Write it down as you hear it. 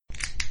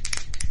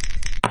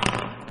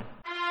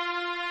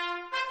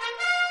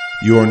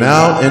You are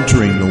now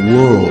entering the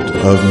world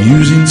of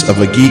Musings of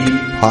a Geek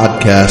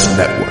podcast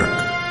network.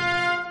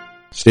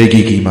 Stay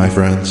geeky, my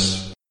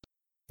friends.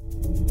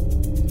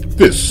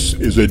 This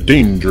is a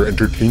Danger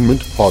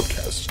Entertainment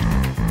podcast.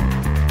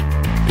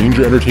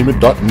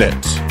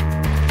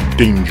 DangerEntertainment.net.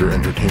 Danger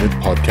Entertainment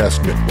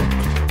Podcast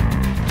Network.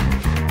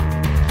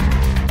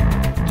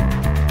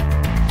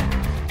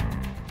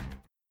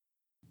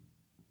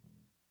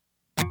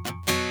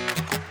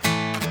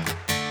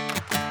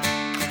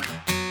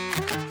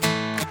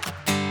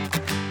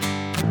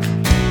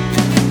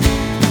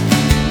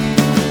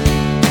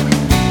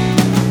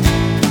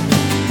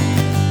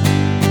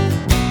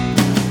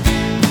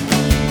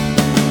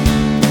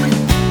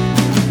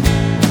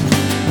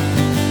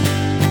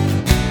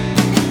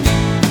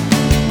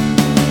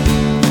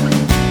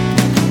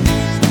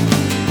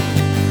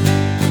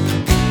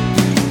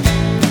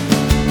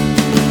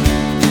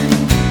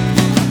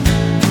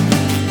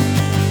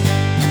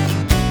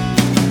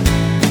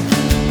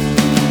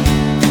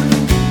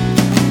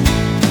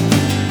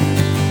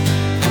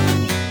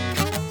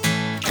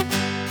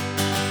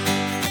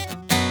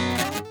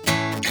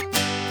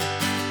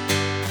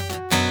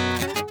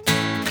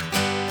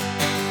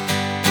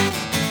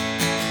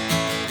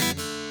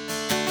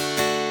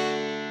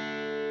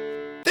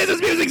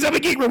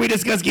 Where we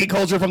discuss geek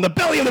culture from the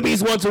belly of the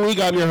beast once a week.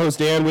 I'm your host,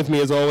 Dan. With me,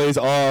 as always,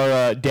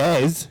 are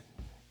Dez.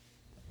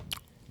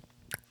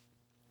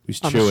 Who's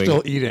chewing. I'm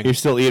still eating. You're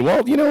still eating.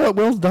 Well, you know what?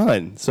 Will's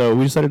done. So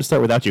we decided to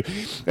start without you.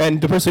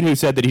 And the person who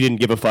said that he didn't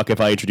give a fuck if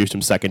I introduced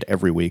him second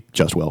every week,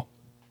 just Will.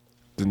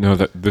 No,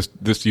 that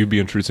this you'd be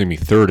introducing me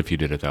third if you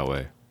did it that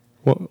way.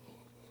 Well,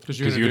 because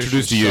you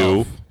introduced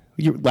you.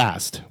 You're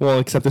last. Well,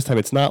 except this time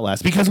it's not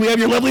last because we have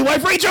your lovely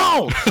wife,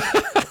 Rachel.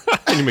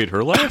 And you made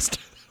her last?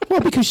 Well,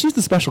 because she's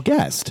the special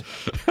guest.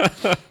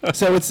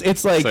 So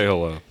it's like... Say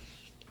hello.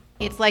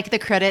 It's like the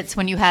credits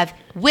when you have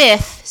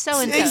with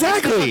so-and-so.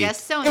 Exactly. Special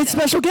guest so-and-so. It's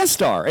special guest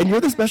star, and you're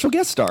the special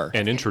guest star.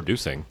 And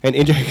introducing. And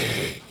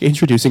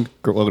introducing...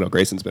 Well, no,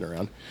 Grayson's been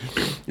around.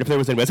 If there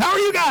was anyone else. How are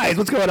you guys?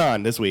 What's going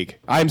on this week?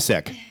 I'm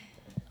sick.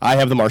 I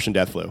have the Martian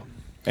death flu,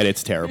 and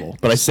it's terrible.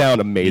 But I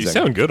sound amazing. You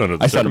sound good under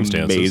the circumstances. I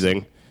sound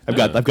amazing.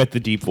 I've got the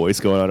deep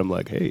voice going on. I'm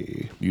like,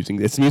 hey,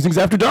 Musings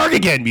After Dark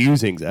again.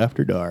 Musings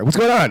After Dark. What's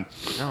going on?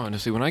 No,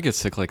 honestly, when I get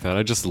sick like that,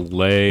 I just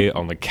lay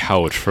on the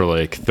couch for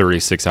like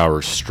 36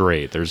 hours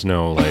straight. There's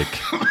no like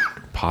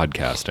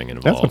podcasting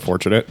involved. That's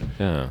unfortunate.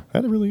 Yeah.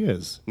 That really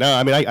is. No,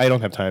 I mean, I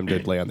don't have time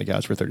to lay on the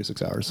couch for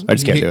 36 hours. I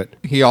just can't do it.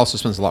 He also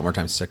spends a lot more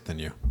time sick than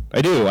you.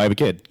 I do. I have a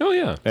kid. Oh,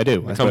 yeah. I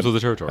do. It comes with the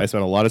territory. I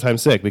spend a lot of time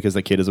sick because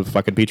the kid is a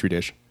fucking petri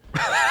dish.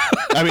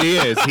 I mean, he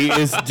is. He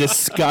is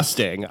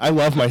disgusting. I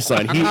love my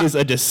son. He is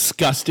a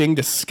disgusting,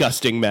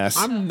 disgusting mess.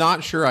 I'm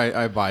not sure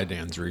I buy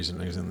Dan's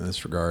reasonings in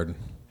this regard.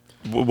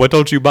 What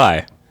don't you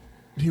buy?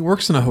 He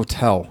works in a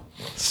hotel.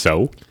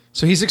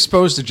 So he's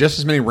exposed to just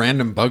as many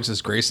random bugs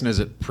as Grayson is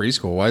at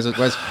preschool. Why is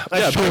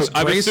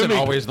Grayson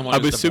always the one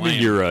I'm who's to assuming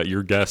blame?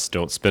 your guests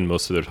don't spend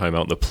most of their time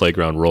out in the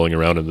playground rolling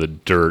around in the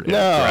dirt and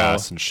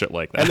grass and shit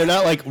like that. And they're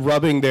not like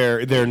rubbing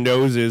their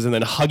noses and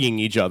then hugging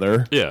each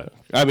other. Yeah.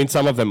 I mean,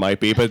 some of them might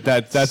be, but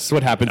that's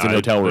what happens in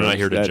hotel rooms. We're not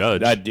here to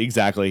judge.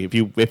 Exactly. If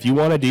you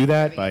want to do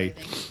that,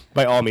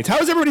 by all means. How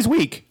was everybody's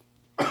week?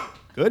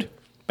 Good?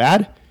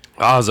 Bad?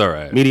 Oh, it's all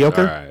right. Mediocre?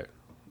 All right.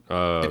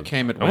 It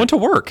came at I went to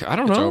work. I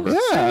don't know. over.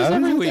 Yeah,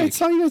 every I week.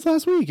 saw you guys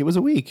last week. It was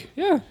a week.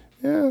 Yeah.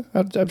 Yeah.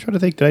 I'm trying to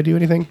think. Did I do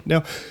anything?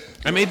 No.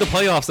 I made the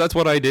playoffs. That's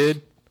what I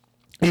did.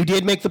 You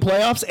did make the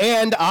playoffs,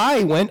 and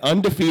I went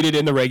undefeated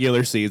in the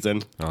regular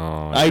season.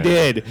 Oh, I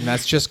did. And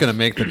that's just going to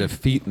make the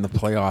defeat in the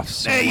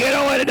playoffs. Hey, you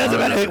know what? It doesn't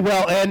matter.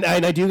 Well, and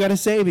I do got to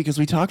say, because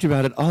we talked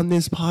about it on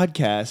this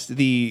podcast,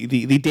 the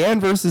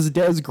Dan versus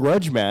Dez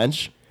grudge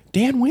match,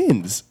 Dan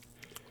wins.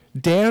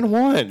 Dan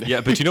won.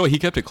 Yeah, but you know what? He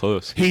kept it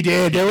close. He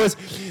did. There was.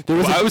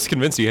 I was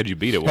convinced he had you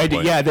beat at one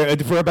point. Yeah,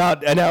 for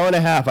about an hour and a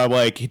half, I'm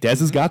like, Dez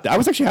has got this. I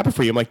was actually happy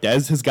for you. I'm like,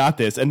 Dez has got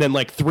this. And then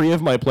like 3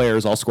 of my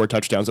players all scored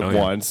touchdowns at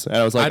once. And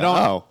I was like, I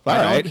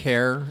don't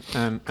care.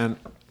 And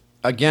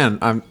again,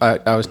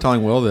 I was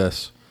telling Will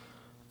this.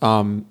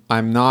 I'm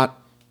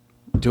not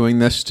doing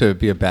this to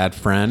be a bad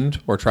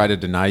friend or try to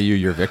deny you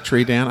your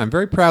victory, Dan. I'm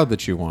very proud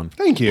that you won.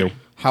 Thank you.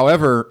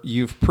 However,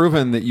 you've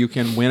proven that you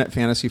can win at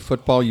fantasy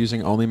football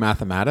using only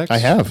mathematics. I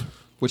have.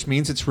 Which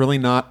means it's really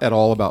not at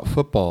all about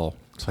football.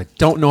 So I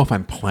don't know if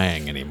I'm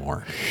playing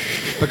anymore.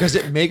 Because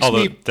it makes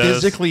me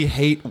physically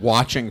hate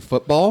watching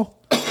football,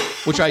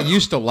 which I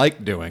used to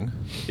like doing.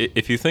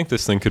 If you think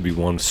this thing could be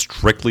won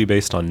strictly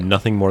based on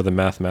nothing more than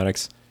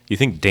mathematics, you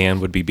think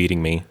Dan would be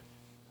beating me?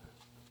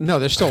 No,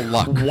 there's still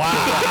luck.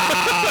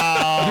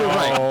 Wow. You're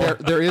right.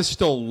 There is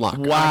still luck.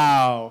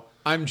 Wow.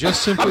 I'm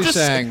just simply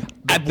saying.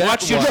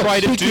 Watch you try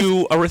to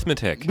do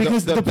arithmetic.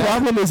 Because the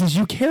problem is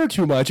you care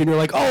too much, and you're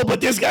like, oh, but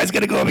this guy's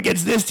going to go up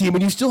against this team,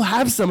 and you still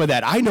have some of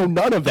that. I know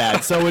none of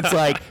that. So it's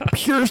like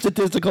pure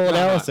statistical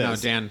analysis. No,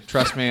 Dan,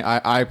 trust me.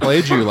 I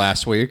played you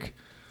last week.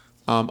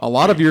 A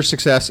lot of your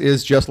success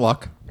is just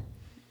luck.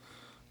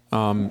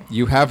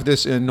 You have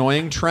this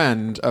annoying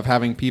trend of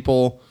having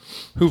people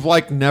who've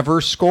like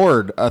never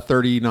scored a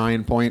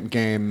 39-point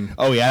game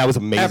Oh yeah, that was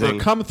amazing. ever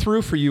come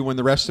through for you when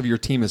the rest of your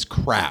team is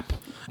crap.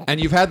 And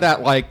you've had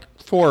that like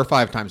 4 or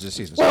 5 times this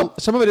season. So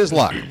some of it is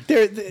luck.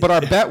 But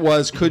our bet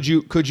was, could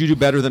you do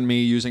better than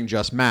me using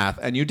just math?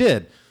 And you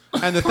did.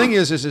 And the thing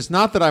is it's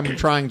not that I'm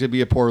trying to be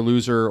a poor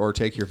loser or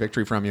take your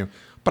victory from you,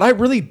 but I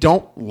really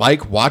don't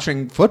like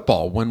watching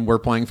football when we're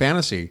playing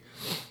fantasy.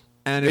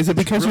 And Is it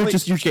because really,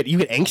 you get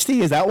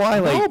angsty? Is that why?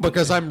 Like, no,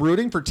 because I'm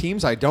rooting for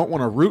teams I don't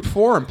want to root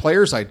for and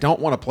players I don't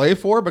want to play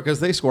for because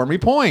they score me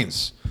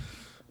points.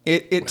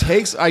 It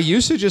takes. I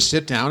used to just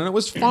sit down and it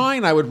was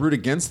fine. I would root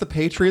against the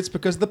Patriots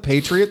because the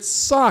Patriots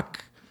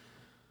suck.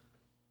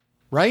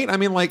 Right? I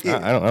mean, like,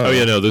 I don't know. Oh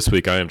yeah, no. This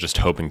week I am just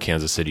hoping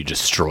Kansas City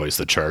destroys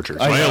the Chargers.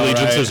 I My know,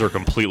 allegiances right? are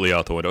completely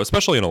out the window,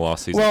 especially in a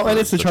lost season. Well, and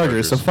for it's the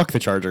Chargers, so fuck the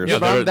Chargers. Yeah,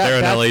 but they're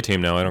an that's- LA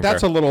team now. I don't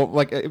that's care. a little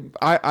like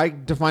I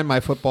define my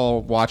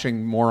football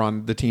watching more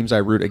on the teams I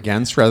root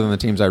against rather than the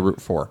teams I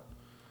root for.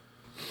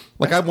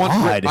 Like That's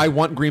odd. I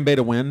want Green Bay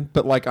to win,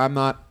 but like I'm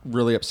not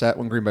really upset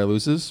when Green Bay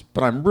loses.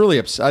 But I'm really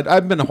upset.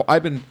 I've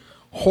been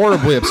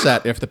horribly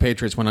upset if the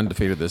Patriots went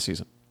undefeated this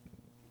season.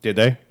 Did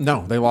they?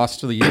 No, they lost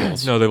to the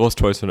Eagles. No, they lost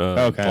twice in the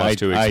Okay, last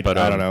 2 weeks. I but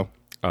don't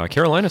know.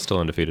 Carolina's still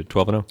undefeated,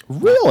 12-0.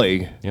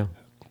 Really? Yeah.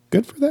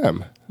 Good for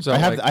them. So, I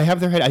have like- I have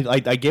their head.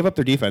 I gave up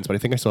their defense, but I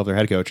think I still have their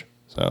head coach.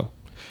 So,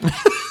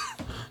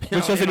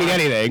 which doesn't mean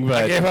anything.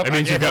 But That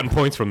means you've gotten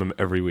points from them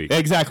every week.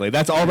 exactly,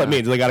 that's all that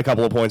means. They got a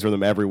couple of points from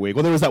them every week.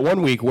 Well, there was that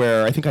one week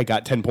where I think I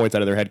got 10 points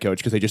out of their head coach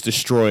because they just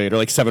destroyed, or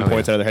like 7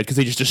 points out of their head because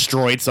they just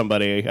destroyed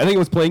somebody. I think it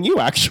was playing you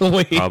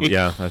actually.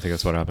 Yeah, I think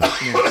that's what happened.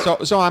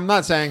 So I'm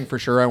not saying for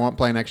sure I won't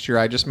play next year.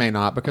 I just may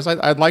not because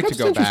I'd like to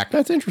go back.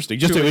 That's interesting.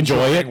 Just to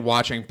enjoy it.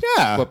 watching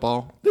Yeah.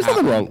 football. There's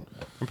nothing happen. wrong.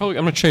 I'm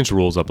going to change the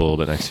rules up a little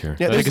bit next year.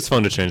 Yeah, I think there's- it's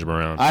fun to change them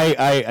around.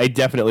 I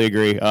definitely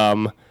agree.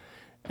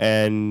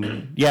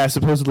 And yeah,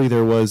 supposedly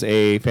there was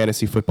a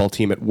fantasy football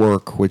team at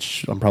work,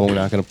 which I'm probably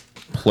not going to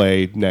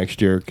play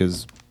next year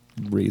because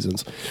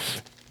reasons.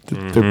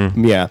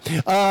 Yeah.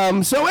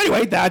 So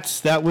anyway,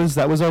 that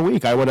was our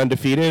week. I went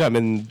undefeated. I'm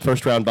in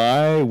first round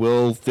bye.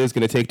 Will is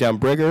going to take down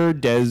Brigger.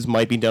 Dez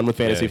might be done with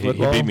fantasy Yeah, he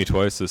football. beat me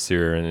twice this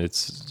year, and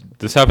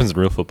this happens in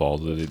real football.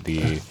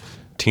 The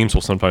teams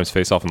will sometimes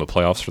face off in the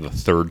playoffs for the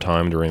 3rd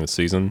time during the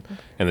season,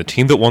 and the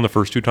team that won the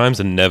first 2 times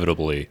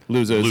inevitably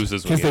loses when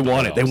Because we get they to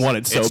want it. They playoffs. want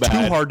it so it's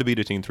bad. too hard to beat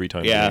a team 3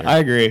 times. Yeah, in a I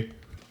year. agree.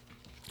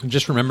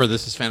 Just remember,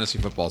 this is fantasy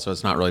football, so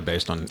it's not really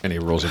based on any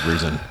rules of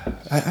reason.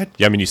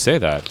 Yeah, I mean, you say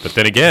that, but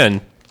then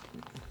again.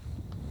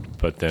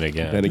 Then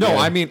again. No,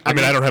 I mean, I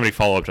don't have any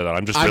follow up to that.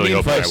 I'm just I really mean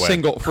hoping I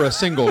win. for a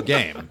single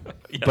game,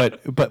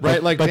 but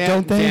right? Like but Dan,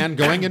 don't they? Dan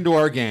going into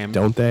our game.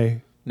 Don't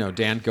they? No,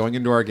 Dan going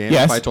into our game.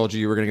 Yes. If I told you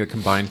you were going to get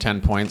combined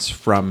 10 points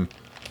from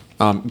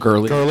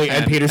Gurley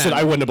and Peterson,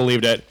 I wouldn't have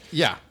believed it.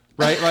 Yeah,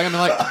 right. Like I mean,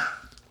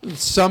 like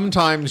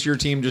sometimes your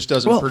team just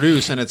doesn't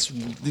produce, and it's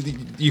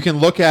you can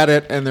look at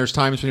it, and there's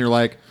times when you're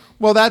like,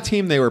 well, that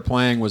team they were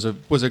playing was a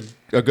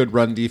good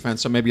run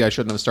defense, so maybe I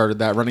shouldn't have started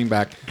that running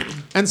back.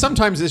 And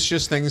sometimes it's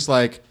just things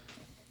like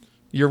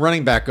your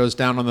running back goes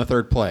down on the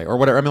 3rd play or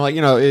whatever. I mean,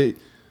 like,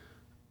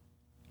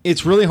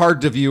 it's really hard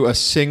to view a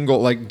single,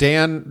 like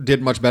Dan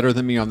did much better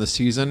than me on the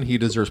season. He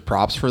deserves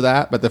props for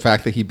that. But the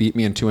fact that he beat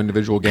me in 2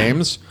 individual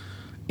games,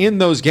 in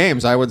those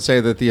games, I would say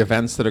that the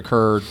events that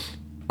occurred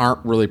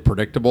aren't really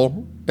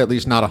predictable, at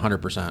least not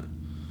 100%.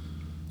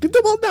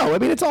 Well, no. I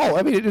mean, it's all.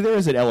 I mean, there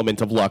is an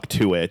element of luck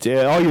to it.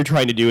 All you're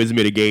trying to do is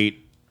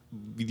mitigate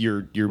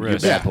your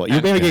Risk. bad play. You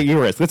Yeah. mitigate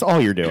your risk. That's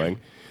all you're doing.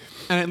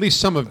 And at least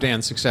some of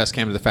Dan's success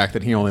came to the fact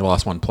that he only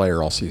lost 1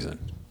 player all season.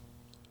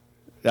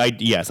 I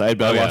lost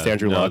yeah.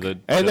 Andrew No, Luck,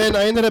 and then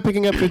I ended up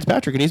picking up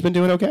Fitzpatrick, and he's been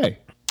doing okay.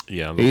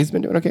 Yeah, He's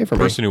been doing okay for the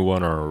me. person who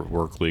won our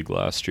work league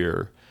last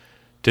year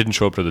didn't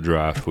show up to the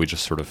draft. We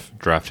just sort of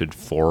drafted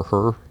for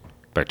her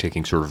by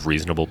taking sort of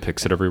reasonable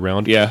picks at every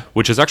round. Yeah.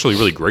 Which is actually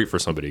really great for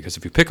somebody because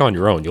if you pick on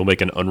your own, you'll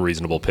make an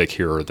unreasonable pick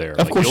here or there.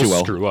 Of course you'll you will.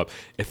 screw up.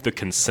 If the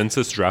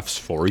consensus drafts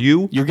for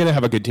you, You're gonna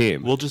have a good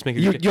team. We'll just make a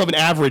you. good- You have an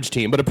average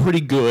team, but a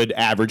pretty good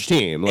average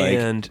team. Like,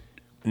 and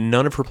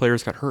none of her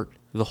players got hurt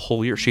the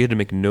whole year. She had to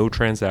make no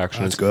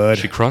transactions. That's good.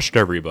 She crushed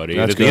everybody.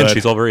 That's and at the end, good.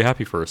 she's all very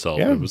happy for herself.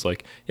 Yeah. It was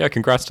like, yeah,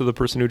 congrats to the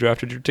person who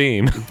drafted your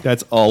team.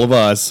 that's all of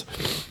us.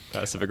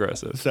 Passive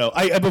aggressive. So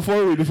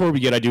before we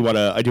begin, I do want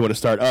to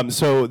start.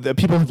 So the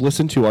people have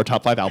listened to our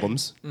top 5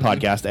 albums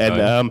podcast,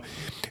 and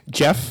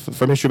Jeff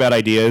from History About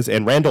Ideas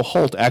and Randall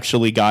Holt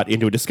actually got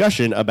into a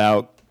discussion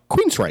about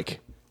Queensryche.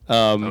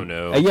 Oh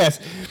no. Yes,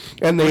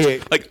 and they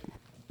Like,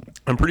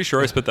 I'm pretty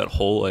sure I spent that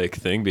whole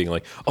thing being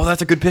like, "Oh,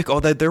 that's a good pick. Oh,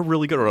 they're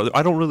really good." Or,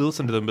 I don't really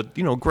listen to them, but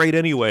great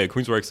anyway.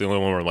 Queensryche's the only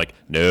one where I'm like,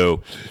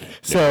 "No."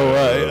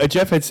 So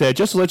Jeff had said,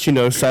 just to let you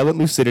know, Silent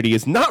Lucidity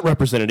is not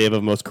representative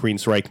of most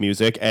Queensryche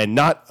music and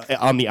not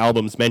on the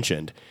albums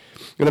mentioned.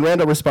 And then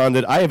Randall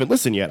responded, I haven't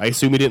listened yet. I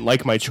assume you didn't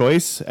like my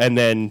choice. And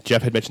then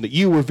Jeff had mentioned that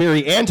you were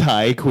very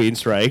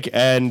anti-Queensryche.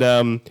 And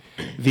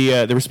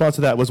the response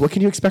to that was, what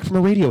can you expect from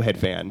a Radiohead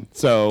fan?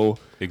 So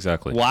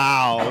Exactly.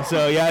 Wow.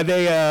 So yeah,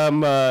 they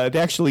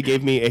actually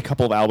gave me a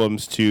couple of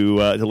albums to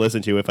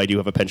listen to if I do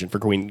have a penchant for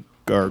Queen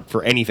or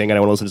for anything, and I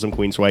want to listen to some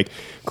Queen. So like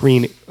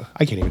Green,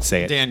 I can't even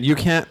say it. Dan, you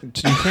can't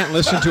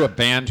listen to a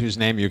band whose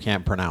name you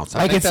can't pronounce.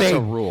 I think can that's say a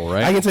rule,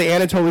 right? I can say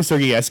Anatoly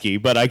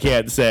Sergeyevsky, but I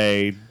can't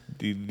say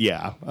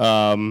yeah.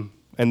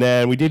 And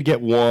then we did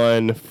get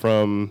one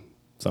from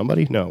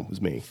somebody. No, it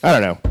was me. I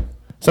don't know.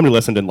 Somebody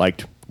listened and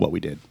liked what we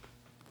did.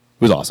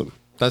 It was awesome.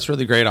 That's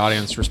really great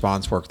audience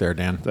response work there,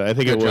 Dan. I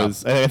think Good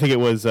I think it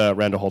was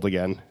Randall Holt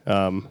again.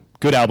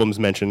 Good albums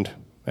mentioned,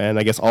 and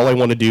I guess All I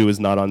Want to Do is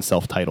not on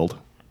self-titled.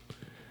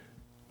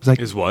 Is that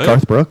Is what?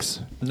 Garth Brooks?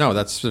 No,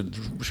 that's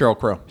Sheryl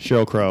Crow.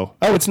 Sheryl Crow.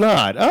 Oh, it's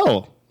not.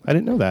 Oh, I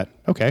didn't know that.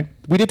 Okay,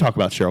 we did talk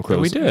about Sheryl Crow.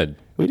 We did.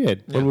 We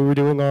did when we were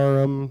doing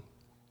our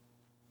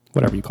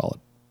whatever you call it.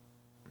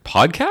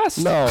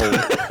 Podcast? No.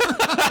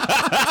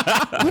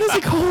 What is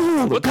it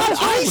called? What the hell's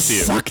wrong I with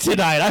you? suck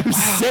tonight. I'm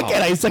sick,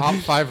 and I suck. Top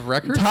 5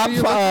 records? Top do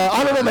you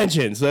honorable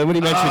mentions.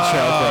 Somebody mentioned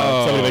Sheryl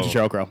Crow. Somebody mentioned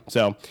Sheryl Crow.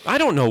 So, I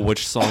don't know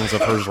which songs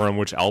of hers were on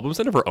which albums.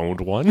 I never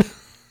owned one.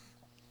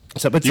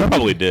 but You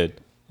probably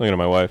did. Looking at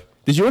my wife.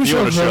 Did you own a You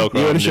own a Sheryl Sheryl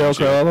Crow? You own a Crow, Sheryl didn't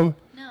Crow you? album?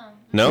 No.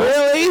 No? I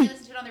Really?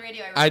 listened to it on the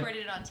radio. I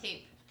recorded it on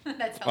tape.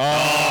 That's how. Oh,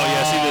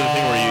 yeah. See, the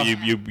thing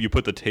where you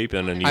put the tape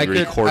in and you I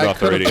record off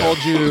the could have radio.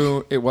 told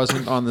you it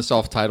wasn't on the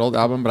self-titled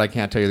album, but I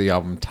can't tell you the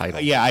album title.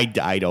 Yeah, I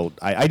don't.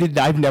 I did.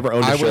 I've never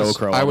owned a Sheryl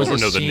Crow. I was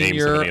album. don't a know the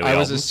names of senior. any of the I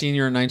was a albums.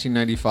 senior in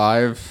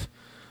 1995.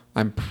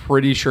 I'm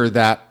pretty sure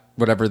that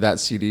whatever that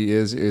CD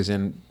is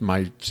in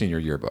my senior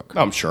yearbook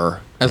I'm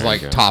sure. as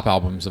like top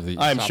albums of the.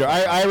 I'm top sure.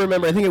 I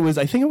remember. I think it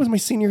was my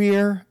senior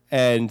year,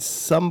 and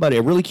somebody,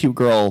 a really cute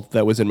girl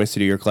that was in my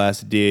senior year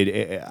class,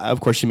 did. Of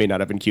course, she may not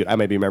have been cute. I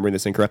might be remembering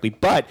this incorrectly,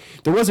 but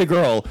there was a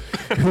girl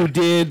who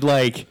did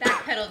like.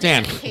 Backpedal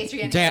Dan. in case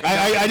you're Dan. getting.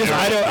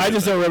 I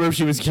just don't remember if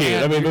she was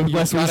cute. I mean,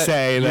 unless we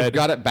say you've that.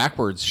 got it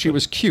backwards. She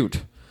was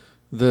cute.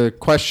 The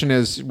question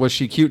is, was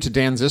she cute to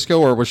Dan Zisco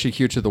or was she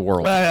cute to the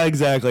world?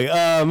 Exactly.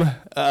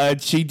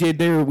 She did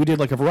there. We did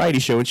like a variety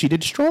show, and she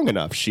did Strong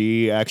Enough.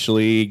 She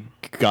actually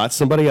got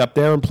somebody up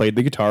there and played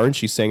the guitar, and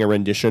she sang a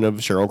rendition of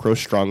Sheryl Crow's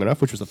Strong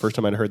Enough, which was the first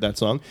time I'd heard that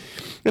song.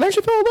 And I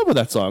actually fell in love with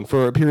that song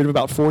for a period of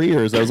about 4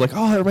 years. I was like,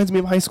 oh, that reminds me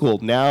of high school.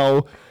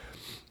 Now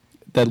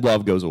that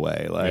love goes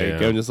away. Like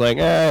Yeah. I'm just like,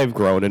 I've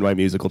grown in my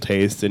musical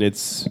taste, and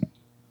it's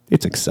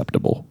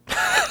acceptable.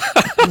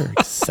 Very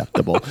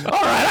acceptable.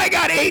 All right, I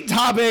got 8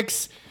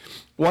 topics.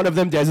 One of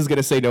them, Des is going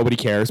to say nobody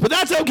cares, but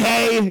that's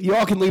okay. You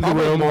all can leave the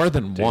Probably room. more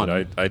than Dude, one.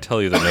 I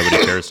tell you that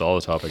nobody cares to all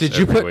the topics. Did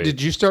you every week.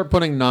 Did you start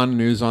putting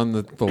non-news on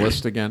the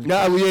list again?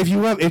 No, if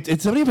you have,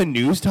 if somebody have a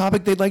news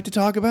topic they'd like to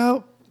talk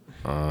about,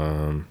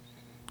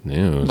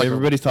 news? like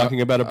everybody's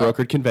talking about a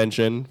brokered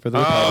convention for the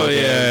Oh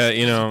Republicans. yeah,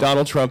 you know.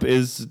 Donald Trump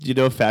is,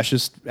 a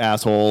fascist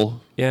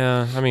asshole.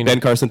 Yeah, I mean, Ben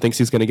Carson thinks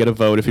he's going to get a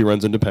vote if he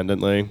runs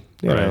independently.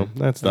 You know,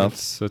 that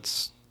stuff.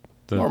 It's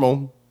the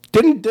Normal.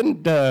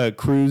 Didn't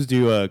Cruz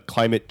do a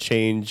climate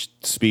change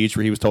speech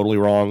where he was totally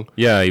wrong?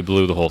 Yeah, he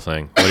blew the whole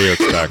thing. What do you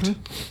expect?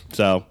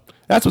 So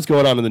that's what's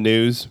going on in the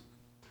news.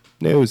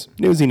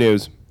 Newsy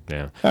news.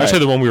 Yeah. All Actually, right.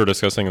 the one we were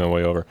discussing on the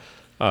way over.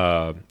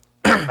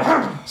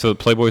 So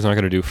Playboy's not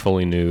going to do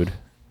fully nude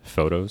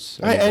photos.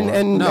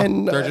 anymore.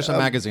 No, they're just a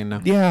magazine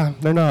now. Yeah,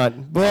 they're not.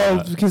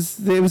 Well,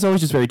 because it was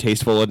always just very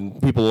tasteful,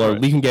 and people are.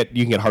 Right. You can get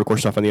hardcore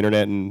stuff on the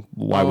internet, and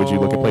why would you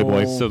look at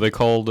Playboy? So they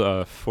called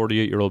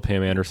 48-year-old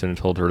Pam Anderson and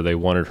told her they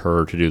wanted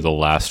her to do the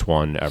last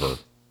one ever.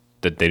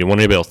 That they didn't want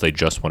anybody else. They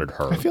just wanted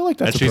her. I feel like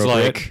that's and she's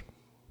appropriate. like,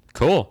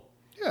 cool.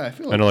 Yeah, I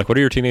feel And they're like, what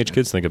do your teenage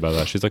kids think about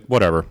that? She's like,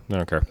 whatever. I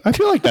don't care.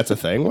 like that's a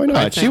thing. Why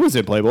not? She think- was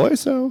in Playboy,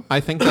 so I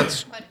think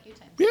that's Quite a few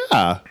times.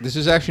 yeah. this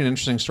is actually an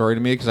interesting story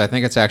to me because I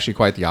think it's actually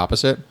quite the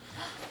opposite.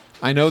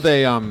 I know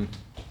they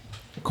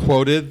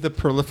quoted the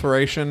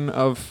proliferation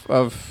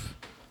of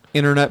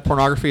internet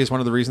pornography as one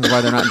of the reasons why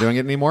they're not doing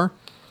it anymore.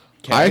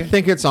 I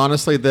think it's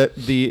honestly that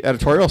the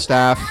editorial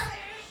staff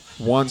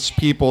wants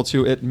people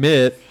to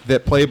admit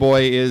that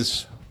Playboy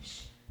is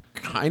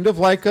kind of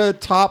like a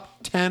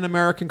top 10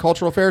 American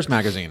cultural affairs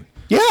magazine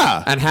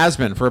Yeah. and has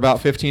been for about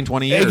 15,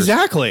 20 years.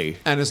 Exactly.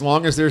 And as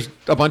long as there's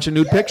a bunch of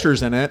nude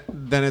pictures in it,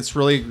 then it's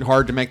really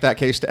hard to make that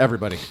case to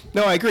everybody.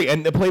 No, I agree.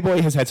 And the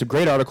Playboy has had some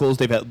great articles.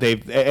 The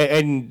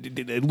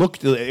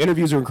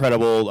interviews are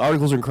incredible.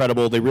 Articles are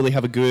incredible. They really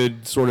have a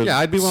good sort of Yeah,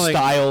 I'd be willing-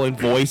 style and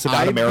voice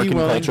about American I'd be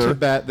willing culture. to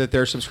bet that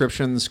their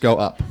subscriptions go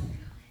up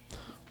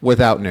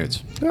without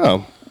nudes.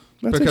 Oh,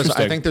 that's Because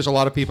interesting. I think there's a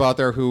lot of people out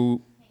there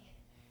who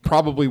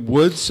probably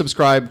would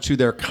subscribe to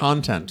their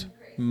content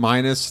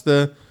minus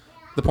the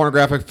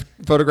pornographic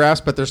photographs,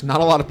 but there's not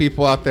a lot of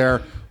people out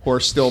there who are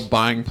still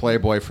buying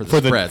Playboy for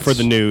the spreads. for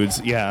the nudes.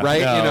 Yeah,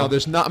 right? No. You know,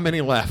 there's not many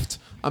left.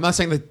 I'm not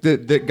saying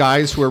that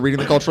guys who are reading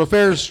the cultural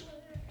affairs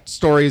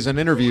stories and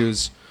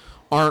interviews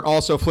aren't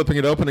also flipping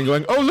it open and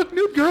going, "Oh, look,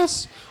 nude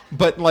girls."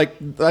 But like,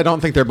 I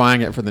don't think they're buying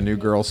it for the nude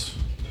girls.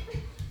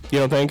 You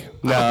don't think?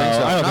 No, I don't think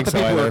so. I don't Not think the so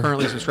people who are either.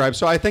 currently subscribed.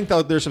 So I think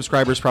that their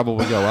subscribers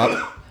probably go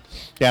up.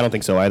 Yeah, I don't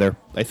think so either.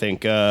 I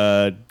think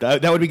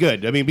that would be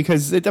good. I mean,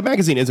 because the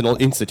magazine is an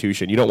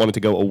institution. You don't want it to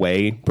go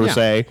away per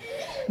se.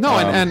 No,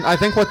 and I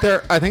think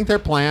their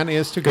plan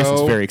is to Chris is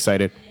go very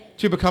excited.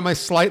 to become a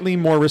slightly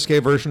more risque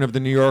version of the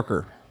New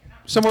Yorker.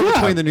 Somewhere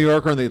between the New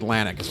Yorker and the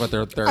Atlantic is what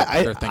they're thinking.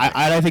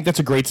 I think that's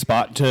a great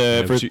spot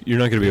to. But you're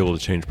not going to be able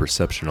to change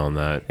perception on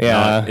that.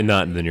 Yeah.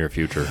 Not in the near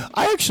future.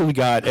 I actually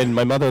got, and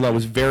my mother-in-law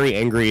was very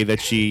angry that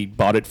she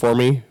bought it for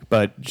me,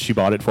 but she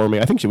bought it for me.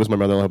 I think she was my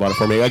mother-in-law who bought it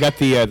for me. I got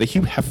the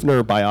Hugh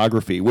Hefner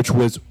biography, which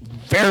was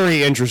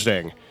very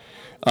interesting.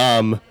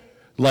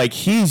 Like,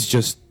 he's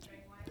just,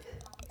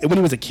 when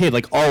he was a kid,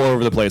 like, all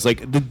over the place.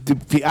 Like,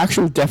 the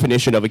actual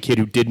definition of a kid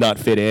who did not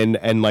fit in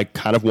and, like,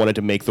 kind of wanted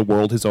to make the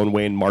world his own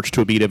way and march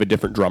to a beat of a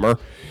different drummer.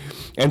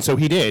 And so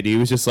he did. He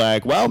was just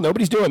like, well,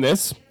 nobody's doing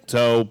this,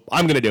 so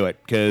I'm going to do it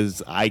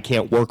because I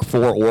can't work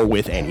for or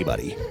with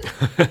anybody.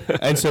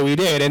 And so he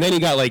did. And then he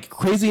got, like,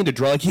 crazy into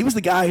drugs. Like, he was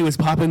the guy who was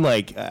popping,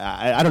 like,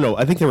 I don't know.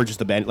 I think they were just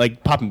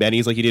popping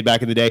bennies like he did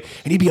back in the day.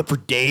 And he'd be up for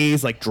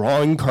days, like,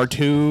 drawing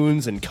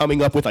cartoons and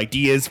coming up with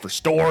ideas for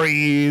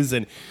stories.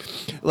 And,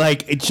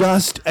 like, it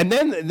just... And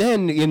then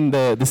in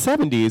the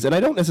 70s, and I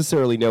don't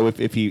necessarily know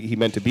if he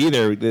meant to be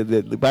there,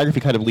 the biography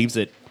kind of leaves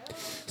it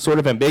sort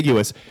of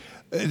ambiguous.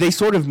 They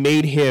sort of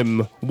made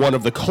him one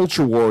of the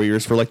culture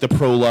warriors for, like, the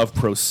pro-love,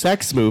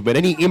 pro-sex movement,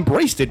 and he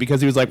embraced it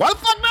because he was like, why the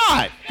fuck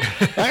not?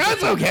 Like,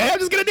 that's okay, I'm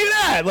just going to do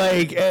that.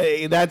 Like,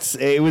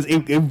 it was a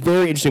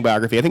very interesting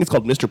biography. I think it's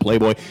called Mr.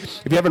 Playboy.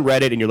 If you haven't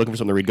read it and you're looking for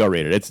something to read, go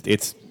read it.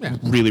 It's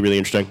really, really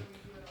interesting.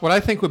 What I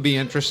think would be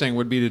interesting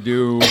would be to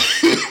do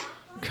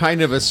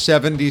kind of a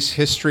 70s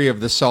history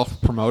of the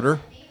self-promoter.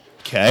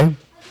 Okay.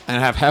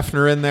 And have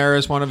Hefner in there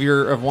as one of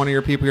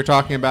your people you're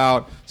talking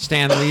about.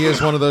 Stan Lee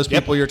is one of those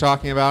people you're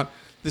talking about.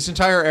 This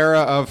entire era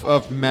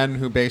of men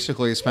who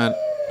basically spent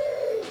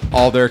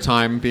all their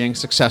time being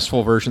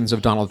successful versions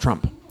of Donald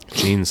Trump.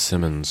 Gene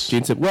Simmons.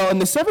 Well,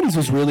 and the 70s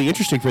was really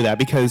interesting for that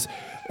because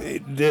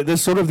the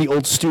sort of the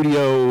old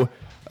studio,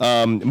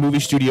 movie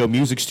studio,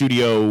 music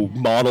studio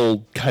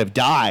model kind of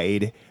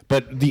died.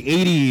 But the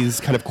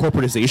 80s kind of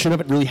corporatization of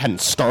it really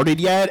hadn't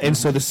started yet. And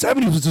so the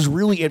 70s was just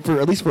really it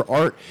for, at least for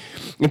art,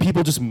 and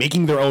people just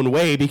making their own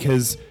way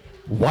because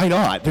why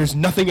not? There's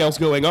nothing else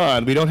going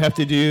on. We don't have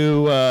to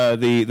do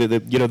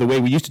the way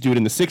we used to do it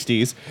in the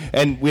 60s.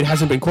 And it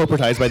hasn't been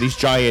corporatized by these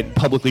giant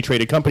publicly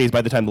traded companies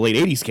by the time the late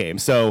 80s came.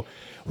 So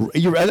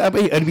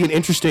it'd be an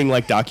interesting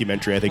like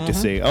documentary, I think, to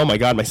see. Oh my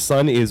God, my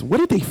son is, what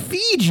did they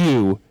feed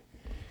you?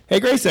 Hey,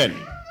 Grayson,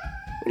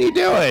 what are you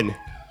doing?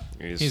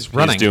 He's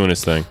running. He's doing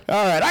his thing.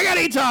 All right, I got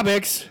 8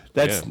 topics.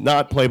 That's Yeah.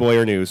 not Playboy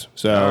or news.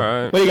 So, All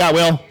right. what do you got,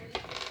 Will?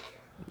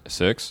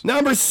 6.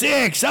 Number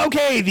 6.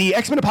 Okay, the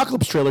X-Men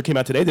Apocalypse trailer came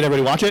out today. Did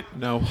everybody watch it?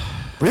 No.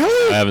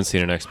 Really? I haven't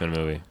seen an X-Men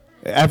movie.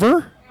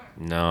 Ever?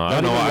 No, I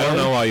don't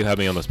know why you have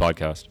me on this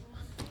podcast.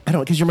 I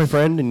don't, because you're my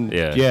friend, and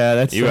Yeah.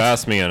 that's You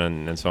asked me,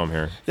 and so I'm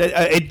here.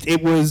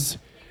 It was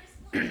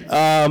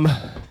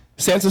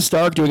Sansa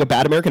Stark doing a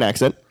bad American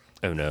accent.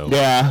 Oh no.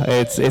 Yeah,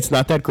 it's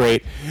not that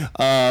great.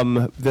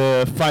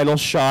 The final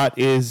shot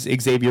is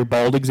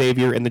bald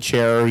Xavier in the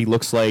chair. He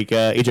looks like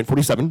Agent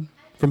 47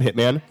 from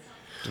Hitman.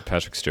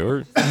 Patrick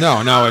Stewart.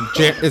 No.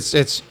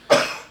 It's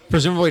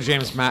presumably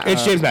James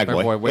It's James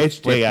McAvoy.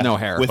 with no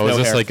hair. With Oh, no is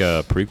this hair. like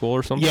a prequel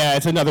or something? Yeah,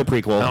 it's another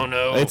prequel. Oh,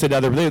 no. It's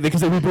another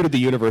because they rebooted the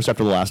universe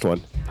after the last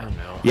one. Oh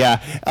no. Yeah,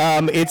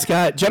 it's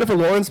got Jennifer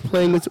Lawrence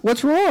playing.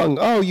 What's wrong?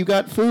 Oh, you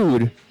got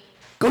food.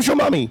 Go show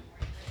mommy.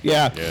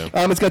 Yeah.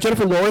 It's got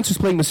Jennifer Lawrence who's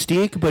playing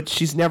Mystique, but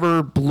she's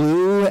never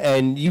blue,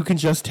 and you can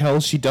just tell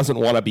she doesn't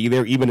want to be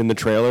there, even in the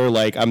trailer.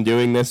 Like, I'm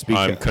doing this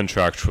because I'm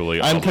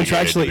contractually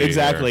obligated to be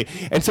exactly.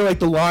 And so, like,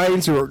 the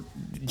lines are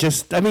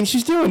just, I mean,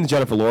 she's doing the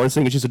Jennifer Lawrence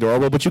thing, and she's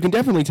adorable, but you can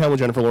definitely tell when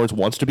Jennifer Lawrence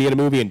wants to be in a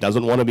movie and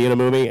doesn't want to be in a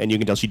movie, and you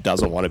can tell she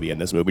doesn't want to be in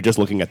this movie just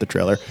looking at the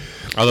trailer.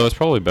 Although it's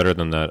probably better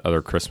than that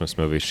other Christmas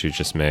movie she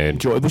just made.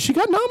 Joy, but she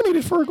got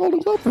nominated for a Golden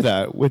Globe for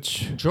that,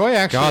 which... Joy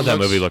actually God, that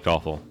looks- movie looked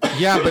awful.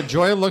 Yeah, but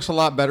Joy looks a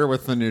lot better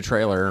with the new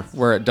trailer,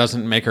 where it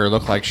doesn't make her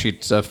look like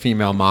she's a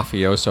female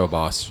mafioso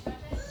boss.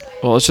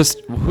 Well, it's just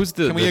who's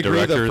the Can we agree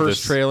director? the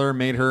first trailer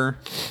made her?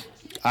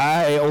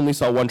 I only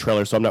saw one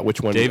trailer, so I'm not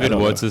which one. David I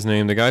don't Woods' know. his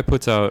name. The guy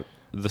puts out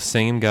the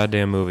same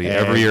goddamn movie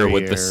every year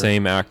with the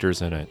same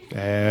actors in it.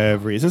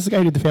 Is this the guy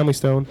who did The Family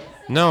Stone?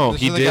 No,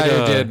 This he is the did. guy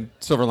who did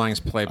Silver Linings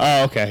Playbook.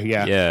 Oh, okay,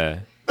 yeah. Yeah.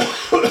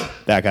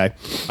 That guy.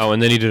 Oh,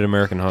 and then he did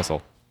American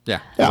Hustle. Yeah.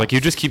 Yeah. Like, you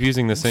just keep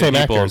using the same Same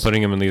people actors. and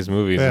putting them in these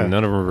movies, Yeah. and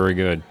none of them are very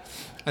good.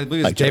 I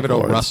believe it's Like David Jennifer O.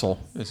 Lawrence. Russell.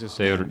 Is his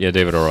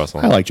David O. Russell.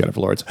 I like Jennifer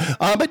Lawrence.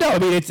 But no, I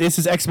mean, it's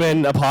this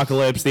X-Men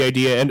Apocalypse, the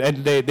idea,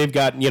 and they've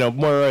got,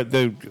 more,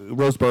 the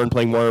Rose Byrne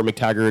playing Moira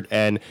McTaggart,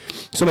 and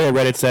somebody on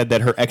Reddit said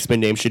that her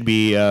X-Men name should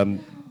be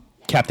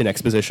Captain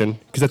Exposition,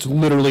 because that's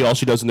literally all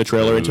she does in the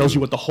trailer. It tells you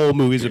what the whole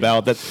movie's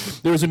about, that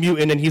there's a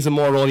mutant and he's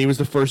immortal and he was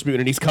the first mutant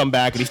and he's come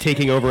back and he's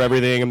taking over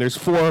everything, and there's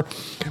 4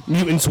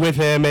 mutants with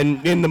him,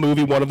 and in the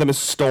movie one of them is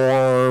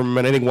Storm,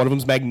 and I think one of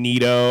them's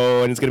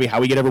Magneto, and it's going to be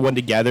how we get everyone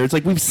together. It's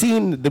like we've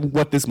seen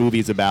what this movie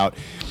is about.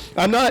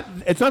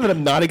 It's not that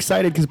I'm not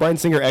excited, because Bryan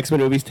Singer X-Men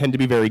movies tend to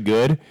be very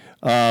good.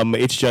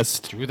 It's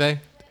just... Do they?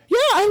 Yeah,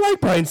 I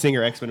like Bryan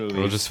Singer X-Men movies. It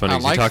was just funny. I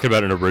 'Cause like- you talk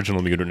about an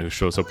original mutant who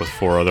shows up with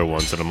 4 other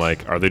ones, and I'm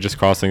like, are they just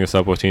crossing us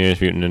up with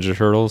Teenage Mutant Ninja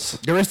Turtles?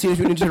 There is Teenage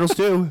Mutant Ninja Turtles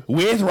 2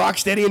 with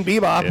Rocksteady and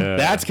Bebop. Yeah.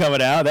 That's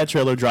coming out. That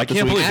trailer dropped this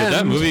Can't week. believe it.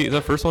 That And- movie,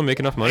 that first one, make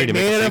enough money to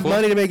make made a enough sequel.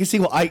 money to make a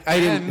sequel. I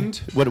And-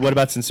 didn't. What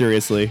about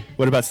Sincerely?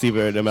 What about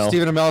Stephen Amell?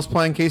 Stephen Amell is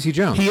playing Casey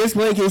Jones. He is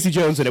playing Casey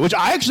Jones in it, which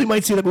I actually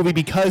might see that movie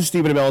because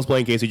Stephen Amell is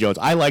playing Casey Jones.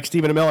 I like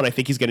Stephen Amell, and I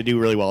think he's going to do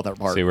really well with that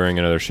part. Is he wearing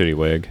another shitty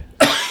wig?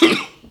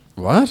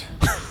 What?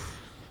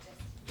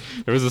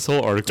 There was this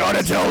whole article.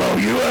 Donatello,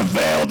 you have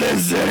failed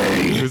this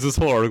city. There was this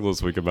whole article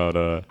this week about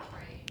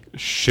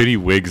shitty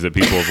wigs that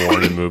people have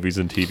worn in movies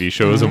and TV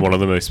shows, and one of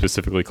them they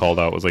specifically called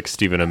out was like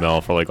Stephen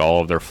Amell for like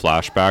all of their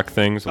flashback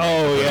things. Oh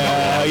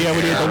yeah, yeah.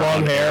 When he had the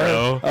long hair.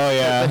 Arrow. Oh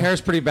yeah. The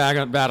hair's pretty bad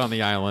on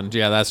the island.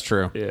 Yeah, that's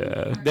true.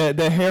 Yeah.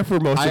 The hair for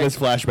most of his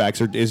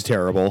flashbacks is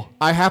terrible.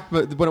 But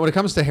when it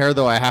comes to hair,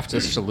 though, I have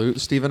to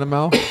salute Stephen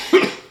Amell.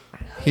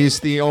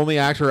 He's the only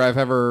actor I've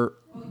ever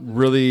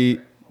really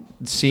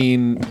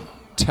seen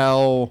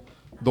tell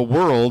the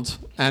world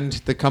and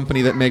the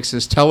company that makes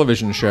his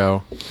television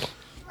show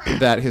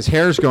that his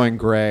hair's going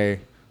gray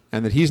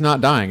and that he's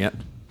not dyeing it.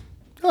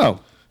 Oh.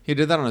 He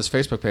did that on his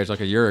Facebook page like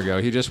a year ago.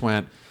 He just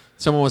went.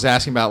 Someone was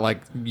asking about like,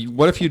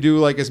 what if you do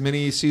like as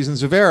many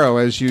seasons of Arrow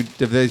as you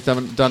if they've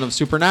done of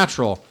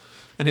Supernatural,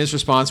 and his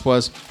response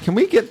was, "Can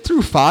we get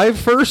through 5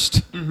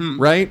 first?"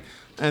 Right?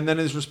 And then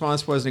his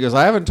response was, he goes,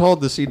 "I haven't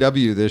told the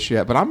CW this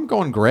yet, but I'm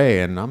going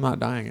gray and I'm not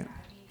dyeing it."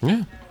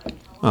 Yeah.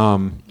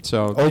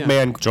 So Old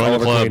man, Join the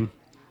Oliver club. Queen.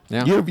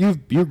 Yeah.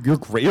 You're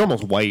great. You're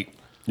almost white.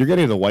 You're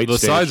getting to the white The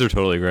stage. sides are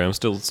totally gray. I'm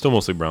still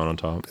mostly brown on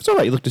top. It's all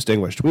right. You look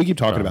distinguished. We keep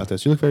talking about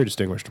this. You look very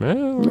distinguished.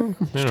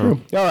 It's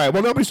True. All right.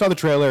 Well, nobody saw the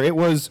trailer. It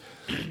was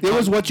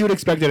what you'd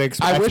expect an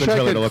I wish I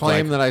trailer to could look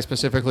claim like. that I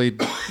specifically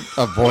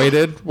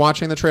avoided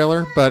watching the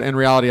trailer, but in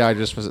reality, I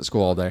just was at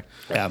school all day.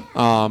 Yeah.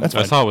 That's I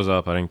fine. saw it was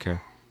up. I didn't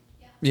care.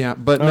 Yeah,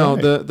 but no,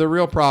 right. the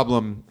real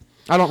problem,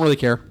 I don't really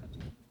care.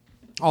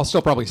 I'll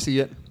still probably see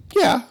it.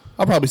 Yeah.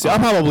 I'll probably see. I'll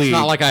probably. It's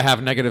not like I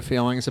have negative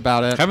feelings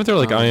about it. Haven't there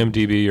like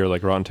IMDb or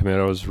like Rotten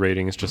Tomatoes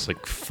ratings just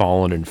like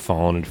fallen and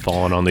fallen and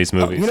fallen on these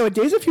movies? You know what?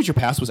 Days of Future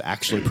Past was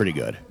actually pretty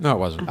good. No, it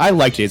wasn't. I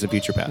liked Days of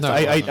Future Past. No,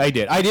 it I wasn't.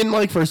 did. I didn't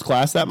like First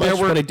Class that much, There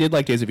were- but I did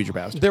like Days of Future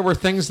Past. There were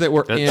things that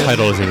were that in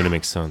title doesn't even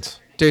make sense.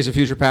 Days of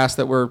Future Past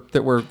that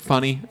were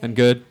funny and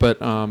good,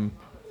 but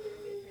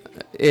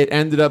it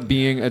ended up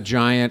being a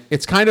giant.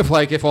 It's kind of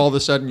like if all of a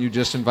sudden you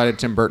just invited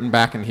Tim Burton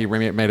back and he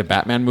made a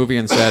Batman movie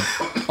and said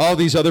all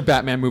these other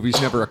Batman movies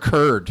never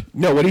occurred.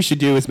 No, what he should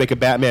do is make a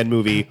Batman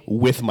movie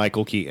with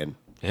Michael Keaton.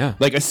 Yeah.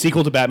 Like a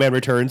sequel to Batman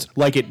Returns,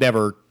 like it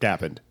never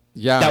happened.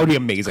 Yeah, That would be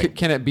amazing.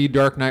 Can it be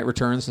Dark Knight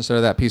Returns instead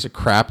of that piece of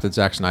crap that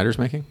Zack Snyder's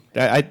making?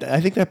 I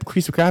think that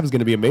piece of crap is going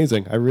to be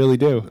amazing. I really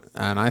do.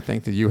 And I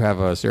think that you have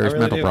a I serious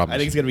really mental do. problem. I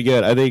think it's going to be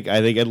good. I think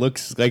it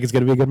looks like it's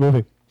going to be a good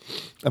movie.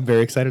 I'm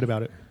very excited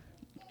about it.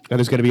 And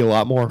there's going to be a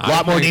lot more. A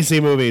lot more think-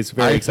 DC movies.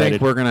 Very I excited.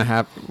 think we're gonna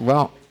have.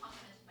 Well,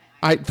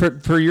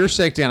 for your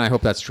sake, Dan, I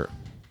hope that's true.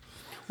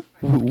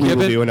 we will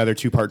given- do another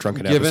 2-part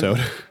drunken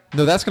episode.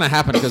 No, that's gonna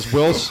happen because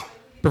Will's.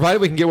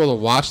 Provided we can get Will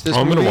to watch this.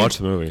 I'm movie, going to watch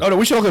the movie. Oh, no,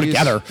 we should all go he's-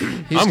 together.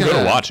 he's I'm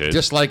gonna watch it.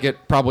 Dislike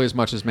it probably as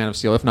much as Man of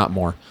Steel, if not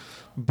more.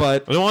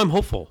 But No, I'm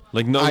hopeful.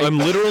 Like, no, I'm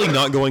literally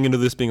not going into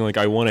this being like,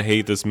 I want to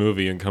hate this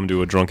movie and come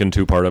to a drunken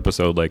 2-part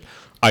episode. Like,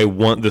 I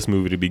want this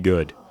movie to be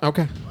good.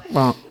 okay,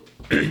 well,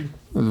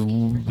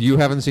 you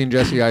haven't seen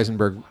Jesse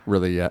Eisenberg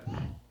really yet.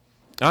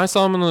 I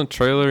saw him in the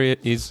trailer.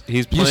 He's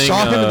playing. You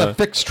saw him in the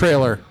Fix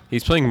trailer.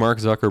 He's playing Mark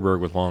Zuckerberg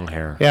with long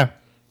hair. Yeah.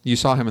 You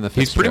saw him in the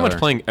Fix He's pretty trailer. much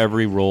playing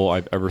every role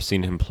I've ever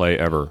seen him play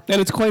ever. And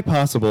it's quite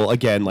possible,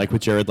 again, like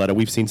with Jared Leto,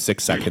 we've seen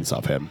 6 seconds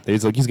of him.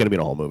 He's going to be in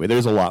a whole movie.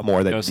 There's a lot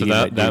more that. So he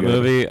that might do.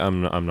 movie,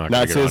 I'm not going Not to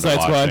get around to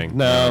Suicide Squad? watching.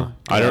 No.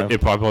 I don't. No.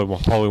 It probably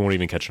won't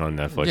even catch it on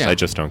Netflix. Yeah. I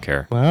just don't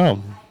care. Wow.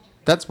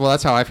 That's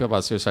how I feel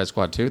about Suicide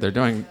Squad too. They're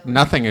doing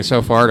nothing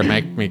so far to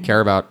make me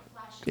care about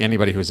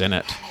anybody who's in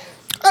it.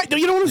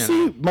 You don't want to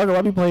see Margot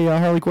Robbie play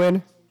Harley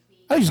Quinn?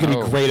 I think she's going to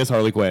No. be great as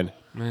Harley Quinn.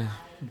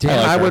 Dan,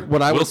 I like her.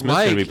 what I Will would Smith's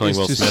gonna like be playing is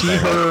Will to Smith, see I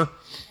hope. her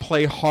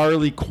play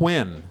Harley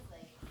Quinn,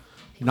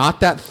 not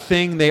that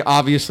thing they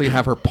obviously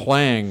have her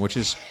playing, which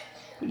is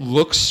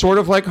looks sort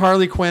of like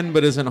Harley Quinn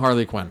but isn't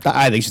Harley Quinn.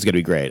 I think she's going to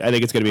be great. I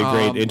think it's going to be a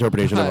great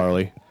interpretation of but-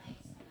 Harley.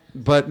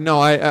 But no,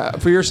 I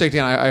for your sake,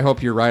 Dan, I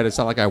hope you're right. It's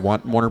not like I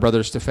want Warner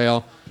Brothers to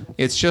fail.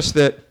 It's just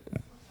that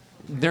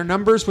their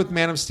numbers with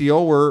Man of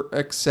Steel were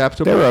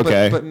acceptable. They were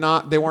okay. but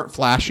not. They weren't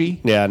flashy.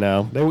 Yeah,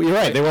 no. You're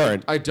right. They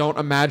weren't. I don't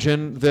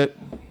imagine that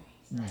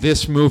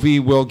this movie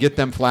will get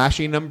them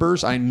flashy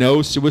numbers. I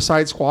know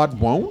Suicide Squad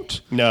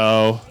won't.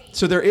 No.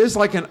 So there is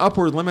like an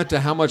upward limit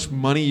to how much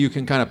money you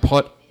can kind of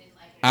put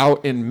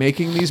out in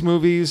making these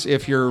movies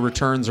if your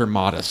returns are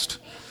modest.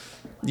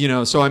 You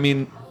know, so I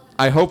mean,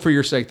 I hope for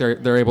your sake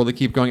they're able to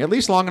keep going at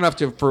least long enough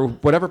for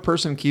whatever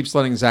person keeps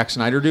letting Zack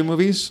Snyder do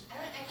movies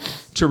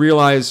to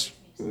realize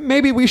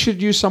maybe we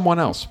should use someone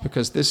else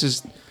because this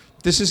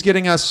is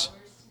getting us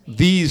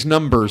these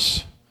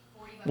numbers,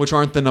 which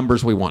aren't the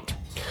numbers we want.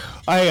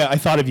 I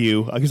thought of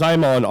you because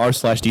I'm on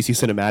r/DC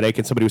Cinematic,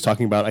 and somebody was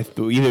talking about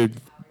either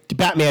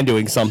Batman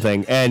doing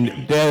something,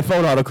 and the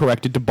phone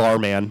auto-corrected to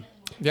Barman.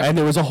 Yep. And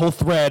there was a whole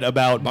thread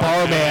about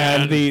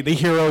Barman, the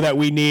hero that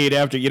we need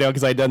after,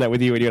 because I had done that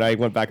with you, and you and I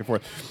went back and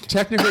forth.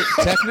 Technically,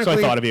 So I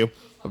thought of you.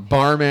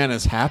 Barman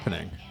is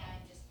happening.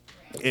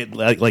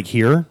 Like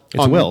here?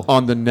 It's Will.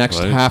 On the next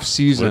What? half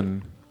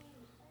season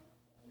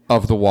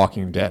of The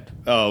Walking Dead.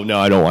 Oh, no,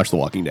 I don't watch The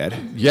Walking Dead.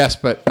 Yes,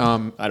 but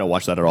I don't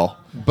watch that at all.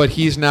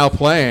 he's now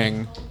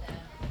playing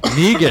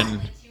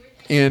Negan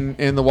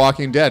in The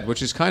Walking Dead,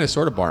 which is kind of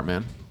sort of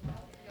Barman.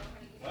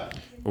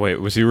 Wait,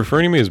 was he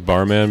referring to me as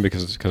barman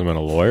because I'm a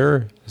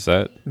lawyer? Is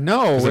that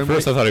No, 'Cause when at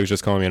first we- I thought he was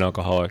just calling me an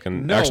alcoholic,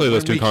 and No, actually those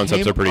when two we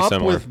concepts came are pretty up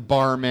similar. With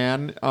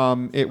Barman,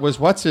 it was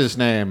what's his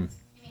name?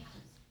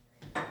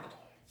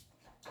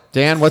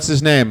 Dan, what's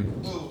his name?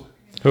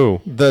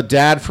 Who? The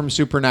dad from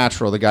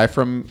Supernatural, the guy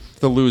from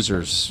The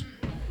Losers.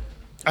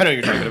 I know what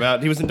you're talking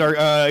about. He was in he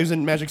was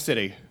in Magic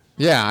City.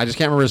 Yeah, I just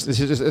can't remember. This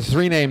is a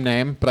 3-name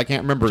name, but I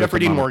can't remember. it at Jeffrey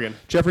the Dean moment. Morgan.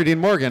 Jeffrey Dean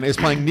Morgan is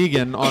playing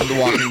Negan on The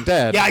Walking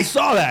Dead. Yeah, I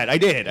saw that. I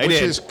did.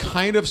 Which is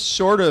kind of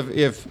sort of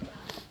if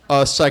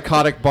a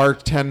psychotic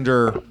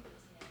bartender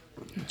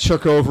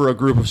took over a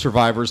group of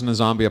survivors in a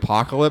zombie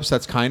apocalypse.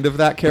 That's kind of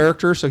that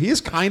character. So he is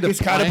kind of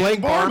He's kind of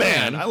playing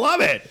Barman. I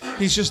love it.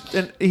 He's just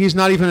he's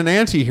not even an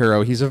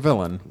anti-hero. He's a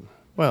villain.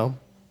 Well,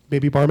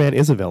 maybe Barman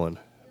is a villain.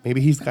 Maybe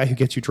he's the guy who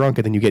gets you drunk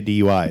and then you get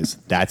DUIs.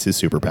 That's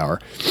his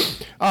superpower.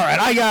 All right,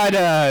 I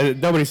got,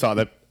 nobody saw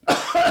that.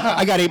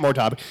 I got 8 more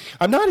topics.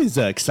 I'm not as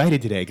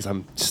excited today because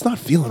I'm just not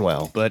feeling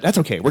well, but that's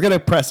okay. We're going to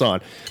press on.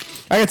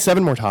 I got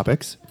 7 more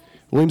topics.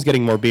 William's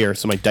getting more beer,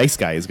 so my dice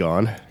guy is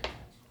gone.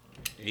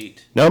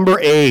 8 Number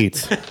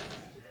 8.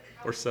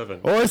 or 7.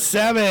 Or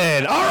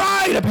 7. All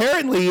right.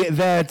 Apparently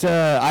that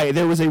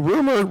there was a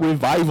rumor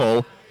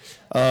revival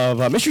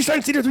of Mystery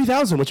Science Theater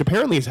 3000, which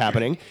apparently is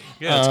happening.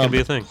 Yeah, it's gonna be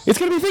a thing. It's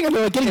going to be a thing. And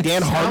they're like getting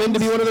Dan Harmon to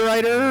be one of the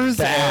writers.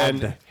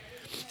 bad.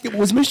 And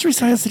was Mystery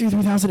Science Theater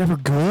 3000 ever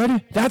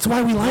good? That's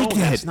why we like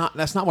it.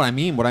 That's not what I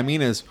mean. What I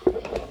mean is,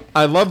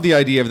 I love the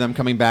idea of them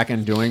coming back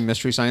and doing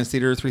Mystery Science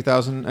Theater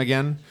 3000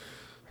 again,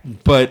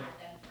 but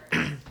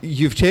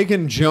you've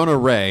taken Jonah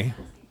Ray,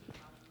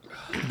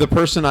 the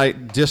person I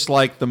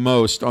dislike the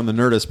most on the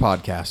Nerdist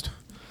podcast,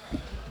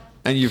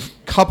 and you've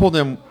coupled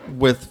him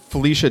with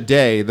Felicia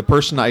Day, the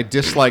person I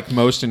dislike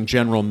most in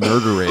general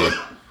nerdery.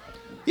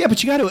 Yeah,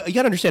 but you got to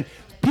understand.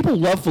 People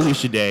love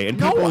Felicia Day, and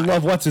people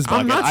love what's his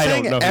bucket. I'm not I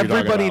saying don't know who you're talking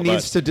everybody about,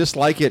 needs to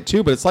dislike it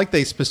too, but it's like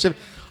they specific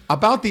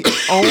about the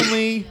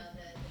only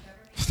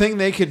thing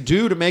they could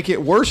do to make it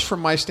worse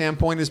from my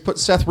standpoint is put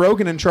Seth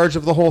Rogen in charge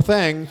of the whole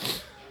thing.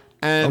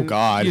 And Oh,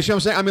 God. you see what I'm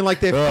saying? I mean,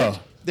 like Ugh.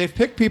 they've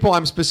picked people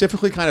I'm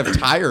specifically kind of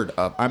tired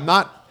of. I'm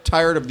not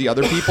tired of the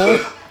other people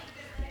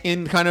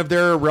in kind of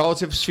their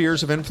relative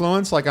spheres of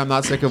influence. Like I'm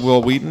not sick of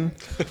Will Wheaton.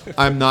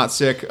 I'm not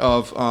sick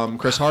of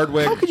Chris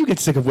Hardwick. How could you get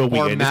sick of Will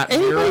Wheaton? Matt Is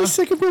anybody Mira.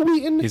 sick of Will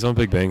Wheaton? He's on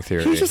Big Bang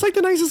Theory. He's just like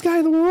the nicest guy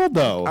in the world,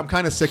 though. I'm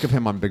kind of sick of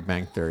him on Big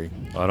Bang Theory.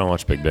 I don't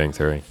watch Big Bang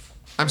Theory.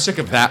 I'm sick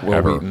of that Will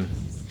Ever. Wheaton.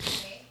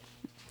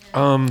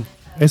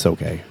 It's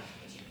okay.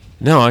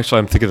 No, actually,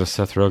 I'm thinking of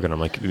Seth Rogen. I'm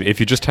like, if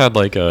you just had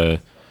like a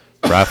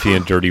Raffy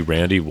and Dirty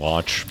Randy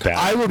watch bad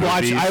I would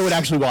movies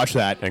actually watch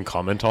that. and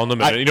comment on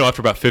them. And, after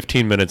about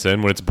 15 minutes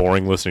in, when it's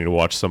boring listening to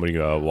watch somebody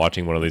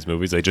watching one of these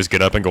movies, they just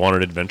get up and go on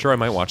an adventure. I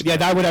might watch Yeah,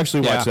 that. I would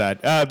actually watch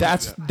that.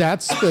 That's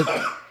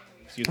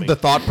me. the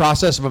thought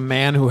process of a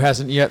man who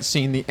hasn't yet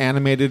seen the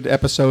animated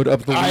episode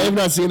of the I have League.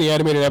 not seen the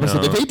animated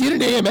episode. They did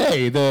an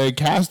AMA. The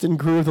cast and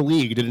crew of the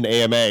League did an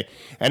AMA,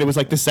 and it was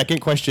like the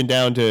second question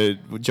down to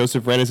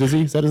Joseph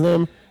Renazizi. Is that his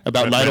name?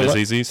 About Ren- 9/11.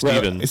 Renazizi?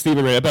 Stephen.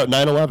 Stephen Ray, about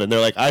 9/11.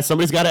 They're like,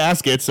 somebody's got to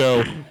ask it.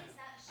 So,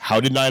 how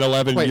did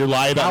 9/11? Wait, your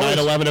lie about how is-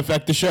 9/11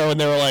 affect the show? And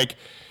they were like,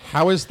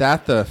 How is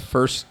that the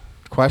first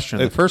question?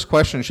 The first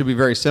question should be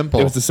very simple.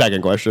 it was the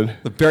second question.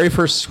 The very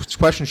first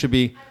question should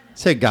be,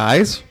 say,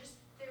 guys,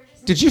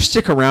 did you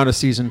stick around a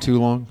season too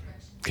long?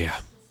 Yeah.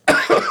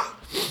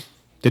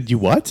 Did you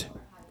what?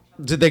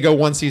 Did they go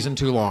one season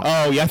too long?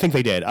 Oh yeah, I think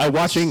they did.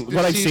 Watching This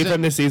what I see season-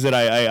 from this season,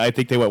 I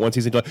think they went one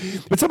season.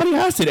 But somebody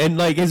asked it, and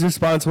like his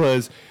response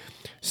was,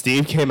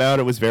 Steve came out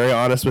and was very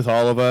honest with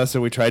all of us,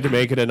 and we tried to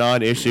make it a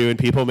non-issue, and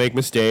people make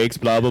mistakes,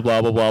 blah blah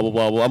blah blah blah blah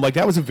blah blah. I'm like,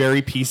 that was a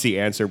very PC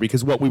answer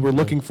because what we were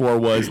looking for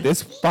was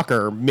this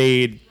fucker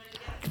made,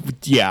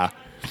 yeah.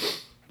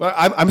 Well,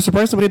 I'm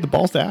surprised somebody had the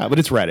balls to ask, but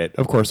it's Reddit.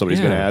 Of course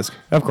somebody's going to ask.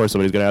 Of course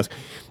somebody's going to ask.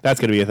 That's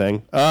going to be a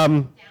thing.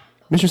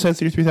 Mr. Science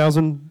Theater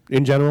 3000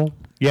 in general,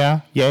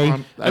 yeah, yay.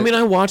 I mean,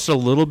 I watched a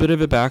little bit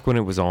of it back when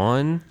it was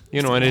on,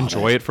 and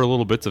enjoy it for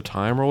little bits of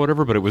time or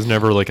whatever, but it was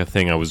never like a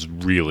thing I was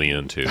really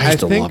into. I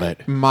still think love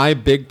it. my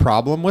big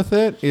problem with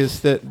it is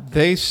that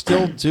they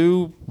still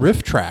do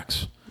riff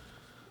tracks.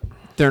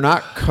 They're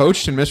not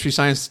coached in Mystery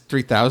Science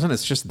 3000.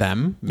 It's just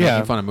them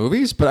making fun of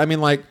movies. But I mean,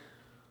 like,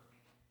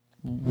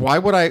 why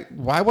would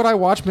I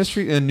watch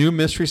a new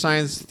Mystery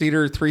Science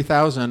Theater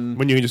 3000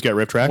 When you can just get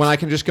rip tracks? when I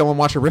can just go and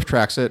watch a riff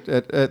tracks at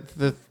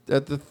the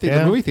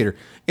movie theater?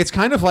 It's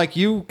kind of like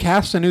you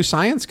cast a new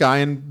science guy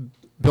and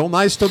Bill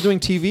Nye's still doing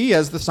TV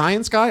as the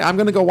science guy. I'm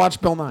going to go watch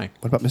Bill Nye.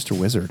 What about Mr.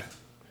 Wizard?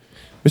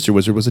 Mr.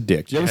 Wizard was a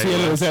dick. Did you ever see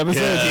any of those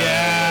episodes?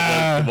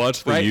 Yeah. I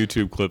watched the Right?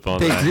 YouTube clip on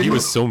They that. He didn't-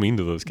 was so mean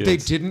to those kids. They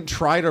didn't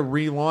try to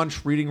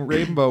relaunch Reading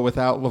Rainbow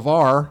without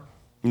LeVar,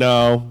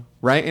 No,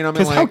 right? You know, I mean,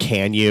 because how like,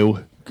 can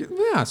you?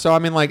 yeah. So I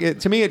mean, like,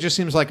 to me, it just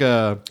seems like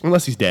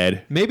Unless he's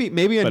dead. maybe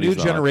a But new he's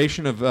not.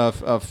 generation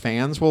of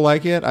fans will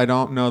like it. I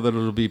don't know that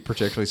it'll be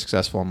particularly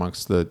successful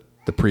amongst the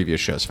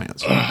previous show's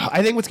fans.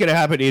 I think what's going to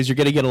happen is you're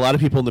going to get a lot of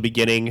people in the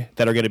beginning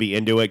that are going to be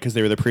into it because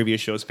they were the previous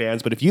show's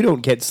fans. But if you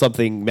don't get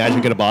something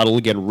magic in a bottle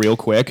again real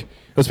quick,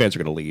 those fans are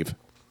going to leave.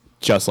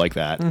 Just like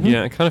that.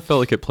 Yeah, it kind of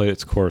felt like it played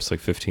its course like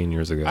 15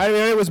 years ago. I mean,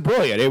 it was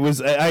brilliant. It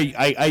was.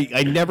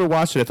 I never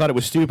watched it. I thought it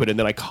was stupid, and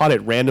then I caught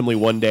it randomly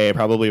one day,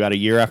 probably about a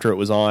year after it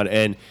was on,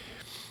 and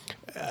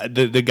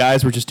the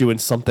guys were just doing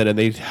something, and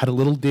they had a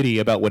little ditty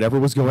about whatever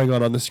was going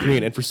on the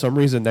screen, and for some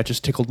reason that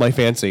just tickled my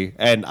fancy,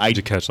 and I Did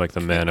you catch like the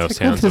Manos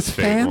Hands of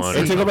Fate one?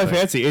 It or tickled my something?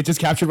 fancy. It just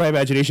captured my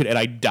imagination, and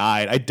I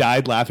died. I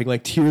died laughing,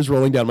 like tears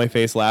rolling down my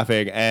face,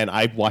 laughing, and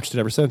I've watched it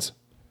ever since.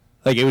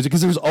 Like it was because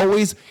there was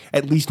always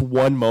at least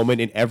one moment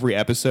in every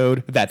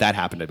episode that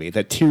happened to me.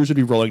 That tears would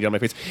be rolling down my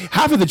face.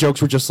 Half of the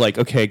jokes were just like,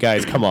 "Okay,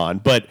 guys, come on,"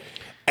 but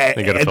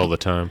They got to fill the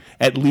time.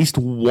 at least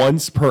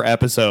once per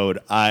episode,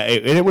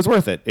 and it was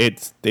worth it.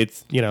 It's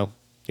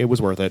it was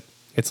worth it.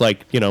 It's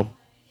like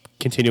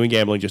continuing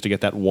gambling just to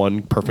get that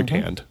one perfect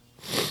hand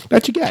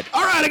that you get.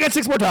 All right, I got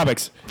 6 more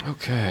topics,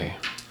 Okay.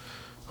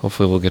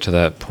 Hopefully we'll get to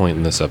that point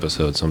in this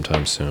episode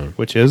sometime soon.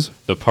 which is.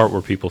 The part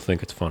where people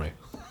think it's funny.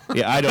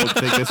 Yeah, I don't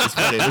think this is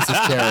funny. This is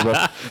terrible.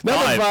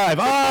 Number 5.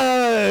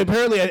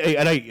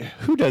 Apparently,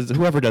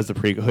 whoever does the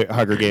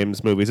pre-Hunger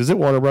Games movies, is it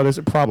Warner Brothers?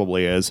 It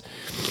probably is.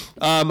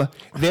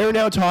 They're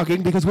now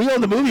talking because we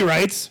own the movie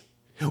rights.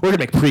 We're gonna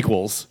make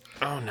prequels.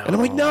 Oh no! And I'm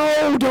like,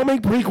 no, don't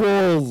make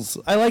prequels.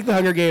 I like the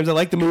Hunger Games. I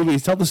like the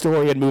movies. Tell the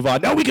story and move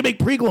on. No, we can make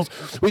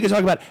prequels. We can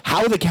talk about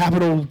how the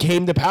Capitol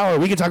came to power.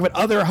 We can talk about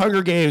other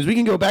Hunger Games. We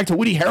can go back to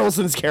Woody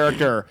Harrelson's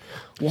character.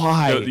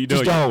 Why?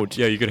 Just don't.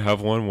 Yeah, you could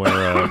have one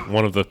where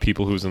one of the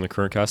people who's in the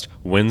current cast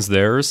wins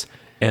theirs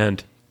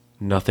and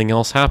nothing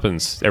else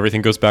happens.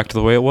 Everything goes back to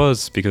the way it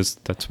was because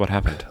that's what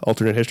happened.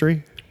 Alternate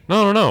history.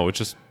 No. It's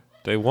just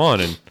they won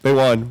They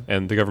won.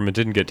 and the government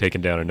didn't get taken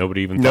down and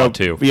nobody even No. thought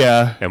to.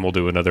 Yeah. And we'll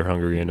do another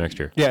Hunger Game next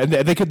year. Yeah, and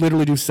they could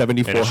literally do And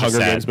 74 it's just Hunger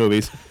sad. Games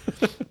movies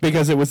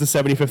because it was the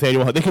 75th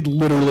annual. They could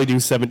literally do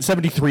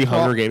 73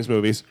 Hunger Games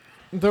movies.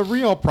 The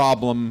real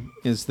problem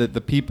is that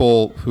the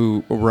people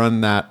who run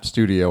that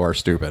studio are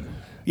stupid.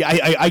 Yeah,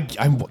 I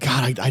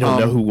don't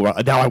know who.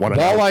 Now I want to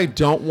While know. I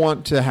don't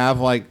want to have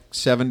like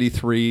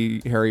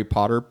 73 Harry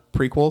Potter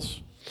prequels,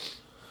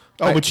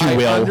 But you I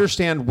will.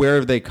 understand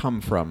where they come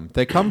from.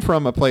 They come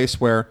from a place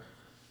where,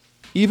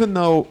 even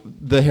though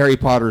the Harry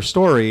Potter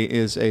story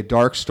is a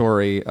dark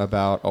story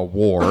about a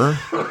war,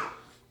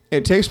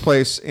 it takes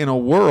place in a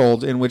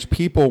world in which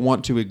people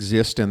want to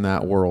exist in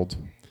that world.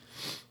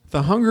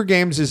 The Hunger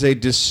Games is a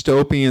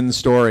dystopian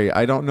story.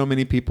 I don't know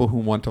many people who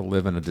want to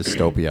live in a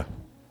dystopia.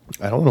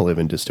 I don't want to live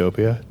in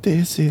dystopia.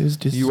 This is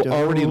dystopia. You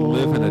already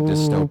live in a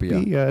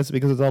dystopia. Yes,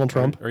 because of Donald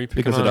Trump. Are you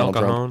picking because on of Donald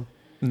Al Trump.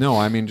 Cajon? No,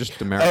 I mean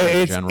just America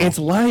in general. It's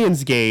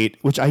Lionsgate,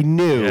 which I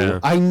knew. Yeah.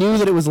 I knew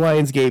that it was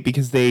Lionsgate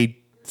because they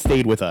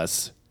stayed with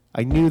us.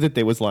 I knew that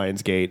there was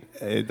Lionsgate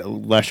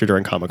last year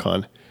during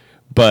Comic-Con,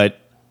 but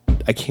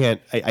I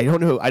can't. I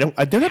don't know.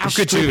 They're not How could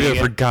you distributing have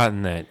it.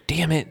 forgotten that?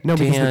 Damn it, No,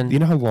 because Dan. you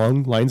know how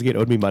long Lionsgate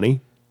owed me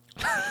money?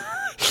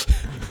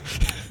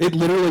 It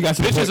literally got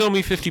to the Bitches point. owe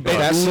me $50.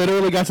 It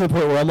literally got to the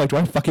point where I'm like, do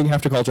I fucking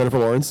have to call Jennifer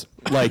Lawrence?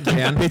 Like,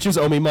 bitches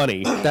owe me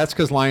money. That's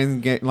because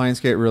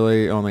Lionsgate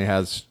really only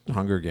has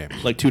Hunger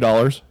Games. Like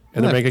 $2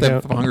 in their bank They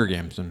have account. Hunger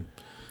Games, and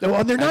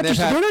No, they're not. they've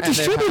had- They're not and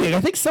they've distributing.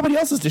 I think somebody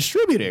else is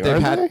distributing. they've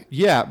Aren't had they?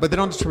 yeah, but they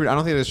don't distribute. I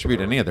don't think they distribute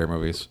any of their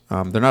movies.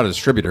 They're not a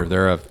distributor.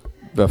 They're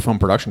a film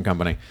production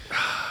company,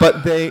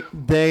 but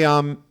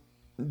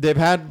they've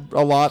had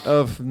a lot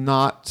of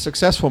not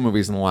successful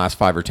movies in the last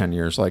 5 or 10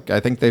 years. Like I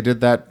think they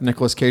did that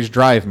Nicolas Cage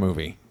Drive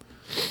movie,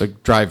 the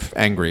Drive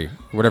Angry,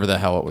 whatever the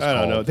hell it was I called.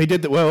 don't know. They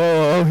did the.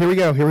 Whoa, here we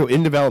go. Here we go.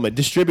 In development,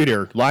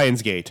 distributor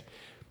Lionsgate,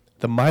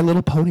 the My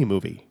Little Pony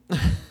movie.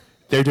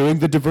 They're doing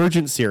the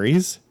Divergent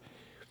series,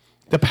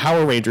 the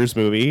Power Rangers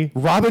movie,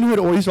 Robin Hood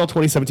Original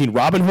 2017,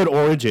 Robin Hood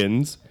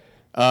Origins,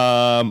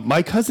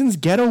 My Cousin's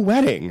Ghetto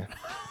Wedding.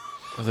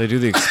 Oh, they do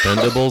the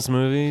Expendables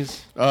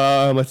movies?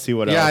 Let's see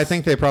what else. Yeah, I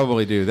think they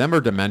probably do. Them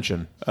or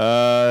Dimension.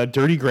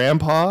 Dirty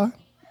Grandpa.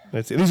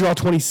 Let's see. These are all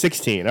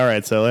 2016. All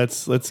right, so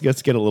let's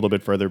get a little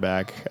bit further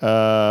back.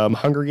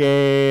 Hunger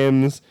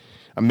Games,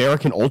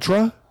 American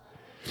Ultra.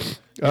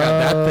 Yeah,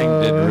 that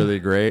thing did really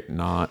great.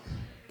 Not.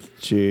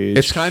 Jeez.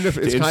 It's kind of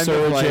like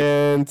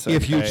Insurgent.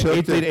 if you Okay.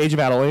 took the Age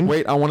of Adeline.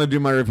 Wait, I want to do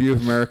my review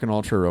of American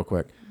Ultra real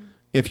quick.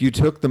 If you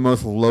took the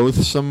most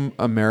loathsome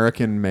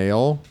American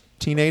male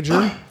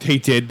teenager They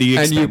did the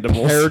and you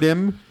Expendables. paired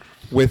him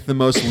with the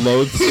most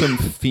loathsome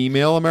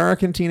female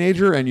American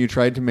teenager and you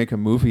tried to make a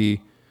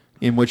movie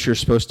in which you're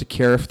supposed to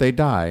care if they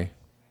die.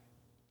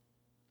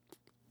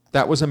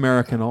 That was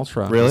American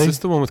Ultra. Really? Is this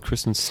the one with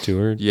Kristen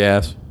Stewart?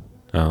 Yes.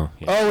 Oh,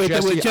 yeah. Oh, wait,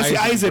 that was Jesse Jesse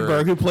Eisenberg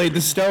Eisenberg, who played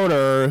the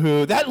stoner.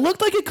 Who that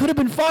looked like it could have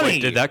been funny.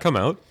 Wait, did that come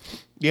out?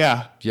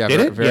 Yeah. Yeah, Did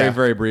it? very, Yeah.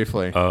 very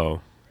briefly.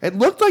 Oh. It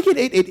looked like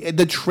it.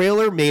 The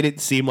trailer made it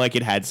seem like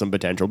it had some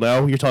potential.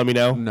 No, you're telling me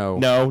no? No.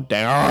 No.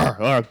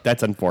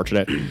 That's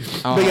unfortunate.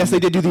 But yes, they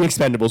did do the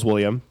Expendables,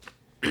 William.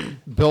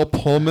 Bill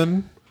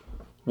Pullman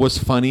was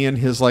funny in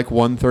his like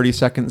 1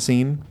 30-second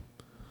scene,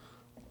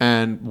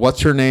 and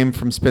what's her name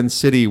from Spin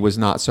City was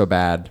not so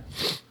bad.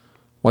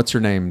 What's her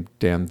name,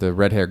 Dan? The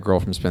red-haired girl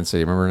from Spin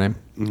City. Remember her name?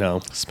 No.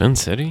 Spin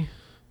City?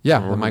 Yeah,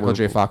 the Michael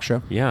J. Fox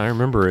show. Yeah, I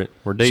remember it.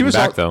 We're dating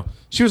back, though.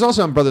 She was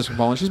also in Brothers from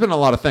Poland. She's been in a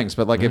lot of things,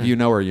 but like if you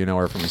know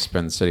her from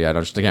Spin City. I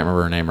can't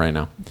remember her name right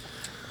now.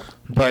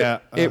 But Yeah,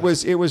 it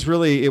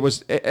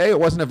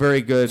wasn't a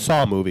very good.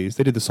 Saw movies.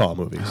 They did the Saw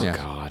movies. Yeah.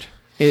 God.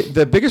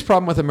 The biggest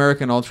problem with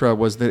American Ultra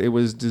was that it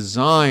was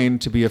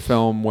designed to be a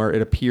film where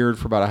it appeared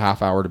for about a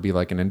half hour to be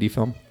like an indie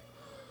film,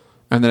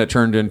 and then it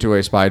turned into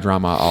a spy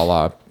drama a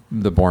la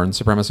The Bourne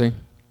Supremacy.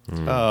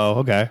 Oh,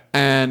 okay.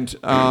 And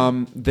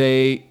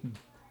they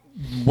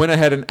went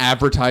ahead and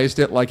advertised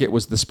it like it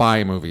was the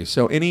spy movie.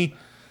 So any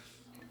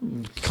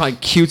kind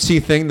of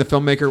cutesy thing the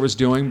filmmaker was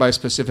doing by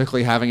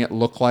specifically having it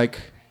look like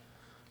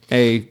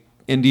a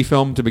indie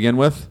film to begin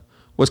with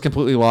was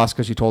completely lost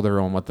because you told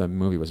everyone what the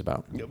movie was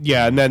about.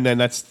 Yeah, and then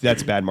that's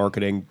bad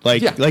marketing.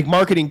 Like Yeah. like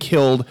marketing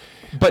killed.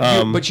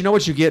 But you know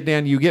what you get,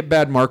 Dan? You get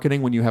bad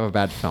marketing when you have a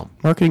bad film.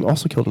 Marketing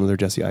also killed another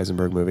Jesse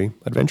Eisenberg movie,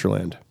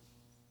 Adventureland.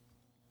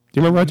 Do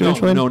you remember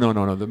Adventureland?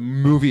 No. The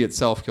movie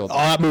itself killed Oh,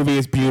 them. that movie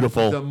is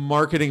beautiful. The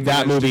marketing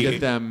that managed movie-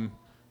 to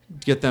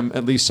get them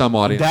at least some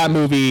audience.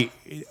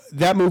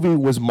 That movie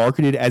was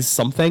marketed as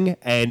something,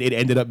 and it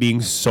ended up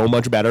being so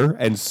much better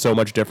and so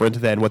much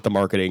different than what the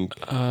marketing.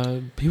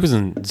 He was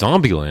in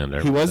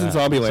Zombieland. He was in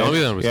Zombieland.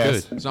 Zombieland was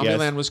Yes. good.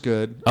 Zombieland was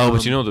good. Oh,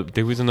 but you know,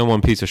 there was in the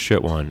one piece of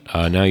shit one.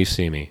 Now You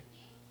See Me.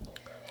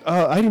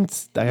 I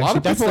didn't. A lot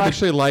of people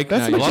actually like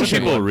that's that. the A lot of Interesting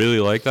people one. really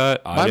like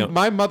that. I don't.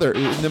 My mother,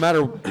 no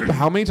matter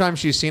how many times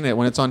she's seen it,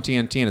 when it's on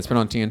TNT, and it's been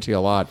on TNT a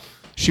lot,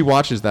 she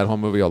watches that whole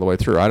movie all the way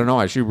through. I don't know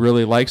why. She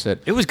really likes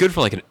it. It was good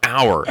for like an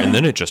hour, and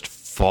then it just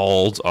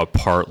falls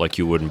apart like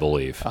you wouldn't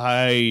believe.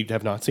 I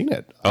have not seen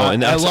it. Oh,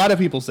 and a that's- lot of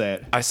people say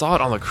it. I saw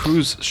it on the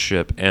cruise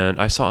ship,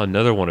 and I saw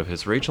another one of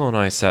his. Rachel and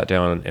I sat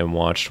down and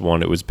watched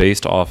one. It was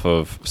based off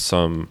of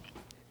some,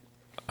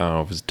 I don't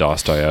know if it was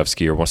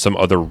Dostoevsky or some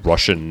other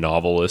Russian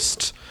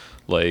novelist.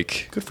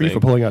 Like, Good for you for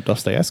pulling out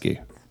Dostoevsky.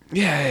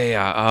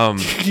 Yeah.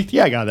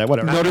 Yeah, I got that.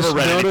 Whatever.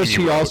 Notice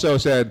he also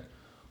said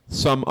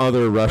some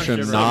other Russian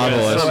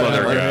novelist. some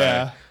other guy.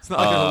 Yeah. It's not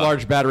like there's a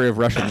large battery of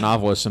Russian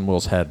novelists in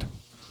Will's head.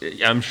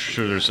 I'm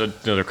sure there's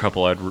another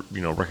couple I'd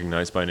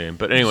recognize by name,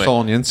 but anyway.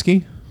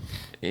 Solzhenitsyn?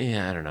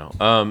 Yeah, I don't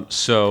know.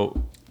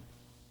 So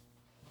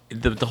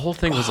the whole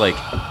thing was like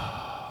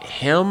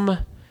him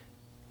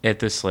at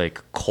this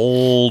like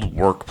cold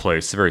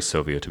workplace, very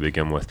Soviet to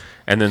begin with,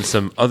 and then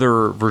some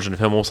other version of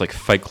him, almost like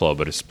Fight Club,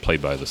 but it's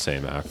played by the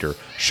same actor,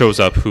 shows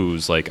up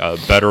who's like a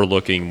better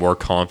looking, more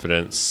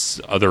confident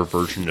other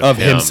version of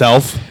him.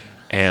 himself.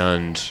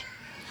 And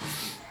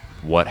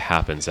what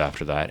happens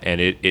after that?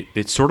 And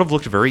it sort of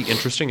looked very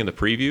interesting in the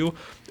preview,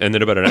 and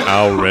then about an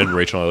hour in,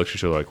 Rachel and I looked at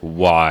each other like,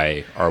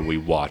 why are we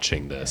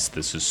watching this?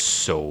 This is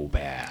so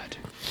bad.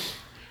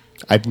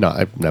 I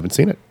haven't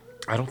seen it.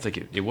 I don't think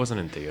it wasn't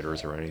in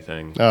theaters or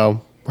anything.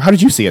 Oh, how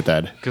did you see it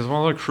then? Because I'm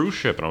on a cruise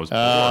ship and I was bored.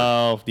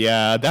 Oh,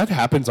 yeah, that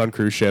happens on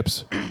cruise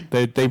ships.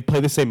 They play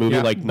the same movie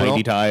like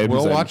 90 times.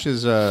 Will and-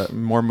 watches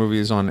more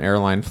movies on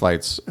airline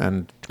flights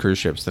and cruise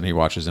ships than he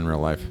watches in real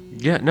life.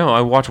 Yeah, no,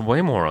 I watch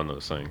way more on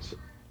those things.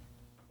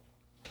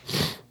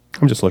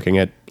 I'm just looking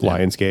at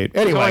Lionsgate. So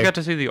I Anyway, got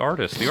to see The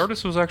Artist. The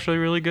Artist was actually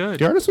really good.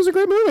 The Artist was a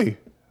great movie.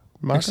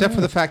 Except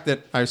for the fact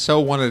that I so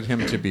wanted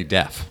him to be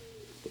deaf.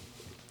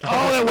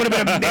 Oh, that would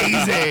have been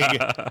amazing.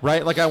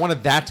 Right? Like I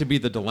wanted that to be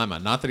the dilemma.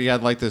 Not that he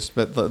had like this,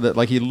 but that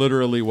like he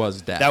literally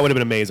was deaf. That would have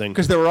been amazing.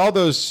 Because there were all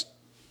those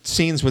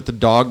scenes with the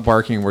dog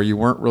barking where you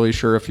weren't really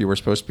sure if you were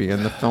supposed to be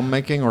in the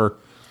filmmaking or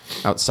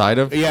outside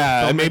of.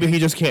 Yeah, and maybe he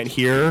just can't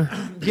hear.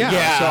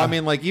 Yeah. So I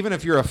mean, like even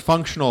if you're a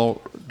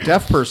functional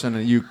deaf person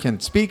and you can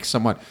speak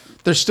somewhat,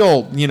 there's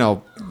still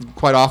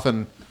quite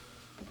often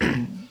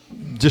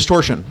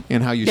distortion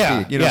in how you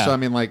Yeah, speak. yeah. So I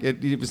mean, like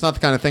it's not the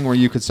kind of thing where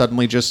you could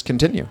suddenly just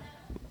continue.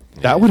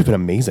 That would have been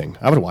amazing.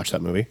 I would have watched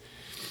that movie.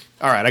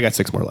 All right, I got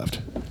 6 more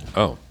left.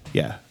 Oh,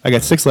 Yeah, I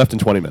got 6 left in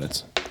 20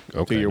 minutes.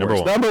 okay. Do your Number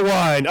worst. one. Number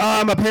one.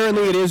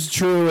 Apparently it is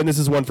true, and this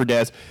is one for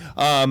Des.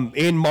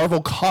 In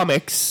Marvel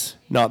Comics,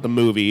 not the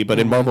movie, but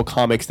in Marvel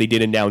Comics, they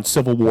did announce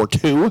Civil War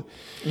 2.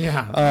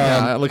 Yeah.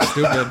 Yeah. It looks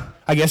stupid.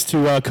 I guess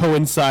to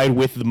coincide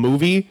with the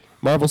movie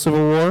Marvel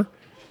Civil War.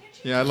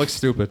 Yeah, it looks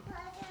stupid.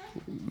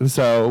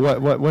 So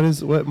what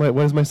is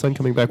my son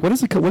coming back? What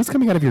is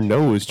coming out of your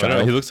nose, I don't know,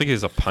 child? he looks like he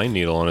has a pine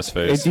needle on his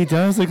face. He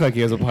does look like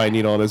he has a pine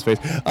needle on his face.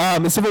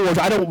 Civil War.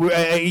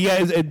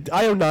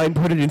 IO9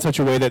 put it in such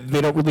a way that they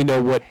don't really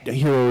know what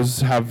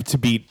heroes have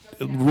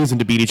reason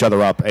to beat each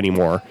other up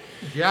anymore.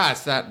 Yeah,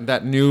 it's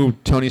that new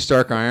Tony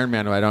Stark Iron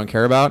Man who I don't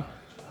care about,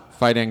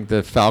 fighting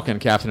the Falcon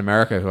Captain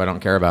America who I don't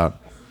care about.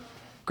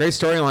 Great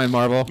storyline,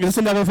 Marvel. That's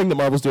another thing that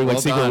Marvel's doing, Well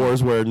like Secret done.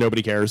 Wars, where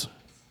nobody cares.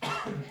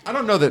 I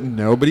don't know that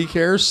nobody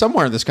cares.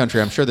 Somewhere in this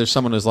country, I'm sure there's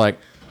someone who's like,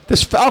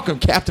 This Falcon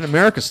Captain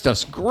America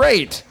stuff's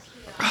great.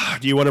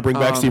 Do you want to bring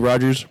back Steve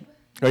Rogers?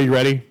 Are you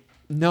ready?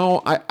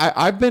 No,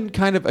 I've been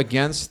kind of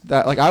against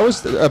that. Like, I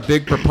was a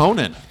big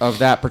proponent of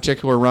that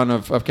particular run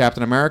of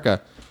Captain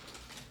America.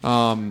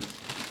 Up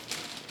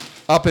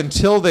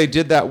until they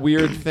did that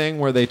weird thing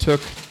where they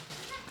took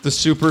the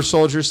super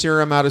soldier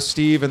serum out of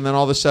Steve, and then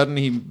all of a sudden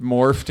he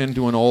morphed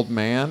into an old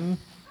man.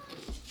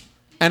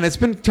 And it's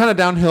been kind of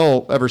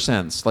downhill ever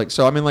since. Like,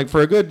 so I mean, like,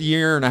 for a good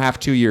year and a half,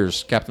 2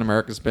 years, Captain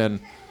America's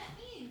been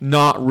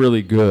not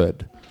really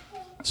good.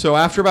 So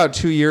after about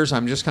 2 years,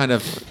 I'm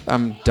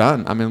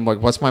done. I mean,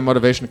 like, what's my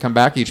motivation to come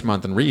back each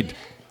month and read?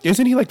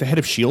 Isn't he like the head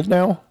of S.H.I.E.L.D.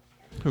 now?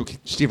 Who?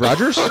 Steve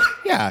Rogers?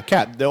 Yeah,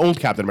 the old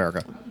Captain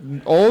America.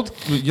 Old?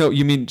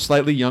 You mean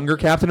slightly younger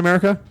Captain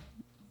America?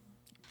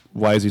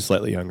 Why is he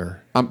slightly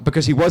younger?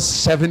 Because he was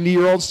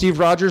 70-year-old Steve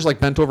Rogers, like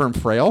bent over and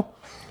frail.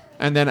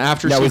 And then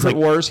after Now he's Secret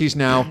like Wars, he's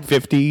now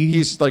 50.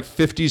 He's like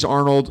 50s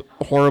Arnold,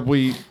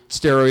 horribly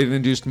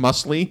steroid-induced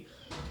muscly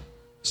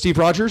Steve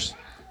Rogers.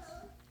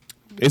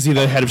 Is he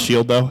the head of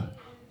S.H.I.E.L.D., though?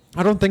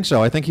 I don't think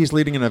so. I think he's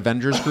leading an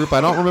Avengers group.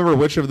 I don't remember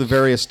which of the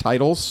various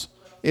titles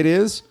it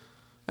is.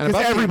 And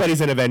Because about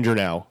everybody's an Avenger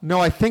now. No,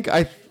 no,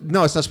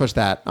 it's not so much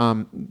that.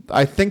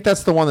 I think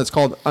that's the one that's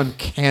called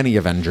Uncanny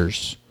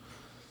Avengers.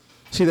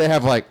 See, they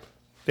have like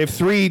They have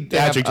three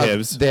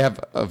adjectives. They have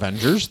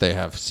Avengers. They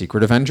have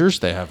Secret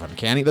Avengers. They have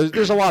Uncanny.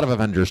 There's a lot of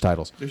Avengers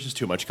titles. There's just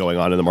too much going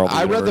on in the Marvel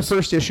I universe. read the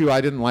first issue.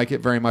 I didn't like it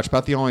very much.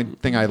 About the only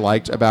thing I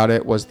liked about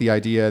it was the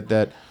idea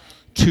that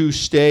to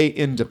stay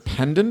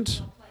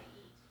independent,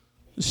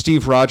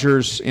 Steve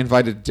Rogers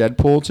invited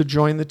Deadpool to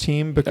join the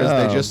team because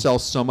they just sell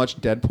so much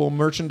Deadpool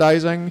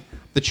merchandising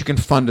that you can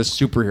fund a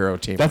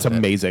superhero team. That's with it.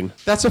 amazing.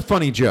 That's a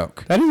funny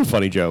joke. That is a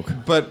funny joke.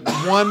 But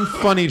one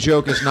funny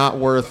joke is not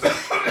worth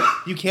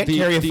You can't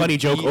carry a funny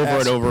joke over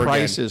and over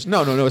prices.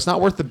 No. It's not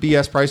worth the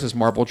BS prices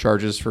Marvel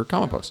charges for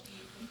comic books.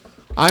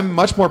 I'm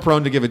much more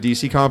prone to give a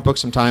DC comic book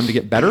some time to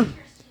get better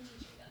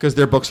because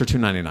their books are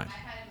 $2.99.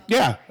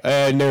 Yeah,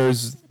 and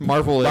there's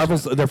Marvel's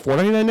they're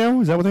 $4.99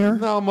 now. Is that what they are?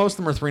 No, most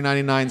of them are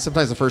 $3.99.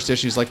 Sometimes the first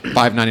issue is like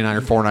 $5.99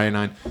 or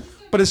 $4.99.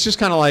 But it's just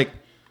kind of like,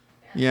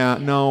 yeah,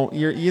 no,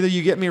 you're either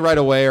you get me right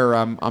away or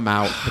I'm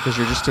out because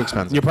you're just too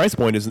expensive. Your price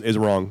point is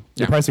wrong.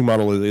 Your Yeah. pricing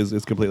model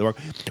is completely wrong,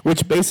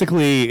 which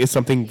basically is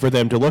something for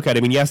them to look at.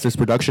 I mean, yes, there's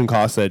production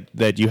costs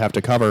that you have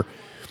to cover,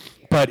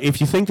 but if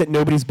you think that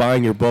nobody's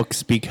buying your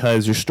books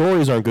because your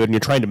stories aren't good and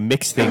you're trying to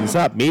mix things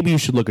up, maybe you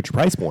should look at your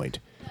price point.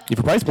 If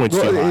your price point's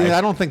too high,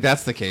 I don't think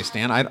that's the case,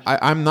 Dan.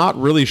 I'm not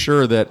really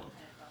sure that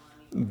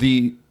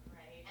the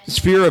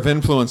sphere of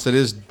influence that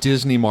is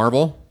Disney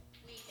Marvel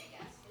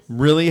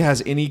really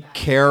has any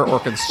care or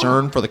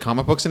concern for the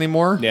comic books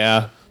anymore.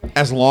 yeah,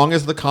 As long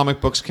as the comic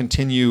books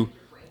continue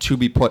to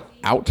be put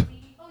out.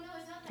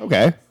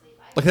 okay.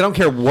 Like, they don't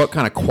care what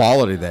kind of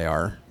quality they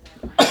are.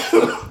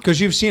 Because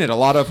you've seen it. A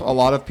lot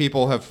of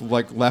people have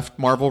like left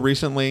Marvel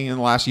recently in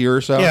the last year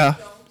or so. Yeah.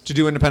 To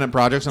do independent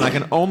projects, and I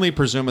can only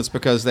presume it's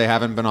because they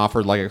haven't been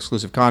offered like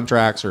exclusive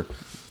contracts or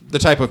the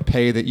type of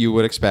pay that you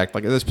would expect.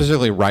 Like,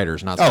 specifically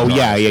writers, not. Oh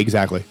yeah, artists. yeah,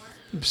 exactly.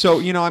 So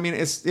I mean,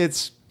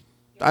 it's.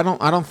 I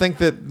don't think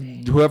that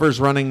whoever's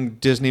running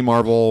Disney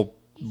Marvel,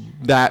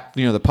 that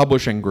the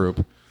publishing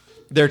group,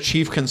 their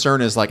chief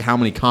concern is like how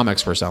many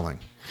comics we're selling.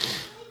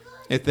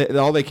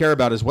 All they care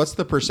about is what's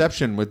the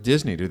perception with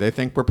Disney. Do they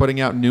think we're putting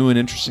out new and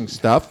interesting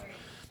stuff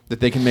that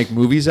they can make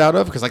movies out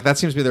of? Because like that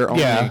seems to be their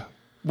only. Yeah.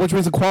 Which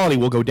means the quality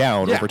will go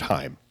down Yeah. over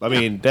time. I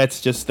mean,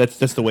 that's just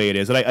the way it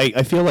is. And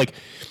I feel like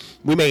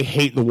we may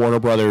hate the Warner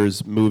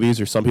Brothers movies,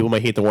 or some people may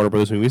hate the Warner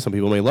Brothers movies. Some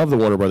people may love the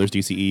Warner Brothers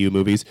DCEU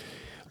movies.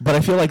 But I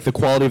feel like the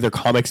quality of their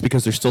comics,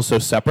 because they're still so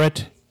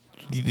separate,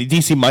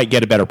 DC might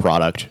get a better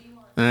product.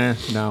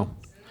 No.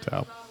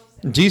 So,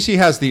 DC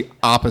has the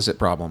opposite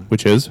problem.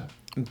 which is?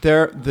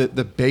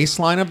 The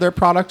baseline of their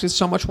product is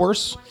so much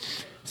worse.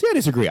 See, I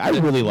disagree. I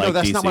really like No,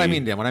 that's DC. not what I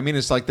mean, Dan. What I mean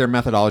is like their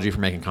methodology for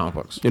making comic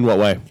books. In what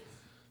way?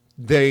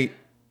 They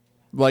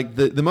like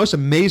the most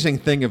amazing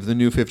thing of the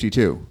New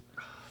 52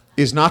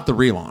 is not the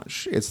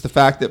relaunch. It's the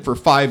fact that for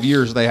 5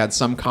 years they had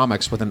some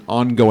comics with an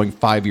ongoing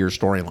 5-year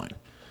storyline.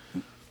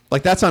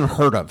 Like, that's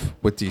unheard of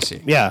with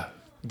DC. Yeah.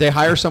 They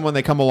hire someone,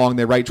 they come along,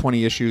 they write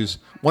 20 issues.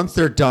 Once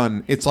they're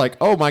done, it's like,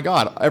 oh my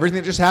God, everything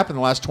that just happened in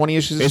the last 20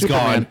 issues of It's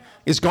Superman gone.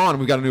 is gone.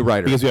 We've got a new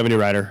writer. Because we have a new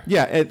writer.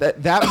 Yeah,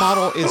 that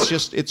model is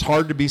just, it's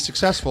hard to be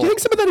successful. Do you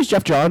think some of that is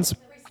Jeff Johns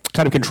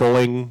kind of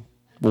controlling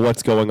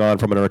what's going on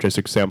from an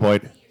artistic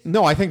standpoint?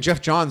 No, I think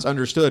Jeff Johns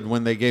understood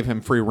when they gave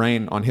him free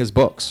reign on his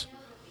books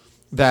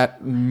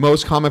that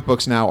most comic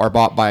books now are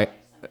bought by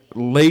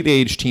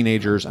late-age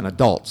teenagers and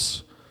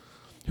adults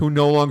who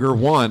no longer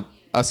want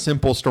a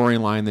simple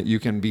storyline that you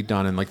can be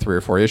done in like 3 or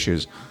 4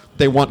 issues.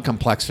 They want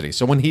complexity.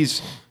 So when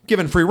he's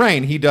given free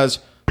reign, he does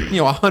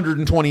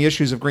 120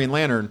 issues of Green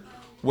Lantern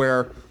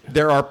where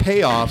there are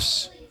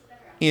payoffs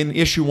in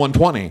issue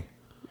 120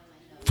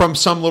 from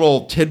some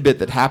little tidbit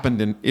that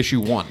happened in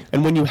issue 1.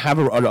 And when you have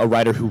a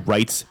writer who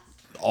writes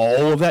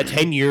all of that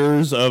 10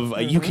 years of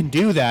you can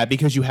do that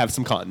because you have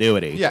some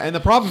continuity. Yeah, and the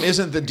problem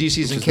isn't that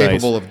DC's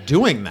incapable of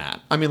doing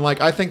that. I mean,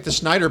 like, I think the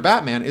Snyder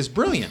Batman is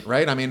brilliant,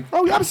 right? I mean,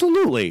 Oh,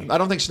 absolutely. I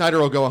don't think Snyder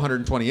will go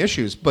 120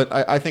 issues, but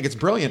I think it's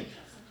brilliant.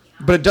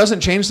 But it doesn't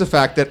change the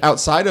fact that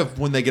outside of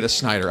when they get a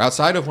Snyder,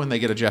 outside of when they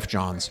get a Jeff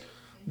Johns,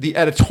 the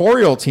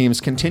editorial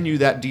teams continue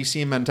that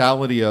DC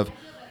mentality of,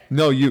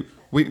 no,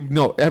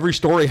 every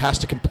story has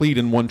to complete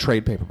in one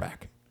trade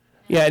paperback.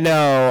 Yeah,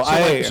 no,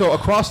 So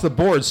across the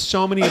board,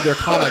 so many of their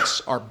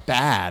comics are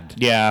bad.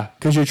 Yeah,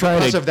 because you're trying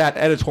Because to. of that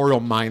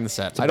editorial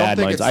mindset. I bad don't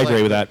think mindset. it's I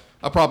agree with that.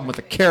 a problem with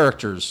the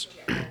characters.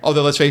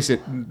 Although, let's face it,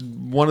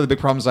 one of the big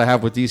problems I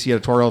have with DC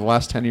editorial the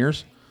last 10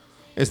 years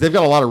is they've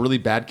got a lot of really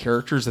bad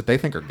characters that they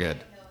think are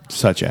good.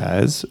 Such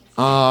as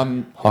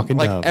Hawk and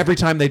Like Dove. every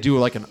time they do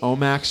like an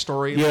OMAC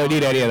story. You don't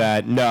need any of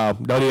that. No,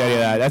 don't need any of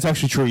that. That's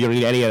actually true. You don't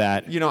need any of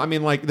that. You know, I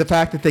mean, like the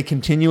fact that they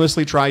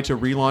continuously try to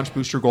relaunch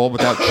Booster Gold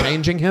without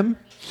changing him,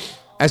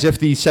 as if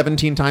the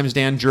 17 times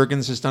Dan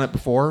Jurgens has done it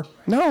before.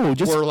 No,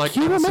 just Or, like,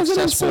 keep him as an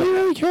unsuccessful.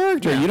 ancillary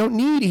character.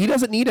 Yeah. He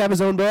doesn't need to have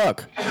his own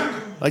book.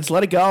 Like, just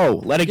let it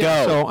go. Let it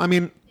go. So, I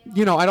mean,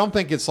 you know, I don't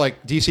think it's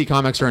like DC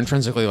Comics are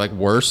intrinsically like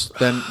worse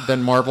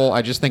than Marvel.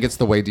 I just think it's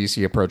the way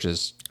DC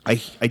approaches I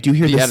do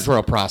hear the this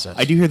editorial process.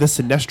 I do hear the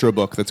Sinestro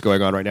book that's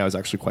going on right now is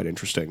actually quite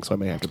interesting, so I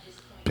may have to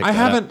pick I that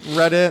haven't up.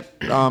 read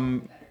it.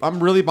 I'm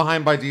really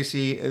behind by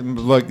DC.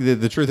 Look,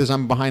 the truth is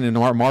I'm behind in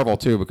Marvel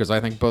too because I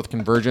think both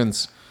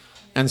Convergence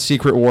and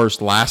Secret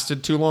Wars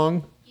lasted too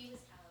long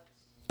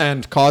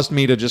and caused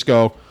me to just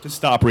go, to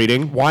stop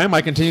reading. why am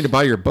I continuing to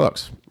buy your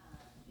books?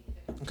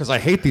 Because I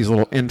hate these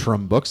little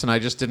interim books and I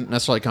just didn't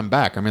necessarily come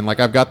back. I mean, like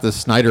I've got the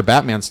Snyder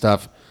Batman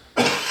stuff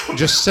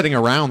just sitting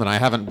around and I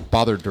haven't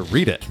bothered to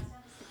read it.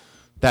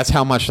 That's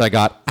how much I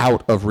got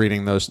out of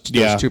reading those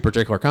two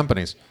particular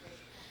companies.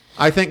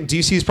 I think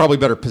DC's probably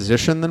better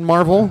positioned than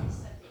Marvel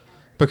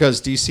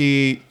because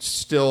DC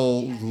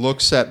still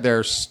looks at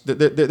they're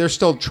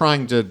still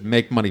trying to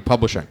make money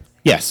publishing.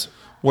 Yes.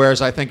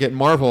 Whereas I think at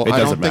Marvel, I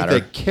doesn't don't think matter.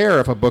 they care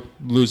if a book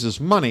loses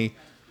money.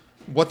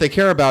 What they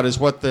care about is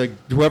what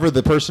whoever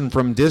the person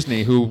from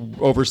Disney who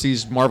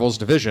oversees Marvel's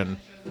division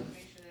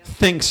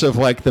thinks of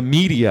like the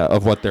media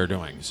of what they're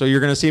doing. So you're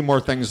going to see more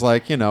things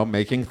like, you know,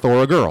 making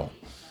Thor a girl.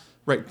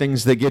 Right,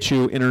 things that get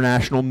you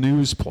international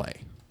news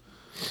play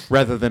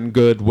rather than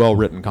good,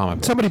 well-written comic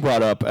books. Somebody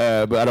brought up,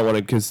 but I don't want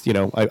to, because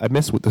I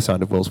miss the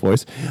sound of Will's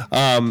voice.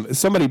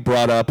 Somebody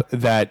brought up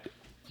that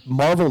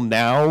Marvel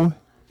now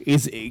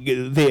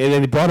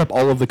they brought up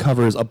all of the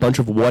covers, a bunch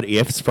of what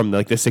ifs from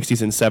like the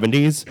 60s and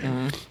 70s,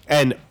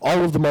 and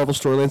all of the Marvel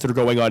storylines that are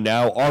going on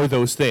now are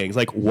those things.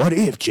 Like, what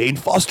if Jane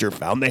Foster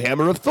found the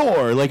hammer of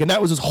Thor? Like, and that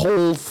was this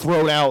whole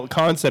thrown out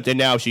concept, and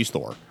now she's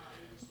Thor.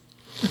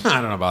 I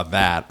don't know about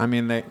that. I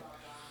mean,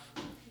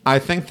 I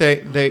think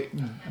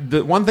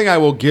the one thing I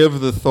will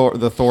give the Thor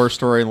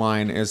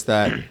storyline is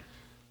that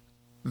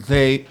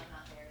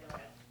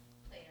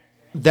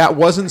that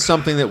wasn't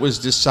something that was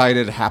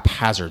decided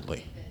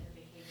haphazardly,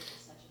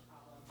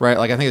 right?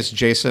 Like I think it's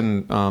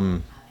Jason,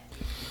 I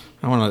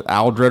don't know,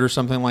 Aldred or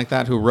something like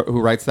that who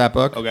writes that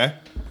book. Okay.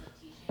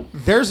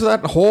 There's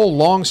that whole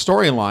long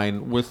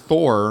storyline with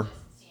Thor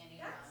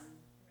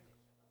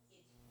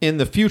in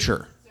the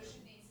future,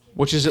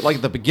 which is at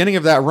like the beginning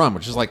of that run,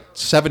 which is like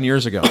 7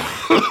 years ago.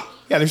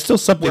 Yeah, there's still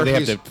something Where they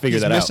have to figure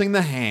that out. He's missing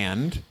the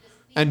hand,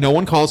 and no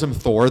one calls him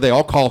Thor. They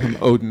all call him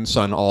Odin,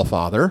 son,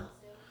 Allfather.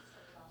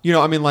 You know,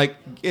 I mean, like,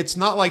 it's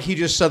not like he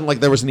just suddenly,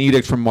 like, there was an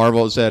edict from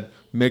Marvel that said,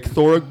 make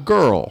Thor a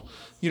girl.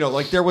 You know,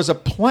 like, there was a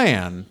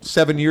plan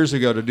 7 years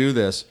ago to do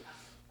this.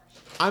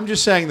 I'm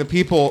just saying the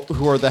people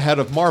who are the head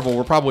of Marvel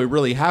were probably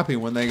really happy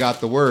when they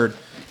got the word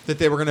that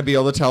they were going to be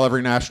able to tell every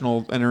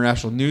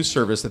international news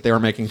service that they were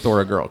making Thor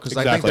a girl. Because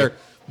I think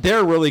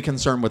they're really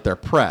concerned with their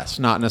press,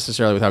 not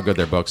necessarily with how good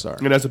their books are.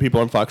 And as the people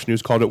on Fox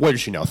News called it, what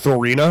is she now,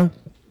 Thorina?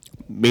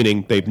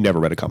 Meaning they've never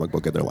read a comic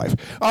book in their life.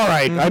 All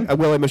right,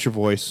 Will, I miss your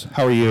voice.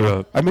 How are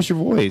you? I miss your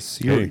voice.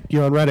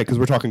 You're on Reddit because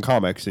we're talking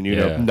comics, and you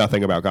know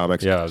nothing about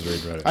comics. Yeah, I was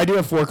reading Reddit. I do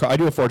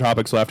have four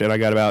topics left, and I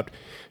got about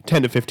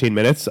 10 to 15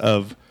 minutes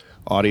of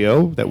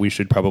audio that we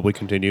should probably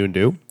continue and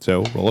do.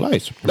 So roll a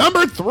dice.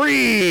 Number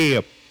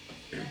 3.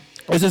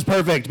 This is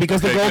perfect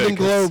because the Golden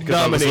Globe I was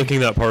nomination. looking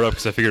that part up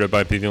because I figured I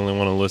might be the only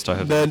one on the list. I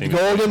have The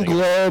Golden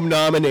Globe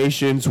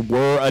nominations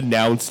were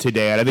announced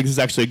today, and I think this is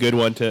actually a good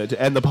one to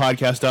end the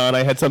podcast on.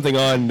 I had something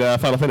on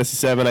Final Fantasy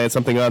VII. I had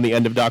something on the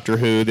end of Doctor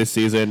Who this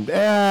season.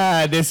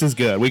 This is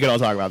good. We can all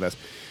talk about this.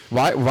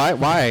 Why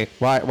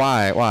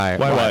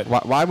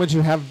would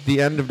you have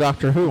the end of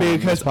Doctor Who on this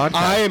Because podcast?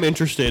 I am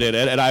interested in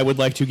it, and I would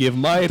like to give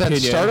my Then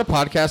opinion. start a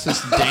podcast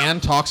that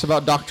Dan talks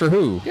about Doctor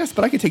Who. Yes,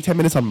 but I could take 10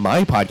 minutes on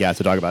my podcast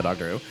to talk about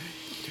Doctor Who.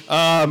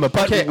 But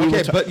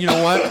But you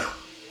know what?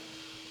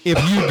 If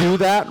you do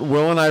that,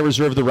 Will and I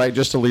reserve the right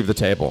just to leave the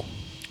table.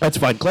 that's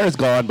fine. Claire's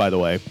gone, by the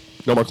way.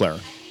 No more Claire.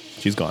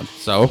 She's gone.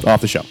 So? Off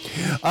the show.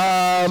 Is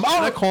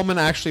Anna Coleman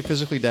actually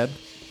physically dead?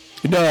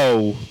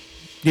 No.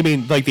 You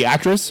mean like the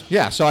actress?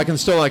 Yeah, so I can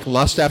still like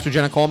lust after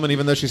Jenna Coleman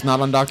even though she's not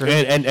on Doctor Who.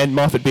 And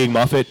Moffat being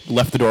Moffat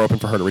left the door open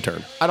for her to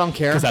return. I don't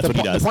care. 'Cause that's what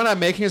he does. The point I'm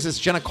making is it's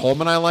Jenna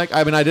Coleman I like.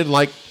 I mean, I did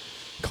like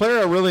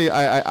Clara. Really,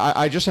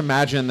 I just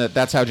imagine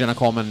that's how Jenna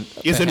Coleman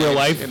Is in real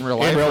life. In real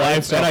life, In real right?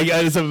 life. So, And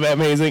it's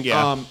amazing.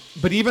 Yeah.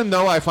 but even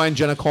though I find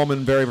Jenna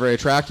Coleman very, very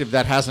attractive,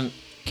 that hasn't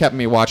kept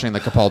me watching the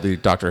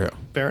Capaldi Doctor Who.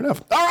 Fair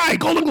enough. All right,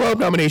 Golden Globe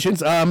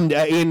nominations.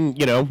 In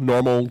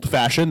normal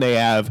fashion, they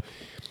have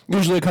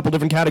usually a couple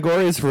different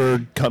categories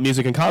for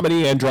music and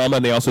comedy and drama,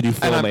 and they also do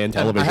film and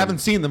television. I haven't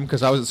seen them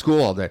because I was at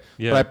school all day.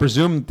 Yeah. But I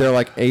presume they're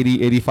like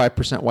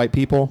 85% white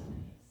people.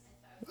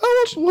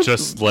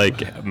 Just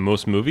like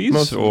most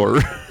movies, or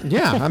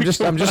Yeah, I'm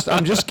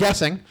just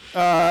guessing.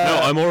 no?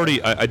 I'm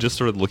already. I just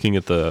started looking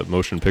at the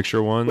motion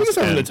picture ones. We can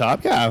start from the and-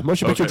 top. Yeah,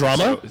 motion picture Okay,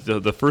 drama. so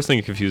the first thing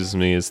that confuses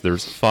me is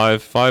there's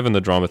five in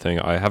the drama thing.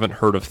 I haven't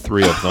heard of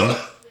 3 of them.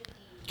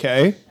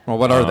 Okay. Well,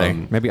 what are they?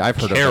 Maybe I've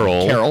heard of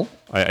Carol. them. Carol.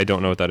 I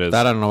don't know what that is.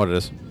 That I don't know what it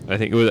is. I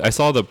think it was. I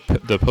saw the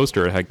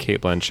poster. It had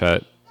Kate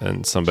Blanchett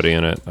and somebody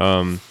in it.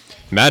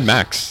 Mad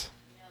Max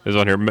is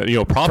on here.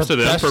 Props to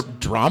them best for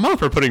drama?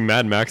 for putting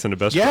Mad Max into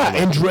best Yeah,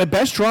 drama. and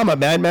best drama,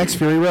 Mad Max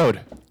Fury Road.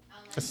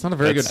 It's not a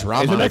very good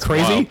drama. isn't that That's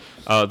crazy?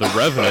 wild. The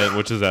Revenant,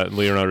 which is that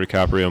Leonardo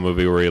DiCaprio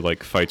movie where he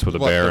like fights with a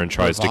What, bear the and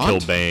tries to kill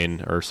Revenant?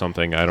 Bane or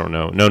something. I don't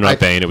know. No, not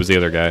Bane. It was the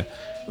other guy.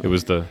 It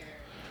was the.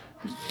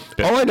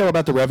 All I know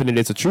about The Revenant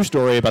is a true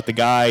story about the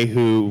guy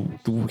who.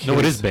 No,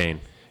 it is Bane.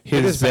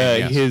 His, is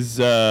Bane, yes.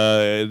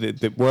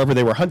 wherever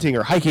they were hunting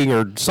or hiking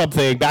or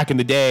something back in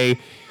the day,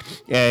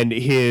 and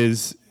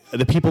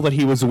the people that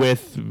he was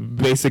with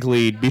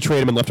basically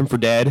betrayed him and left him for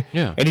dead.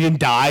 Yeah. And he didn't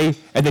die,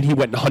 and then he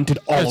went and hunted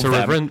all It's of a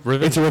them.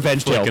 revenge. It's a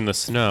revenge flick tale in the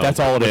snow. That's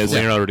all it with is.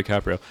 Leonardo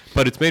DiCaprio,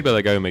 but it's made by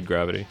that guy who made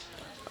Gravity.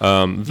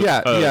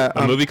 Yeah.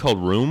 A movie called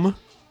Room.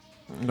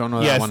 Don't know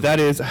that Yes, one. that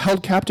is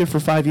held captive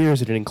for 5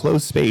 years in an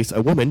enclosed space. A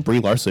woman, Brie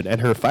Larson,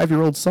 and her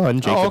 5-year-old son,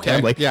 Jacob okay.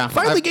 Tremblay, Yeah.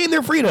 finally gained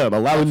their freedom,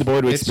 allowing the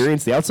boy to It's-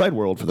 experience the outside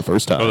world for the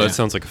first time. Oh, that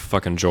sounds like a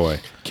fucking joy.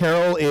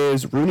 Carol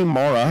is Rooney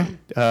Mara.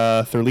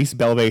 Thurlise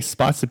Belvey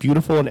spots the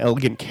beautiful and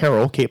elegant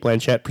Carol, Kate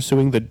Blanchett,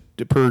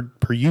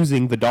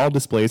 perusing the doll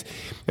displays.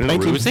 In a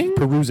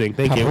perusing.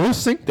 Thank you.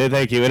 Perusing?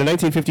 Thank you. In a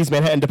 1950s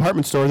Manhattan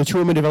department store, the two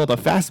women develop a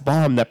fast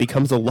bond that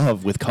becomes a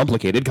love with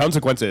complicated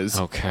consequences.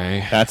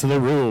 Okay. That's in the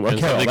room. Or And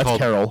Carol. something That's called-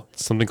 Carol.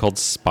 Something called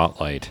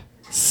Spotlight.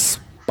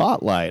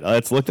 Spotlight.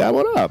 Let's look that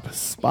one up.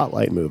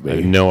 Spotlight I have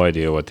movie. no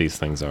idea what these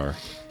things are.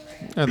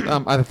 And,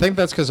 I think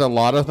that's because a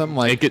lot of them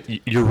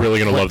You're really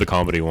gonna love the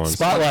comedy ones.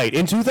 Spotlight.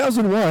 In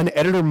 2001,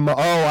 editor.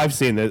 I've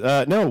seen this.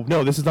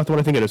 No, this is not the one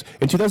I think it is.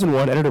 In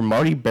 2001, editor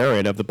Marty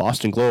Barron of the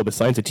Boston Globe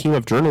assigns a team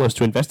of journalists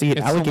to investigate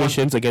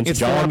allegations against it's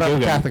the one John about the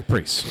Guggen, Catholic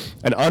priests.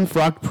 an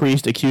unfrocked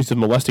priest accused of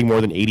molesting more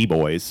than 80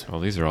 boys. Oh,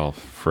 these are all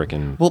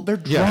freaking. Well, they're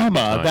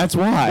drama. fine. That's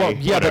why. Well,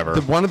 yeah, Whatever.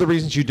 but one of the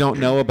reasons you don't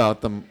know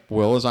about them,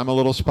 Will, is I'm a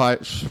little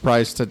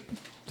surprised to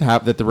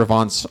have that the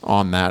Revant's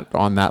on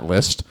that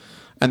list,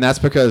 and that's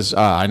because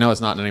I know it's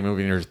not in any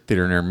movie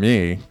theater near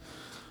me,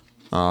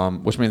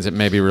 which means it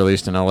may be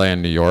released in LA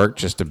and New York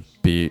just to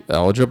be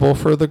eligible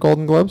for the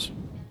Golden Globes.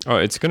 Oh,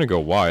 it's gonna go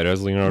wide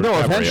as Leonardo No,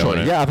 DiCaprio in eventually,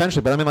 it. yeah,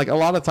 eventually. But I mean, like a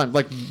lot of times,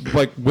 like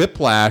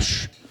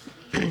Whiplash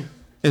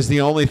is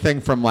the only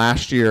thing from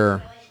last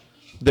year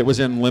that was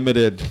in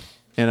limited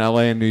in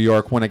LA and New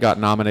York when it got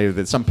nominated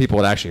that some people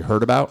had actually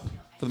heard about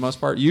for the most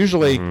part.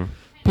 Usually,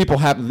 people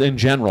in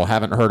general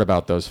haven't heard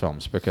about those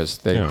films because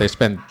they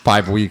spend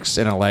 5 weeks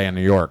in LA and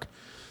New York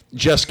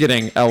just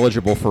getting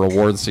eligible for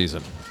award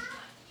season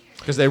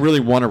because they really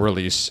want to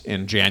release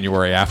in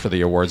January after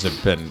the awards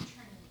have been.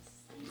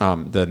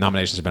 The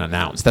nominations have been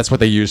announced. That's what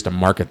they use to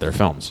market their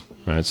films.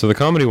 Right. So the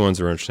comedy ones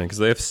are interesting because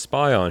they have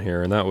Spy on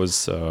here, and that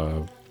was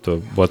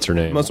what's her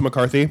name? Melissa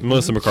McCarthy.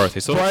 Melissa McCarthy.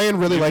 So Brian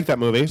really liked that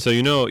movie. So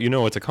you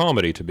know it's a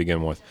comedy to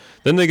begin with.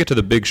 Then they get to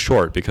The Big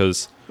Short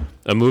because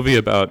a movie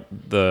about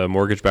the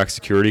mortgage-backed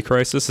security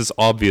crisis is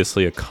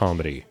obviously a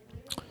comedy.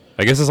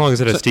 I guess as long as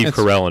it has Steve it's-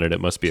 Carell in it,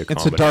 it must be a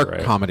comedy. It's a dark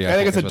right? comedy. I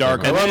think it's a is what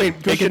dark. they I mean.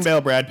 mean, Christian Bale,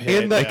 Brad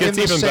Pitt. In the, It gets in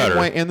the even same better.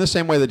 way, in the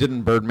same way that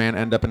didn't Birdman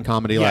end up in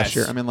comedy last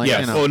year? I mean, like,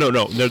 Yes. you know. Oh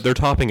no, they're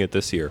topping it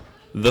this year.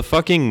 The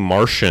fucking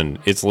Martian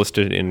is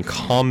listed in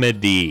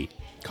comedy.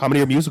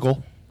 Comedy or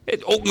musical.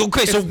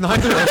 Okay, so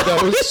neither of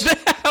those.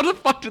 How the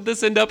fuck did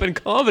this end up in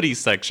comedy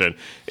section?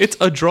 It's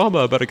a drama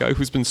about a guy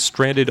who's been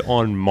stranded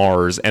on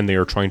Mars and they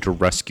are trying to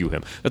rescue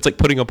him. That's like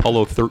putting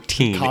Apollo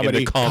 13 in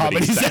the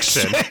comedy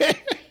section.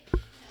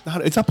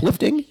 It's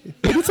uplifting.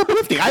 Maybe it's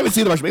uplifting. I haven't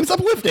seen the Martian. Maybe it's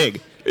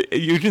uplifting.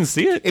 You didn't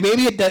see it?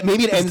 Maybe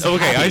it ends.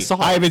 Okay, happy. I saw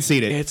it. I haven't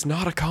seen it. It's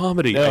not a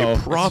comedy. No. I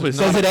promise.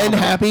 Does it end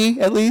happy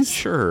at least?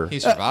 Sure. He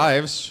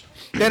survives.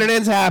 Then it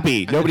ends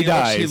happy. Nobody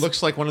dies. He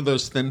looks like one of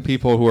those thin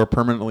people who are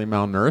permanently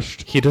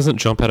malnourished. He doesn't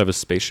jump out of a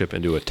spaceship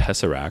into a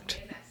tesseract.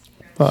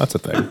 Oh, that's a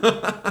thing.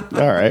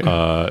 All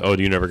right.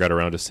 You never got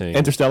around to seeing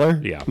Interstellar?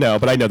 Yeah. No,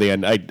 but I know the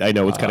end. I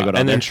know what's kind of going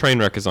on And then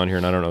there. Trainwreck is on here,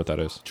 and I don't know what that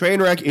is.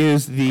 Trainwreck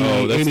is the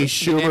that's Amy the-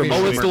 Schumer Amy- movie.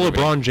 Oh, it's the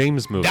LeBron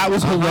James movie. That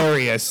was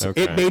hilarious.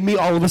 Okay. It made me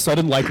all of a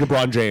sudden like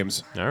LeBron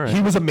James. All right.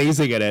 He was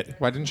amazing in it.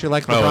 Why didn't you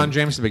like LeBron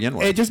James to begin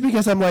with? And just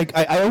because I'm like,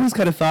 I always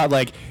kind of thought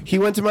like he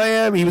went to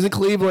Miami, he was in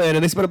Cleveland,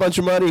 and they spent a bunch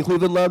of money, and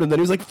Cleveland loved him. Then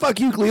he was like, "Fuck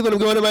you, Cleveland, I'm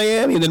going to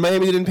Miami," and then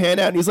Miami didn't pan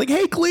out, and he's like,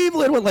 "Hey,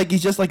 Cleveland," when like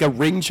he's just like a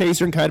ring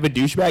chaser and kind of a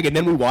douchebag. And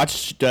then we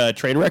watched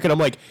Trainwreck, and I'm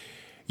like,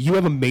 you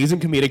have amazing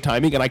comedic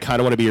timing, and I kind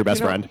of want to be your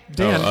best friend.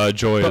 Dan,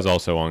 Joy is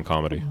also on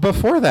comedy.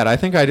 before that, I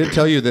think I did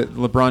tell you that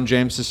LeBron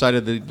James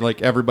decided that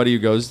like everybody who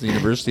goes to the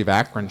University of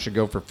Akron should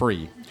go for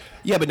free.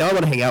 Yeah, but now I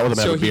want to hang out with him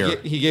and So have a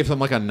beer. he gave them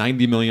like a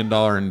 $90 million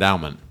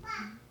endowment.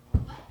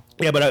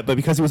 Yeah, but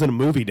because he was in a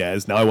movie,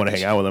 Des, now I want to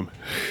hang out with him.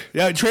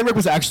 Yeah, Trainwreck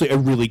was actually a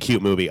really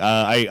cute movie.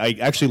 I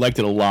actually liked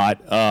it a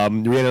lot.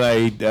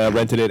 Rihanna and I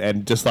rented it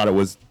and just thought it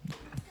was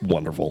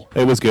wonderful.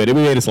 It was good. It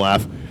made us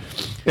laugh.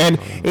 And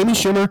Amy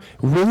Schumer,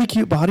 really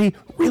cute body,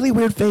 really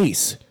weird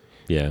face.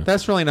 Yeah.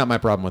 That's really not my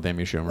problem with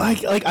Amy Schumer.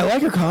 I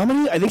like her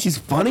comedy. I think she's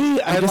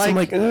funny. I'm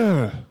like,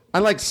 ugh. I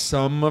like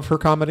some of her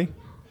comedy.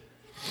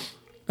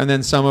 And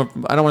then some of,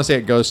 I don't want to say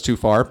it goes too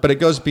far, but it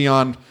goes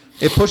beyond,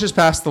 it pushes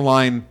past the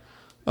line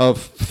of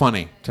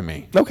funny to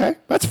me. Okay,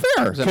 that's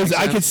fair. that make Because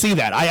I sense? could see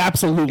that. I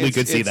absolutely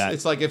could see that.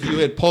 It's like if you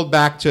had pulled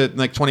back to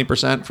like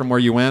 20% from where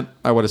you went,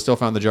 I would have still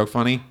found the joke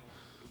funny.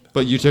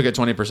 But you took it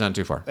 20%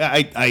 too far.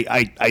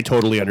 I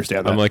totally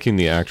understand that. I'm liking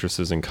the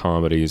actresses in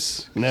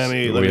comedies. Let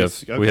me we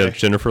see. have Okay.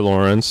 Jennifer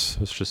Lawrence,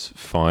 who's just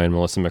fine.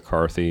 Melissa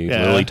McCarthy,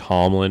 Yeah. Lily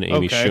Tomlin,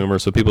 Amy Okay. Schumer.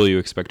 So people you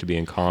expect to be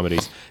in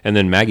comedies, and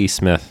then Maggie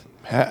Smith.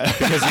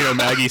 Because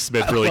Maggie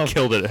Smith really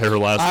killed it at her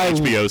last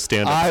HBO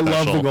stand-up I special.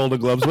 love the Golden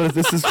Globes. What is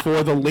this? Is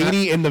for the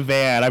lady in the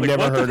van. I've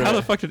never heard of How it.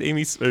 the fuck did did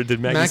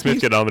Maggie Maggie?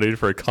 Smith get nominated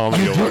for a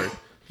comedy award?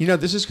 You know,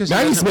 this is because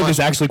Maggie Smith is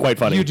actually quite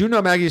funny. You do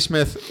know Maggie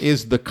Smith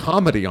is the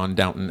comedy on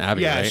Downton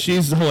Abbey, Yeah, right?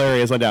 she's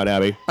hilarious on Downton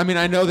Abbey. I mean,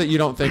 I know that you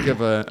don't think of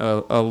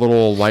a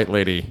little white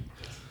lady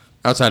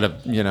outside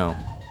of,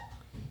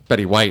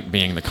 Betty White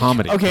being the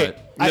comedy. Okay,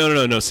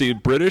 but- No. See,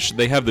 British,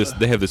 they have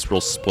this real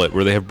split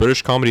where they have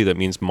British comedy that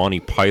means Monty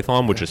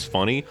Python, which is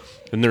funny,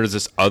 and there's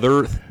this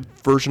other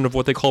version of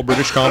what they call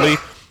British comedy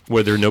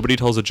where nobody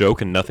tells a joke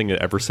and nothing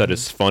ever said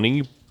is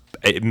funny.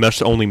 It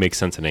must only make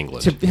sense in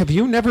English. Have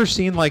you never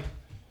seen, like,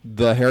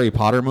 the Harry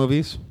Potter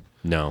movies?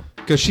 No,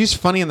 Because she's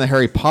funny in the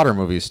Harry Potter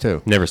movies,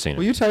 too. never seen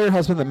Will it. you tell your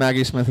husband that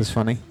Maggie Smith is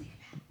funny?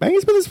 Maggie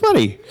Smith is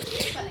funny.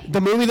 The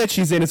movie that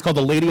she's in is called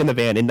The Lady in the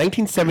Van. In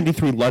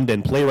 1973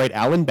 London, playwright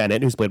Alan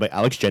Bennett, who's played by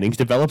Alex Jennings,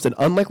 develops an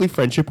unlikely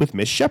friendship with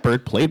Miss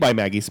Shepherd, played by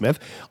Maggie Smith,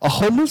 a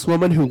homeless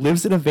woman who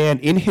lives in a van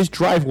in his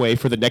driveway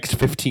for the next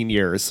 15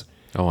 years.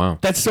 Oh wow,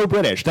 That's so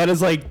British. That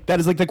is like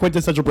the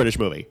quintessential British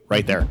movie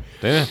right there.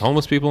 they have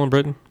homeless people in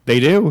Britain. They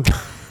do.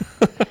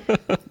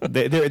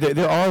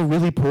 There are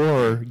really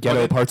poor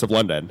ghetto parts of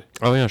London.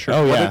 Oh yeah, sure.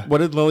 Oh yeah. What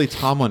did Lily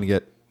Tomlin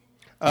get?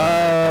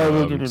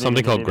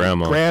 Something called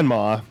Grandma.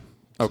 Grandma.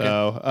 Okay.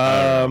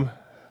 So,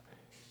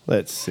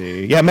 let's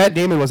see. Yeah, Matt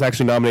Damon was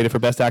actually nominated for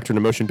Best Actor in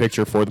a Motion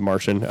Picture for The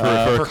Martian.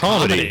 for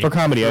comedy. For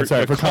comedy, I'm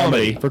sorry, for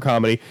comedy.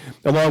 comedy.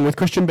 Along with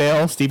Christian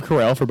Bale, Steve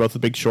Carell for both The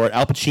Big Short,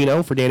 Al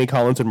Pacino for Danny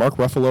Collins, and Mark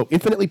Ruffalo,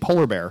 Infinitely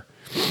Polar Bear.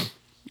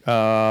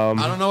 I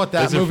don't know what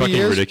that Those are movie fucking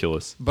is,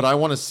 ridiculous. but I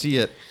want to see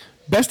it.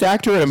 Best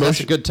Actor in a That's a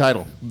Motion good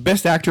title.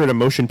 Best Actor in a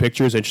Motion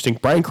Picture is interesting.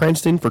 Bryan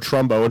Cranston for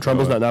Trumbo, and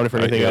Trumbo's not nominated for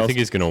anything I else. think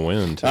he's gonna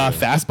win. Too.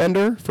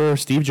 Fassbender for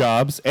Steve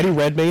Jobs, Eddie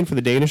Redmayne for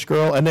The Danish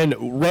Girl, and then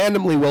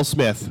randomly Will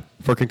Smith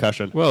for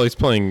Concussion. well, he's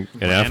playing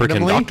an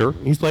African Randomly?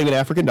 doctor. He's playing an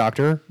African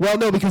doctor. Well,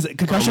 no, because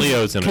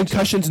Leo's in it, too.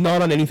 Concussion's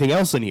not on anything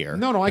else in here.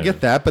 No, I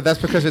get that, but that's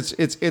because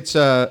it's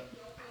a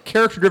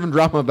character-driven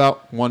drama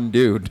about one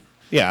dude.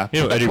 Yeah.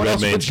 You know, Eddie What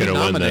else Redmayne's would you gonna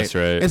win nominate? this,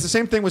 right? It's the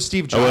same thing with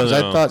Steve Oh, well, Jobs.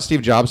 no. I thought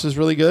Steve Jobs was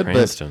really good,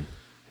 Cranston. but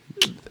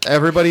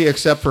everybody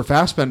except for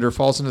Fassbender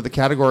falls into the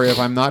category of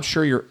I'm not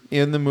sure you're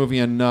in the movie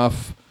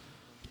enough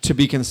to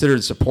be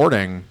considered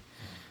supporting,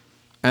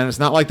 and it's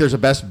not like there's a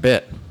best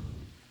bit.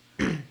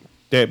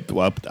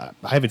 Well,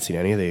 I haven't seen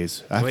any of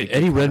these. I Wait, think-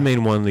 Eddie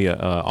Redmayne won the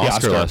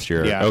Oscar Oscar. last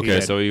year. Yeah, he okay,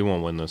 did. so he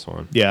won't win this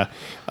one. Yeah.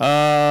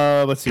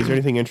 Let's see. Is there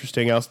anything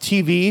interesting else?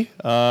 TV.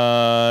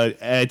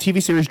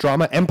 TV series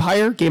drama.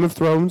 Empire, Game of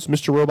Thrones,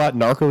 Mr. Robot,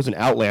 Narcos, and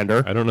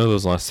Outlander. I don't know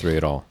those last three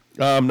at all.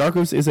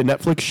 Narcos is a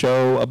Netflix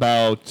show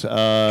about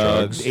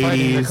Drugs. the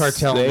Fighting 80s, the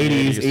cartel the in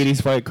the 80s,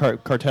 80s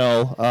fight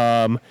cartel.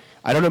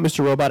 I don't know.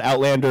 Mr. Robot.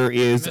 Outlander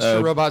is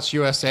Mr. Robots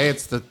USA,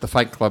 it's the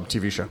Fight Club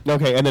TV show.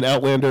 okay, and then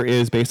Outlander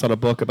is based on a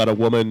book about a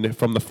woman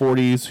from the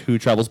 40s who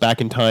travels back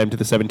in time to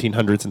the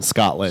 1700s in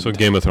Scotland. So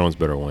Game of Thrones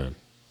better win.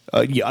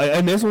 Yeah,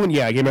 and this one,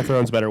 yeah, Game of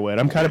Thrones better win.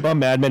 I'm kind of bummed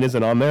Mad Men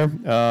isn't on there.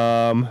 But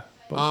I'm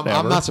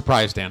whatever. not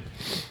surprised, Dan.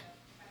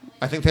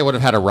 I think they would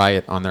have had a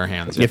riot on their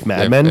hands If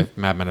Mad Men? if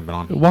Mad Men had been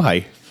on.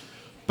 Why?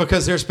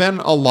 Because there's been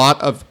a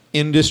lot of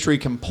industry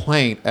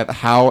complaint at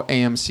how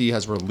AMC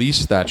has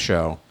released that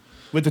show.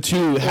 With the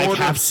two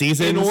half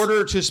seasons? In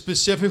order to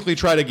specifically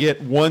try to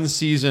get one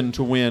season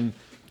to win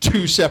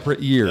 2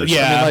 separate years. I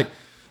Yeah. mean, like,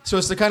 So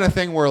it's the kind of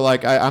thing where,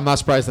 like, I'm not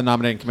surprised the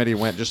nominating committee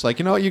went just like,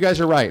 you know what, you guys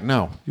are right.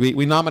 No,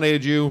 we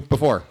nominated you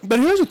before. But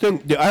here's the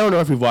thing. I don't know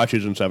if you've watched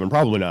season 7.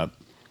 Probably not.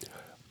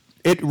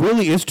 It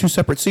really is 2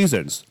 separate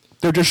seasons.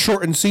 They're just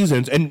shortened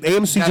seasons, and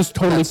AMC just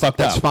totally fucked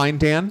up. That's fine,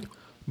 Dan.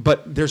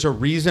 But there's a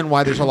reason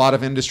why there's a lot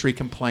of industry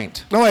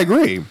complaint. No, I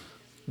agree.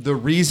 The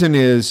reason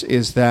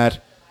is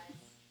that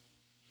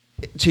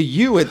to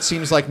you it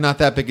seems like not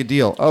that big a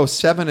deal. Oh,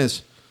 7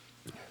 is...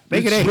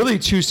 Make it it's 8. really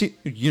 2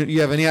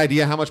 you have any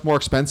idea how much more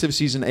expensive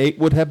season 8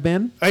 would have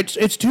been?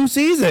 It's 2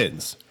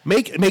 seasons.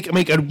 Make a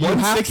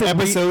 1/6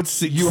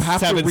 episode. You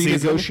have to 7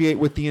 renegotiate season.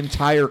 with the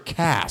entire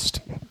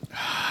cast.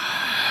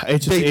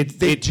 It's just,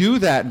 They do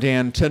that,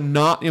 Dan, to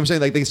not. You know what I'm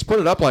saying? Like they split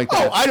it up like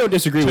that. Oh, I don't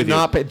disagree to with you.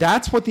 not pay.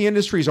 That's what the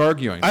industry's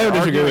arguing. I don't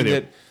They're disagree with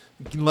arguing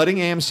that letting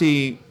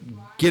AMC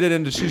get it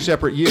into 2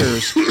 separate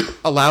years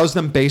allows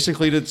them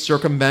basically to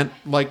circumvent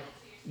like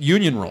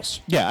union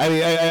rules. Yeah, I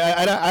mean,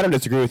 I don't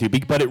disagree with you,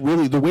 but it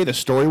really, the way the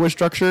story was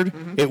structured,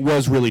 it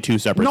was really 2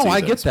 separate No, seasons.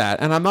 I get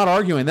that, and I'm not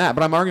arguing that,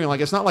 but I'm arguing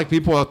like it's not like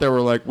people out there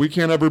were like, we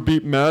can't ever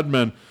beat Mad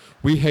Men.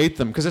 We hate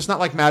them because it's not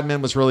like Mad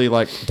Men was really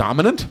like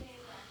dominant.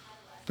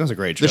 That was a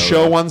great show. The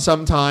show won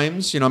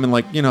sometimes, I mean,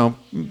 like,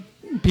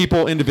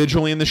 people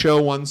individually in the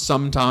show won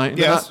sometimes.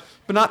 Yes.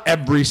 But not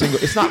every single.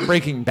 It's not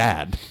Breaking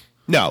Bad,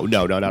 No,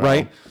 not at all.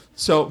 right?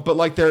 So, but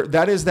like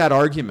that is that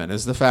argument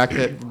is the fact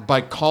that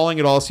by calling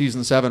it all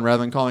season 7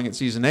 rather than calling it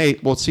season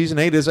 8, well, season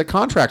 8 is a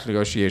contract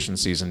negotiation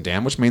season,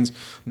 Dan, which means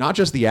not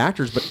just the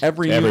actors, but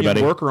everybody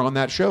union worker on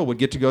that show would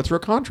get to go through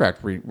a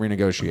contract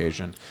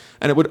renegotiation,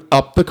 and it would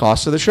up the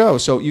cost of the show.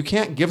 So you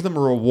can't give them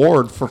a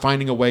reward for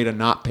finding a way to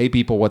not pay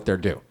people what they're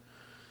due.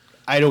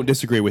 I don't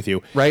disagree with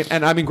you. Right,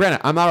 and I mean,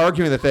 granted, I'm not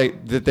arguing that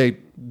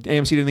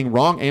AMC did anything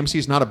wrong. AMC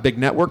is not a big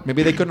network.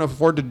 Maybe they couldn't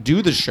afford to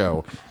do the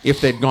show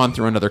if they'd gone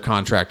through another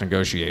contract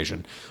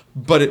negotiation.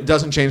 But it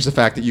doesn't change the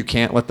fact that you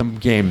can't let them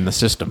game the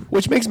system.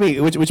 Which makes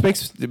me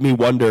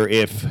wonder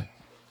if,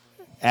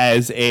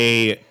 as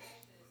a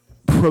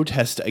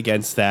protest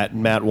against that,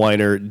 Matt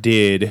Weiner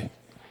did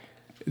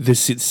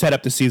set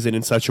up the season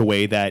in such a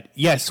way that,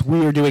 yes,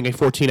 we are doing a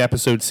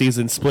 14-episode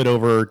season split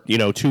over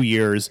 2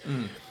 years.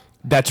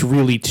 That's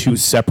really 2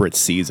 separate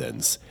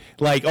seasons.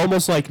 Like,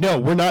 almost like, no,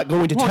 we're not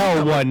going to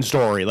tell one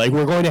story. Like,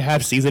 we're going to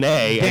have season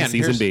A and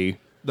season B.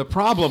 The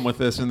problem with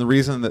this, and the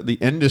reason that the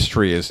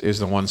industry is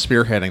the one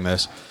spearheading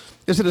this,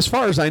 is that as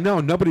far as I know,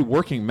 nobody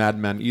working Mad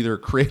Men, either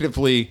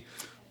creatively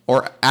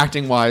or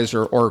acting-wise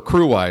or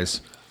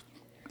crew-wise,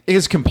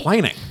 is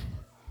complaining.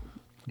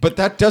 But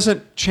that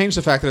doesn't change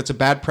the fact that it's a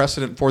bad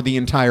precedent for the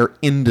entire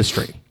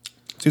industry.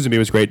 Season B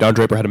was great. Don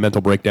Draper had a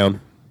mental breakdown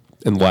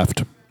and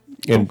left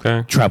and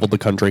traveled the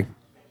country.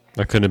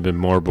 I couldn't have been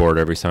more bored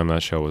every time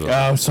that show was over.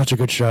 Oh, such a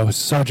good show.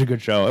 Such a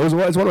good show. It's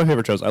one of my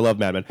favorite shows. I love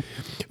Mad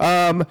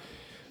Men.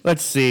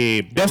 Let's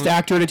see. Best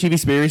actor in a TV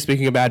series,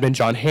 speaking of Mad Men,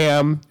 John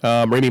Hamm.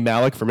 Rami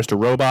Malek for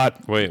Mr.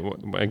 Robot. Wait,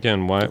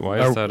 again, why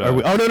is that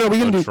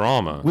a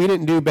drama? We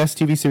didn't do best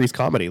TV series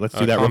comedy. Let's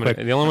do that real quick.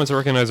 The only ones I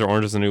recognize are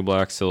Orange is the New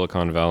Black,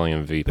 Silicon Valley,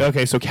 and Veep.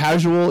 Okay, so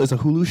Casual is a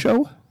Hulu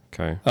show.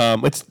 Okay.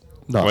 It's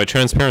not. Wait,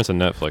 Transparent's a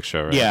Netflix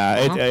show, right?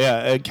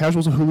 Yeah,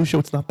 Casual's a Hulu show.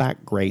 It's not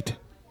that great.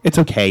 It's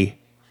okay.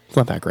 It's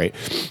not that great.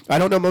 I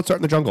don't know Mozart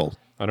in the Jungle.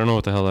 I don't know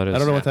what the hell that is. I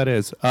don't know what that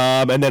is.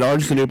 And then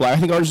Orange is the New Black. I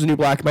think Orange is the New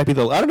Black might be I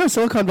don't know,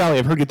 Silicon Valley.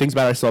 I've heard good things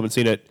about it. I still haven't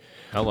seen it.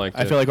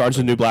 I feel like Orange is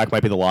the New Black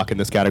might be the lock in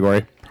this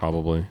category.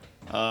 Probably.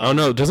 Oh,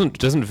 no.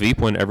 Doesn't Veep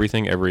win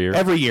everything every year?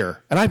 Every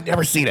year. And I've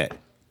never seen it.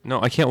 No,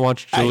 I can't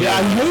watch Julia.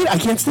 I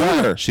can't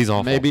stand her. She's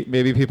awful.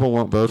 Maybe people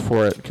won't vote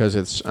for it because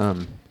it's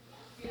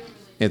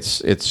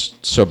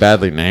so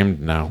badly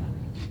named now.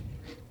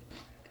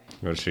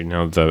 Was she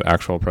now the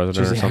actual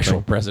president or something?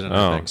 Actual president,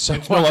 I think. So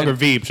It's no longer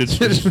Veep. it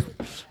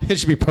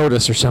should be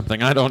POTUS or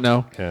something. I don't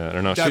know. Yeah, I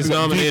don't know. Gotta She's be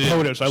nominated.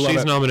 Veep POTUS. I love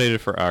She's it. nominated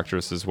for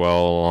actress as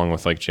well, along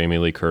with like Jamie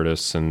Lee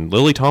Curtis, and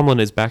Lily Tomlin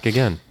is back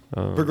again.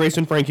 For Grace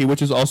and Frankie,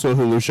 which is also a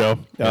Hulu show.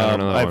 Yeah, I don't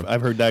know that one.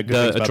 I've heard that good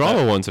things The about drama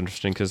that. one's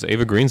interesting because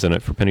Ava Green's in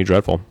it for Penny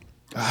Dreadful.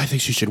 I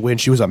think she should win.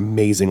 She was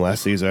amazing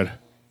last season.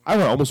 I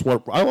almost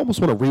want to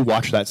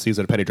rewatch that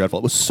season of Penny Dreadful.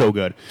 It was so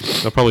good.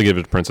 I'll probably give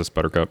it to Princess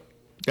Buttercup.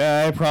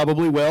 I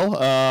probably will.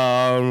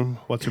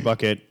 What's her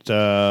bucket?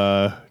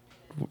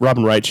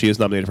 Robin Wright. She is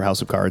nominated for House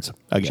of Cards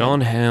again.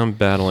 John Hamm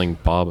battling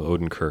Bob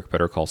Odenkirk.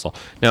 Better Call Saul.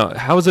 Now,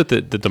 how is it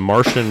that The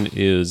Martian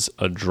is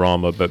a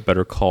drama, but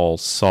Better Call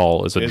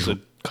Saul is Is it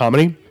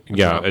comedy?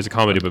 Yeah, it's a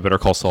comedy, but Better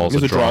Call Saul is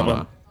It's a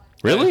drama.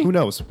 Really? Who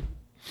knows?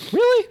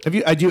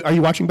 Really? Are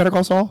you watching Better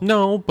Call Saul?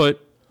 No, but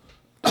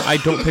I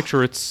don't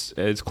picture it's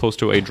as close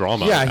to a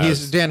drama. Yeah,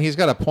 as- he's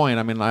got a point.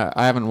 I mean,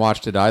 I haven't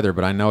watched it either,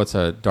 but I know it's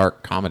a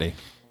dark comedy.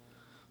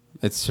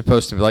 It's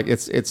supposed to be like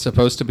it's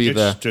supposed to be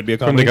Should be a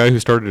from comedy. the guy who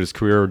started his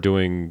career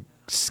doing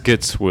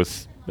skits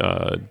with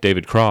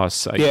David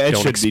Cross. I it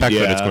don't should expect be,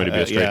 that it's going to be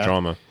a straight yeah.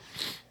 drama.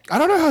 I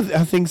don't know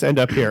how things end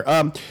up here.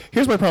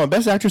 Here's my problem.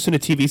 Best actress in a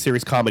TV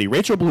series comedy.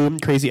 Rachel Bloom,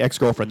 Crazy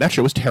Ex-Girlfriend. That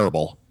show was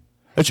terrible.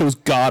 That show was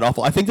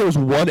god-awful. I think there was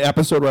one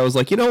episode where I was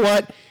like, you know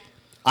what?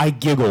 I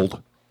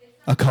giggled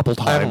a couple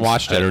times. I haven't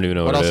watched it. I don't even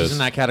know what else it is is. in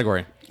that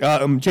category.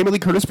 Jamie Lee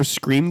Curtis for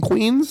Scream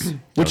Queens,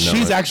 which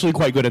she's actually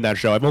quite good in that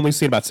show. I've only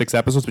seen about 6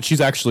 episodes, but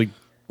she's actually...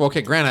 Well,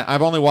 okay, granted,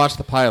 I've only watched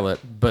the pilot,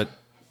 but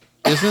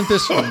isn't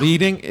this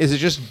leading? Is it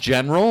just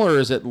general, or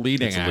is it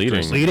leading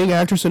actress? leading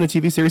actress in a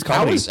TV series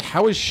comedy.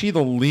 How is she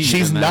the lead?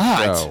 She's in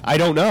that not. show? I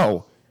don't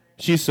know.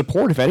 She's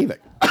support, if anything.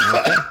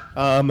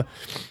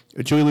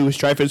 Julie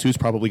Louis-Dreyfus, who's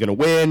probably going to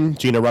win.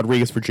 Gina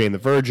Rodriguez for Jane the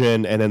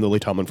Virgin, and then Lily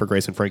Tomlin for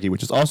Grace and Frankie,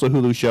 which is also a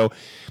Hulu show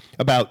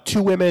about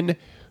 2 women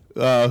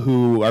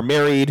who are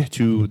married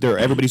to.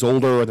 Everybody's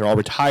older and they're all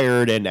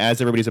retired, and as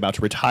everybody's about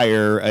to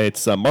retire,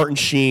 it's Martin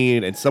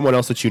Sheen and someone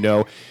else that you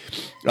know.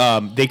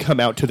 They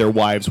come out to their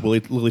wives.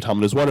 Lily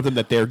Tomlin is one of them,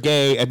 that they're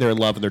gay and they're in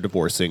love and they're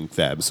divorcing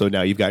them. So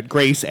now you've got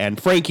Grace and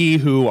Frankie,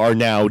 who are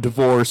now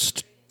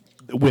divorced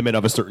women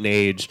of a certain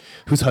age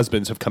whose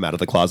husbands have come out of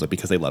the closet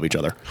because they love each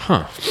other.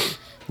 Huh.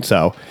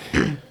 So,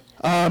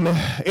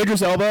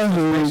 Idris Elba,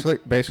 who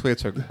Basically,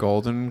 it's a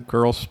Golden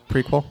Girls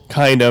prequel.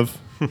 kind of.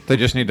 They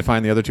just need to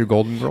find the other 2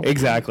 Golden Girls.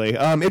 Exactly.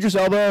 Idris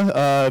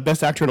Elba,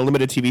 best actor in a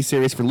limited TV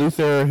series for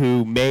Luther,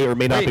 who may or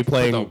may not be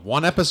playing. the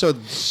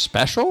 1-episode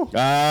special.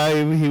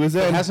 He was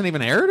It in. hasn't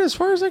even aired, as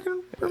far as I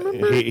can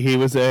remember. He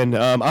was in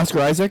Oscar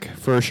Isaac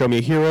for Show Me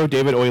a Hero.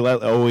 David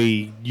Oyelowo,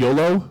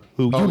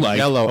 who you like.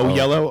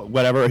 Yellow,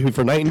 whatever. Who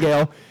for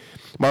Nightingale.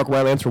 Mark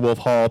Rylance for Wolf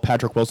Hall.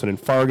 Patrick Wilson in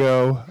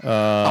Fargo.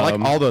 I like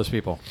all those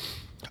people.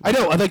 I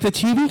know. I like the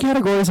TV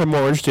categories I'm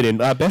more interested in.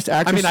 Best I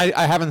actress. mean,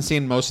 I haven't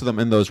seen most of them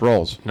in those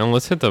roles. Now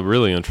let's hit the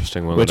really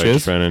interesting one Which that I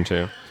just is? ran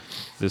into.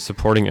 The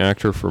supporting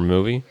actor for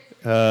movie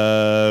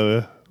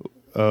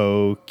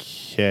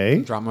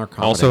Okay. Drama or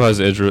comedy. also has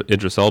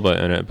Idris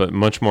Elba in it, but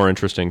much more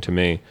interesting to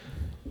me.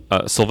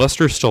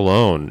 Sylvester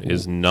Stallone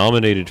is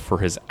nominated for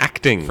his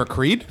acting. for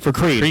Creed. For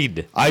Creed.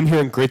 Creed. I'm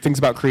hearing great things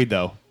about Creed,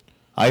 though.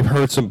 I've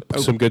heard some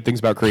good things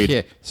about Creed.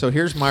 Yeah. So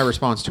here's my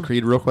response to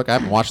Creed, real quick. I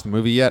haven't watched the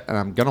movie yet, and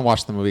I'm gonna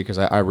watch the movie because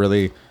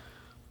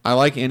I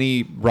like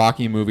any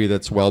Rocky movie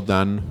that's well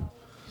done.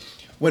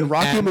 When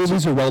Rocky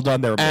movies are well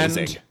done, they're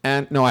amazing.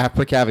 And no, I have to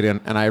put a caveat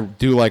in, and I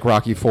do like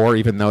Rocky 4,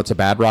 even though it's a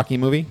bad Rocky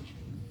movie.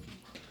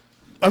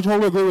 I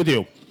totally agree with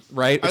you.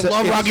 Right? I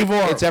love Rocky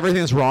 4. It's everything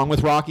that's wrong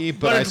with Rocky,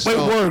 but It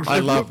works. I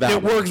love that.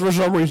 It works for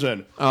some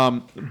reason.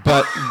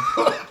 But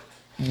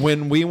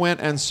when we went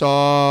and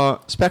saw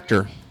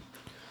Spectre,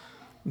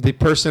 the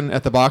person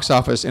at the box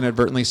office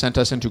inadvertently sent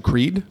us into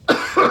Creed.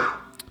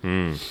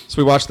 So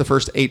we watched the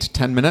first 8 to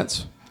 10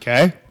 minutes.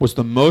 Okay. Was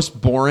the most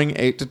boring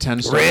 8 to 10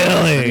 minutes of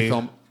any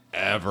film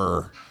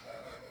ever.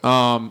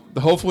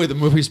 Hopefully the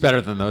movie's better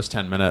than those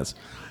 10 minutes.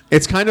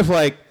 It's kind of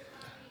like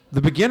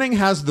the beginning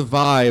has the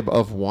vibe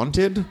of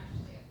Wanted.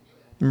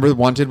 Remember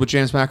Wanted with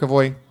James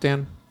McAvoy,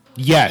 Dan?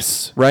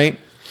 Yes. Right?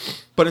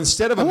 But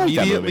instead of like that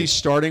immediately movie.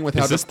 starting with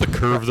how Is this the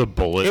Curve the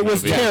Bullet? It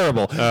was movie?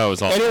 terrible. Oh, it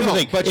was awesome. And here's the No,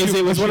 thing, but is you-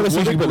 it was but one of you those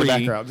things you would put in the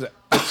agree- background.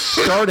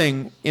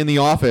 starting in the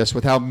office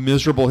with how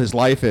miserable his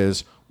life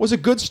is was a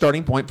good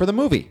starting point for the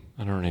movie.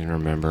 I don't even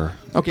remember.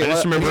 Okay, I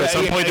just well, remember at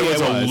some yeah, point yeah, there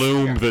was it a was.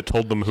 loom that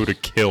told them who to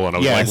kill, and I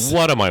was Yes. like,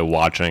 "What am I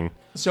watching?"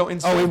 So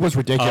instead, Oh, it was A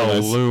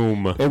ridiculous.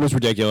 loom. It was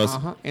ridiculous.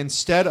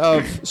 instead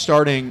of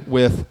starting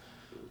with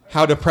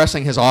how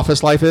depressing his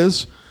office life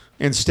is,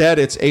 instead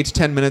it's 8 to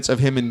 10 minutes of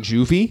him in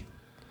juvie,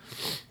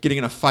 getting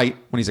in a fight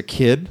when he's a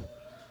kid,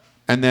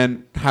 and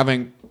then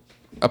having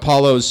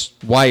Apollo's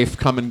wife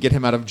come and get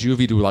him out of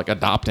juvie to like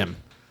adopt him.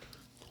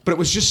 But it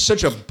was just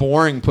such a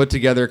boring, put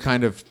together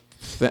kind of.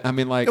 I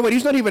mean, like, No, wait,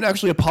 he's not even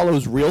actually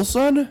Apollo's real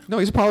son? no,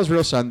 he's Apollo's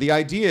real son. The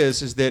idea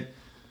is that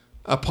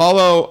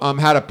Apollo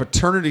had a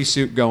paternity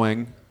suit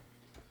going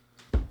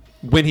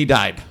when he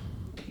died.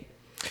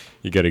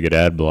 You got to get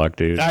ad block,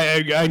 dude. I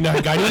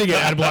need to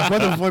get ad block.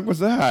 What the fuck was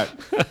that?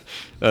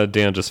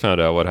 Dan just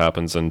found out what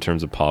happens in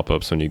terms of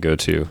pop-ups when you go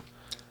to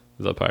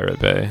the Pirate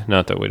Bay.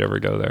 Not that we'd ever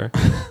go there.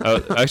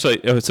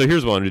 Actually, so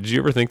here's one. Did you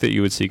ever think that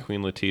you would see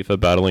Queen Latifah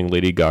battling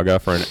Lady Gaga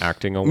for an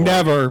acting award?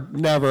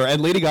 Never.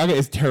 And Lady Gaga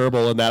is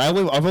terrible in that.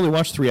 I've only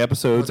watched 3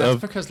 episodes Well,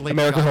 of that's because Lady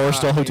American Gaga Horror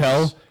Story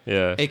Hotel. is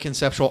Yeah. A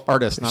conceptual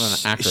artist, not an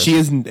actress. She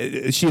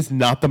is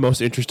not the most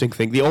interesting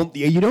thing. The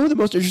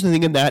most interesting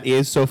thing in that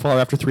is so far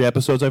after 3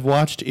 episodes I've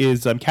watched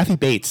is Kathy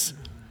Bates.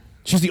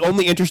 She's the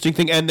only interesting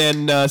thing, and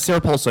then Sarah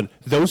Paulson.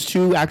 Those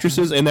 2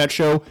 actresses in that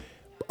show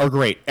are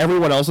great.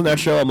 Everyone else in that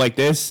show, I'm like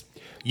this.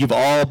 You've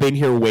all been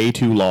here way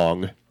too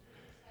long.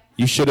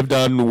 You should have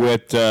done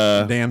what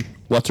Dan.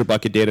 What's Her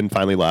Bucket did and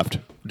finally left.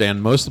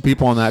 Dan, most of the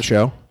people on that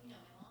show,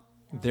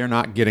 they're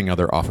not getting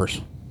other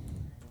offers.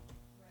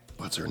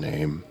 What's her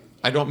name?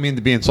 I don't mean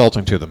to be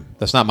insulting to them.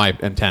 That's not my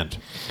intent.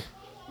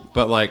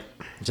 But like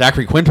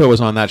Zachary Quinto was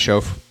on that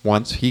show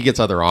once. He gets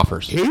other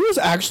offers. He was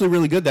actually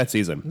really good that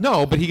season.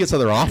 No, but he gets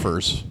other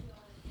offers.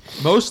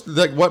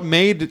 What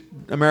made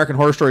American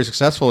Horror Story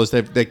successful is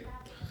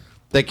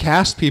they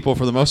cast people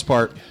for the most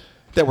part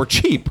that were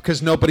cheap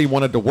because nobody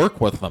wanted to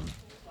work with them.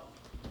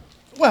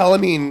 Well, I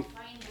mean,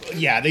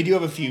 yeah, they do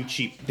have a few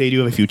cheap. They do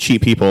have a few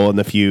cheap people and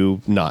a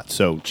few not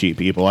so cheap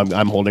people.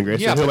 I'm holding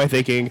Grace. Yeah, Who am but- I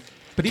thinking?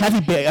 but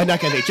not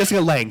Kathy. Jessica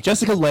Lange.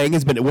 Jessica Lange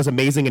was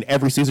amazing in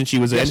every season she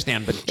was in. Yes,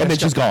 Dan, but and then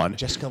she's gone.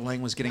 Jessica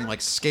Lange was getting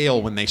like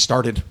scale when they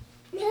started.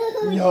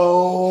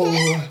 No.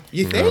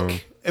 You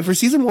think? For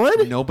season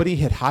 1? Nobody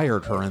had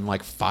hired her in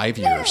like 5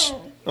 years.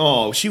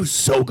 Oh, she was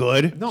so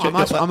good. No, I'm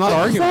not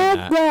arguing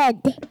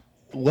that.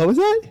 What was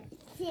that?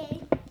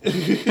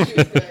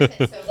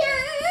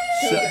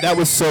 That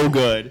was so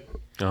good.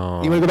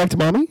 Oh. You want to go back to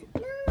mommy?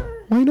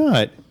 Why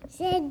not?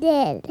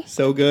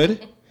 So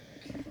good.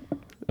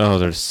 Oh,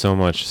 there's so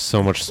much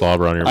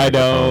slobber on your I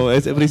microphone. know.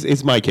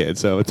 It's my kid,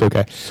 so it's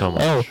okay. So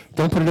much. Oh,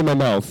 don't put it in my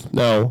mouth.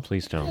 No.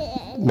 Please don't.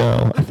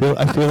 No. I feel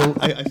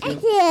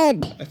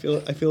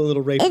a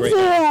little raped right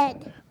now.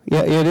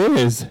 Yeah, it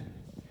is.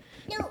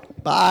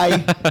 Bye.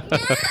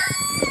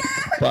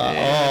 Bye.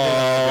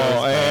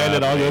 Oh, and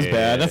it all goes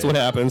bad. That's what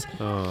happens.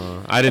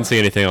 I didn't see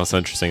anything else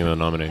interesting in the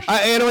nomination.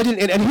 I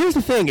didn't. And here's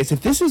the thing: is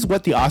if this is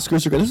what the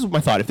Oscars are going, this is my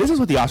thought. If this is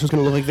what the Oscars are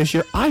going to look like this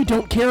year, I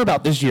don't care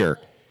about this year.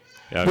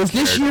 Yeah, Was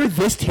this year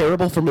this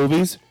terrible for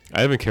movies?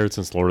 I haven't cared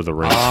since Lord of the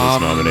Rings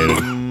was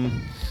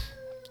nominated.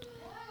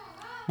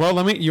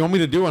 Well, you want me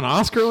to do an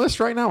Oscar list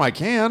right now? I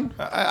can.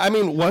 I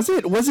mean, was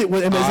it just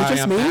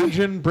me? I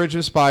imagine Bridge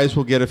of Spies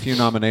will get a few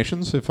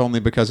nominations, if only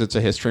because it's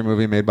a history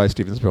movie made by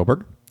Steven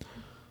Spielberg.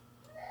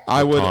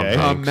 I would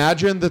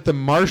imagine that The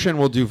Martian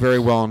will do very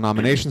well in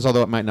nominations,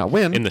 although it might not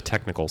win. In the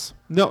technicals.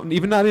 No, not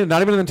even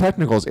in the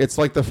technicals. It's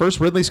like the first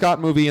Ridley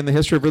Scott movie in the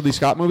history of Ridley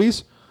Scott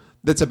movies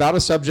that's about a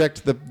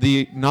subject that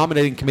the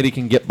nominating committee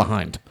can get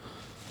behind.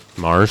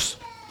 Mars.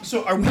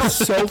 So are we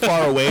so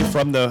far away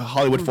from the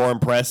Hollywood Foreign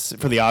Press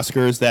for the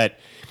Oscars that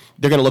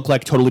they're going to look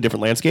like totally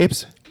different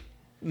landscapes?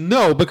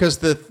 No,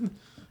 because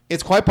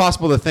it's quite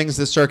possible the things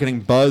that start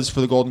getting buzz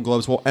for the Golden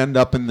Globes will end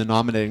up in the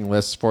nominating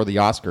lists for the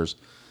Oscars.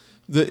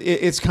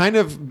 It's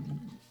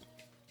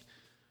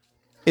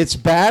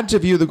bad to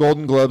view the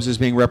Golden Globes as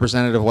being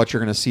representative of what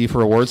you're going to see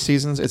for awards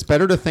seasons. It's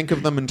better to think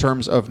of them in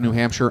terms of New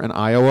Hampshire and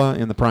Iowa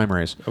in the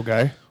primaries.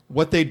 Okay.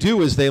 What they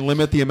do is they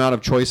limit the amount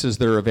of choices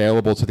that are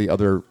available to the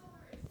other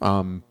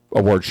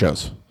award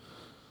shows.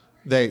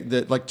 They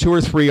like 2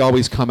 or 3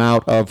 always come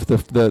out of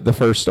the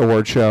first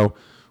award show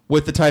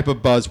with the type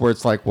of buzz where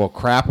it's like, well,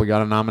 crap, we got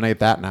to nominate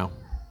that now.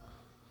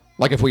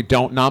 Like if we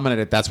don't nominate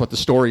it, that's what the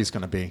story's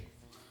going to be.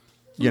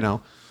 You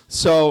know.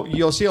 So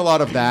you'll see a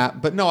lot of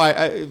that, but no,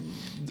 I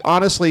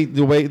honestly,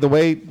 the way the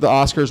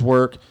Oscars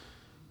work,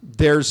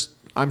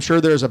 I'm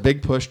sure there's a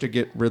big push to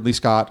get Ridley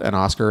Scott an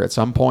Oscar at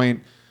some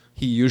point.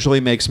 He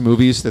usually makes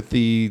movies that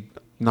the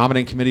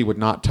nominating committee would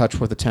not touch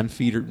with a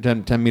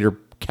 10-meter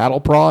cattle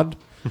prod.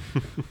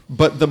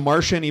 But The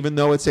Martian, even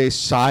though it's a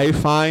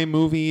sci-fi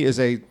movie, is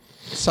a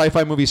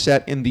sci-fi movie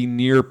set in the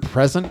near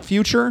present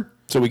future.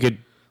 So we could.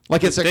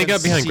 Like it's They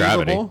got behind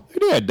Gravity.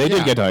 They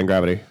did get behind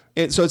Gravity.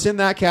 So it's in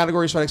that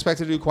category, so I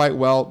expect it to do quite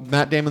well.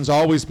 Matt Damon's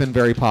always been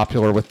very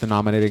popular with the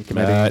nominating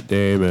committee. Matt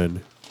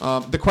Damon.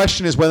 The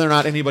question is whether or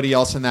not anybody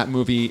else in that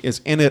movie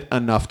is in it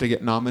enough to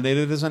get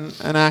nominated as an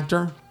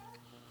actor.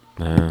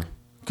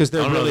 Because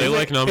they're I don't know. They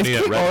like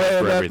nominate for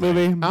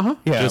everything. Uh-huh.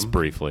 Yeah. Just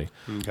briefly.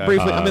 Okay.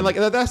 Briefly. I mean, like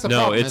that's the no,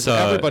 problem. it's, Is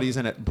everybody's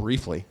in it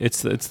briefly.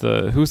 It's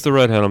the who's the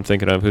redhead I'm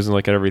thinking of? Who's in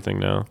like everything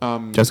now?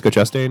 Jessica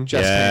Chastain.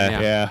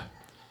 Chastain, Yeah.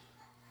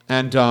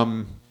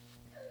 And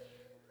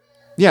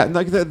yeah,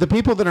 like the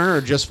people that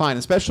are just fine,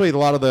 especially a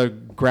lot of the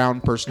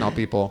ground personnel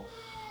people.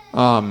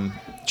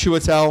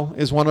 Chiwetel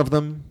is one of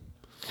them.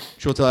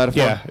 Chiwetel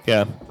Ejiofor.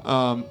 Yeah.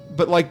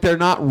 But like they're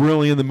not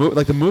really in the movie.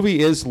 Like the movie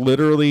is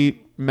literally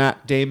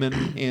Matt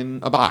Damon in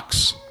a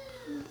box.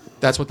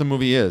 That's what the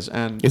movie is.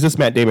 And Is this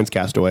Matt Damon's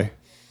Castaway?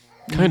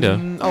 Kind of.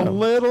 a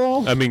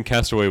little, I mean,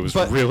 Castaway was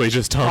But really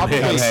just Tom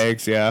probably- Hanks.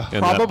 Hanks, yeah.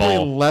 And that probably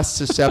ball. less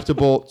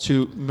susceptible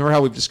to. Remember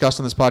how we've discussed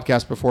on this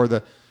podcast before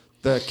the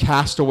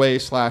Castaway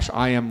 /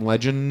 I Am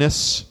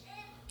Legendness.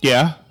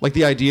 Yeah. Like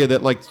the idea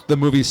that like the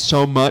movie's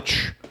so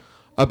much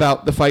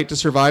about the fight to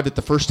survive that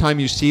the first time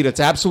you see it, it's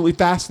absolutely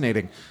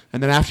fascinating.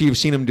 And then after you've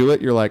seen him do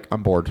it, you're like,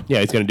 I'm bored. Yeah,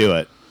 he's going to do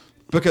it.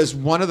 Because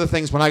one of the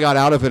things when I got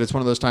out of it, it's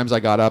one of those times I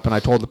got up and I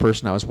told the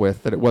person I was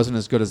with that it wasn't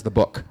as good as the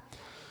book.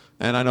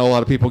 And I know a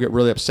lot of people get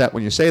really upset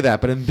when you say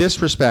that. But in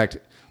this respect,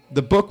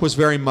 the book was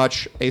very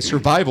much a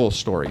survival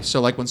story.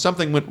 So like when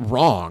something went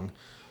wrong,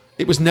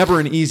 it was never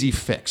an easy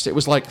fix. It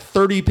was like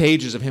 30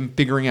 pages of him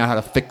figuring out how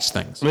to fix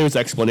things. There was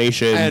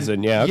explanations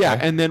and yeah. Okay. Yeah,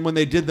 and then when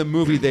they did the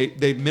movie,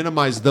 they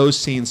minimized those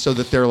scenes so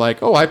that they're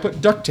like, oh, I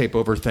put duct tape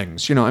over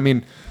things. You know, I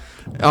mean,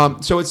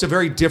 so it's a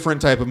very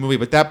different type of movie,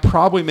 but that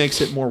probably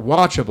makes it more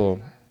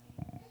watchable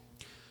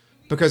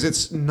because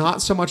it's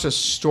not so much a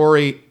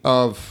story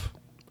of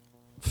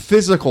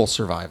physical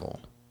survival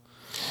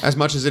as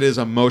much as it is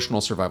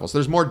emotional survival. So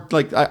there's more,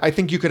 like, I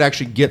think you could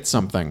actually get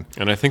something.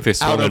 And I think they out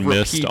swung of and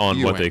missed repeat on what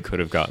viewing. they could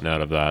have gotten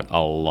out of that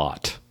a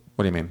lot.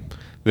 What do you mean?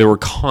 There were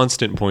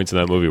constant points in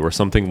that movie where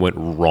something went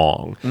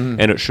wrong, and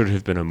it should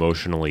have been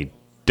emotionally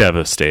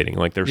devastating.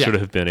 Like there should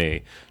have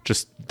been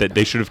that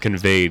they should have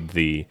conveyed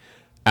the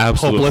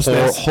absolute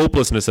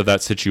hopelessness of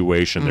that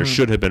situation. There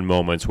should have been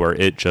moments where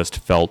it just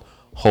felt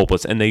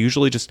hopeless, and they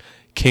usually just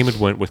came and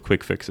went with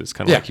quick fixes,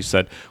 kind of like you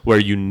said, where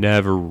you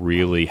never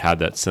really had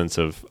that sense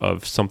of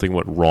something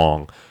went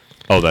wrong.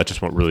 Oh, that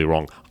just went really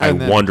wrong.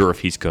 And I wonder if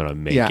he's gonna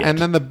make it. Yeah, and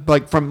then not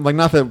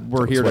that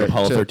we're here to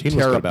Apollo 13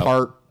 was tear good about.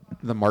 apart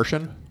The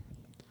Martian.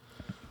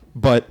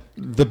 But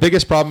the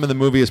biggest problem in the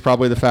movie is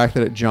probably the fact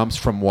that it jumps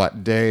from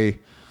day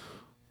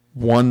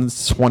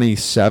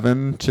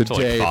 127 to To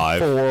like day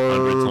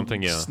 500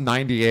 something, yeah.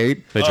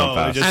 98. They jump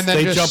fast. just- And then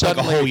they just jump like a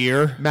suddenly whole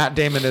year. Matt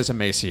Damon is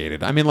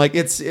emaciated. I mean, like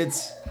it's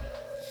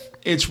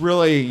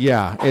really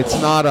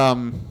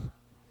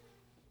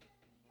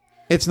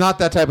it's not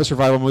that type of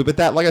survival movie. But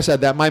that, like I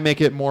said, that might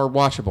make it more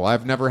watchable.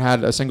 I've never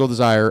had a single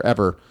desire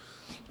ever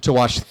to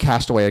watch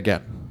Castaway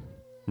again.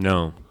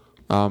 No.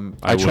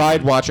 I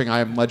tried watching I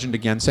Am Legend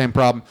again. Same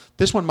problem.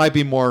 This one might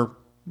be more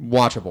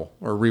watchable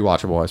or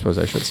rewatchable, I suppose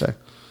I should say.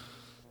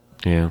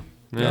 Yeah.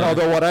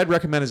 Although what I'd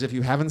recommend is if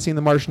you haven't seen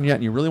The Martian yet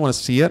and you really want to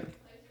see it,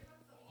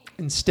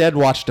 instead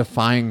watch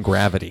Defying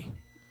Gravity,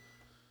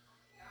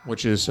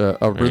 which is a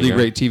really go.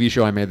 great TV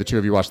show I made. The two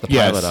of you watched the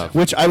pilot of.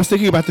 Which I was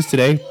thinking about this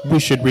today. We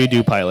should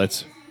redo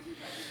pilots.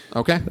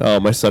 Okay. Oh,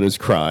 my son is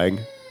crying.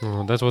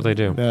 Well, that's what they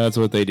do. That's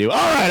what they do. All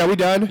right, are we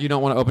done? You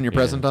don't want to open your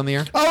present on the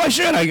air? Oh, I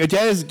should.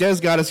 Des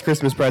got us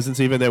Christmas presents,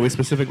 even though we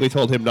specifically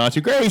told him not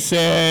to.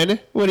 Grayson,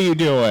 what are you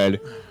doing?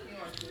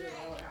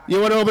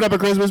 You want to open up a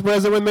Christmas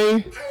present with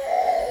me?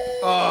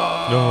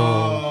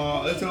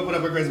 Oh, let's open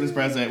up a Christmas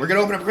present. We're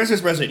gonna open up a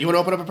Christmas present. You want to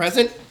open up a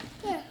present?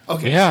 Yeah.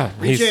 Okay. Yeah,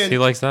 Reach in. he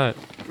likes that.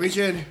 Reach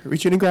in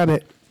and grab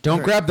it.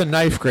 Don't grab the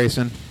knife,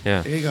 Grayson.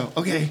 Yeah. There you go.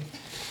 Okay.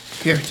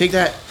 Here, take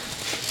that.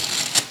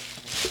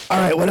 All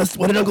right, what else?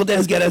 What did Uncle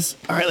Des get us?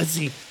 All right, let's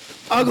see.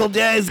 Uncle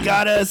Des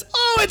got us.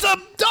 Oh, it's a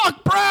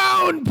Doc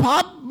Brown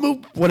pop.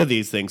 What are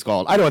these things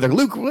called? I know what they're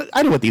Luke.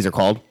 I know what these are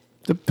called.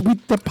 The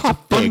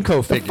pop thing.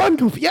 Funko figure. The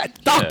Funko. Yeah,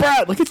 Doc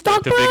Brown. Look, it's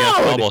Doc The Brown. big ass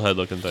bobblehead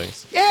looking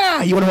things.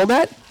 Yeah, you want to hold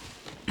that?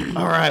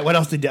 All right. What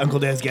else did Uncle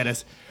Des get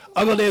us?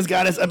 Uncle Des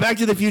got us a Back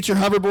to the Future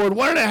hoverboard,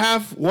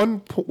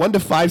 1 to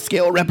 5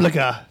 scale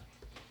replica.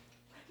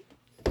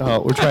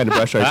 Oh, we're trying to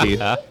brush our teeth.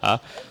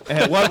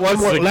 And one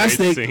more. a Last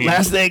great thing. scene.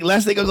 Last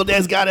thing. Uncle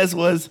Des got us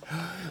was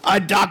a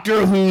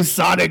Doctor Who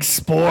Sonic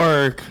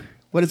Spork.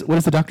 What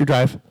is the Doctor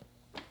drive?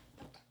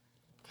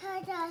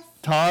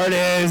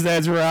 TARDIS.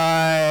 That's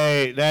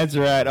right. That's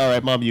right. All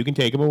right, Mom, you can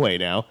take him away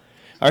now.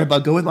 All right,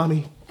 Bug, go with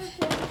Mommy.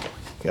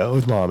 Go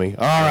with Mommy.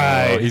 All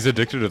right. Oh, he's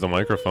addicted to the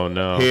microphone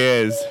now. He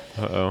is.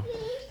 Uh-oh.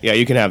 Yeah,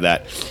 you can have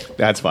that.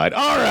 That's fine.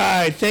 All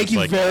right. Thank you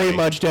like very money.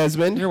 much,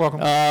 Desmond. You're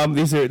welcome.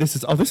 This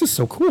is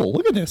so cool.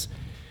 Look at this.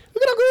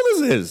 Look at how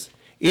cool this is.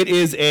 It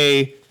is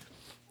a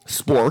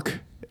spork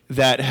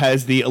that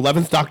has the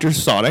 11th Doctor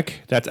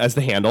Sonic. That's as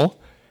the handle.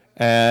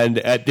 And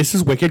this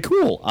is wicked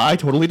cool. I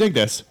totally dig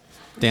this.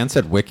 Dan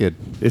said wicked.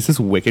 This is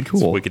wicked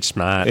cool. Wicked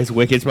smart. It's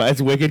wicked smart.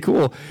 It's wicked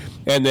cool.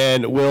 And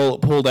then Will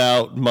pulled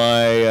out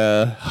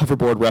my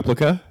hoverboard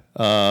replica,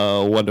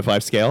 1 to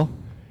 5 scale.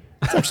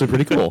 It's actually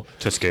pretty cool.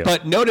 To scale.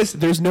 But notice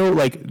there's no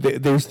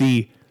there's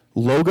the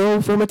logo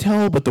for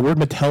Mattel, but the word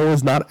Mattel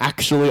is not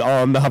actually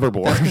on the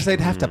hoverboard. Because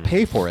they'd have to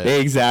pay for it.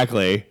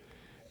 Exactly.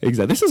 I'm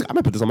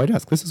gonna put this on my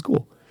desk. This is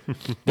cool.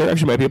 There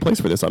actually might be a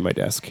place for this on my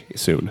desk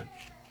soon.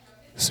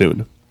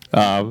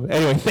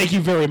 Anyway, thank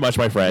you very much,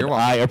 my friend. You're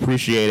welcome. I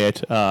appreciate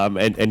it.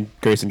 And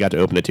Grayson got to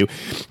open it too.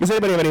 Does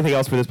anybody have anything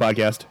else for this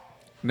podcast?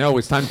 No,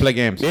 it's time to play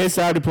games. It's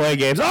time to play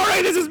games. All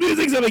right, this is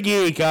Musings of a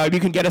Geek. You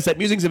can get us at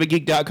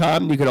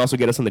musingsofageek.com. You can also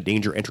get us on the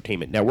Danger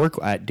Entertainment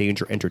Network at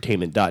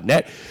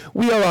dangerentertainment.net.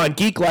 We are on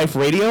Geek Life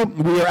Radio.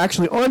 We are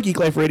actually on Geek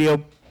Life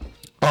Radio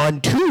on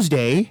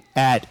Tuesday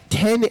at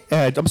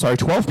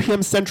 12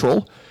 p.m.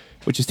 Central,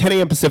 which is 10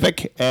 a.m.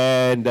 Pacific,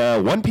 and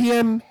 1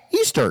 p.m.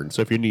 Eastern.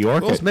 So if you're in New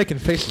York, Will's making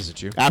faces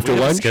at you. after We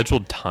have a lunch,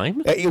 scheduled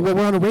time? we're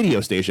on a radio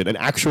station, an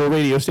actual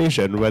radio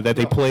station where that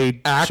they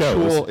play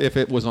Actual, shows. if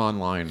it was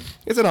online.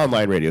 It's an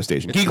online radio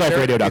station.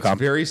 GeekLifeRadio.com. It's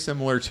very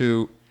similar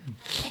to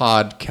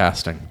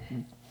podcasting.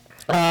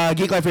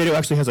 Geek Life Radio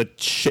actually has a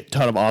shit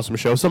ton of awesome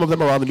shows. Some of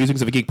them are on the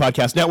Musings of a Geek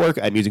podcast network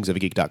at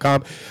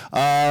musingsofageek.com.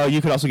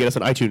 You can also get us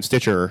on iTunes,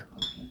 Stitcher,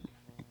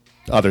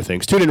 other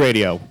things. TuneIn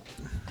Radio.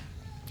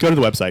 Go to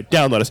the website.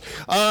 Download us.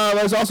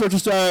 There's also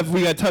just,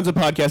 we got tons of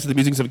podcasts at the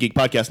Musings of a Geek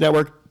podcast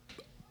network.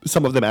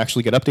 Some of them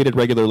actually get updated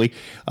regularly.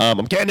 I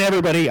am getting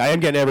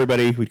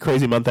everybody. We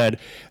crazy month end.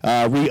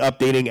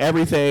 Re-updating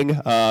everything.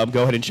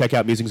 Go ahead and check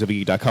out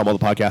musingsofageek.com, all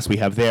the podcasts we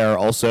have there.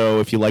 Also,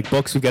 if you like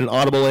books, we've got an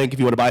Audible link. If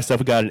you want to buy stuff,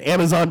 we've got an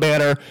Amazon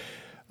banner.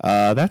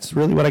 That's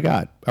really what I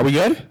got. Are we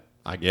good?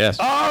 I guess.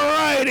 All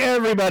right,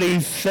 everybody.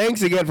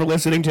 Thanks again for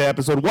listening to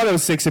episode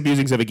 106 of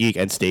Musings of a Geek,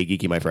 and stay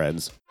geeky, my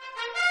friends.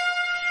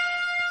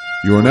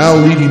 You are now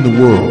leading the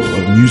world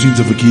of Musings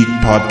of a Geek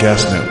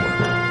podcast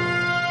network.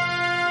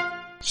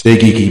 Stay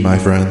geeky, my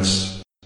friends.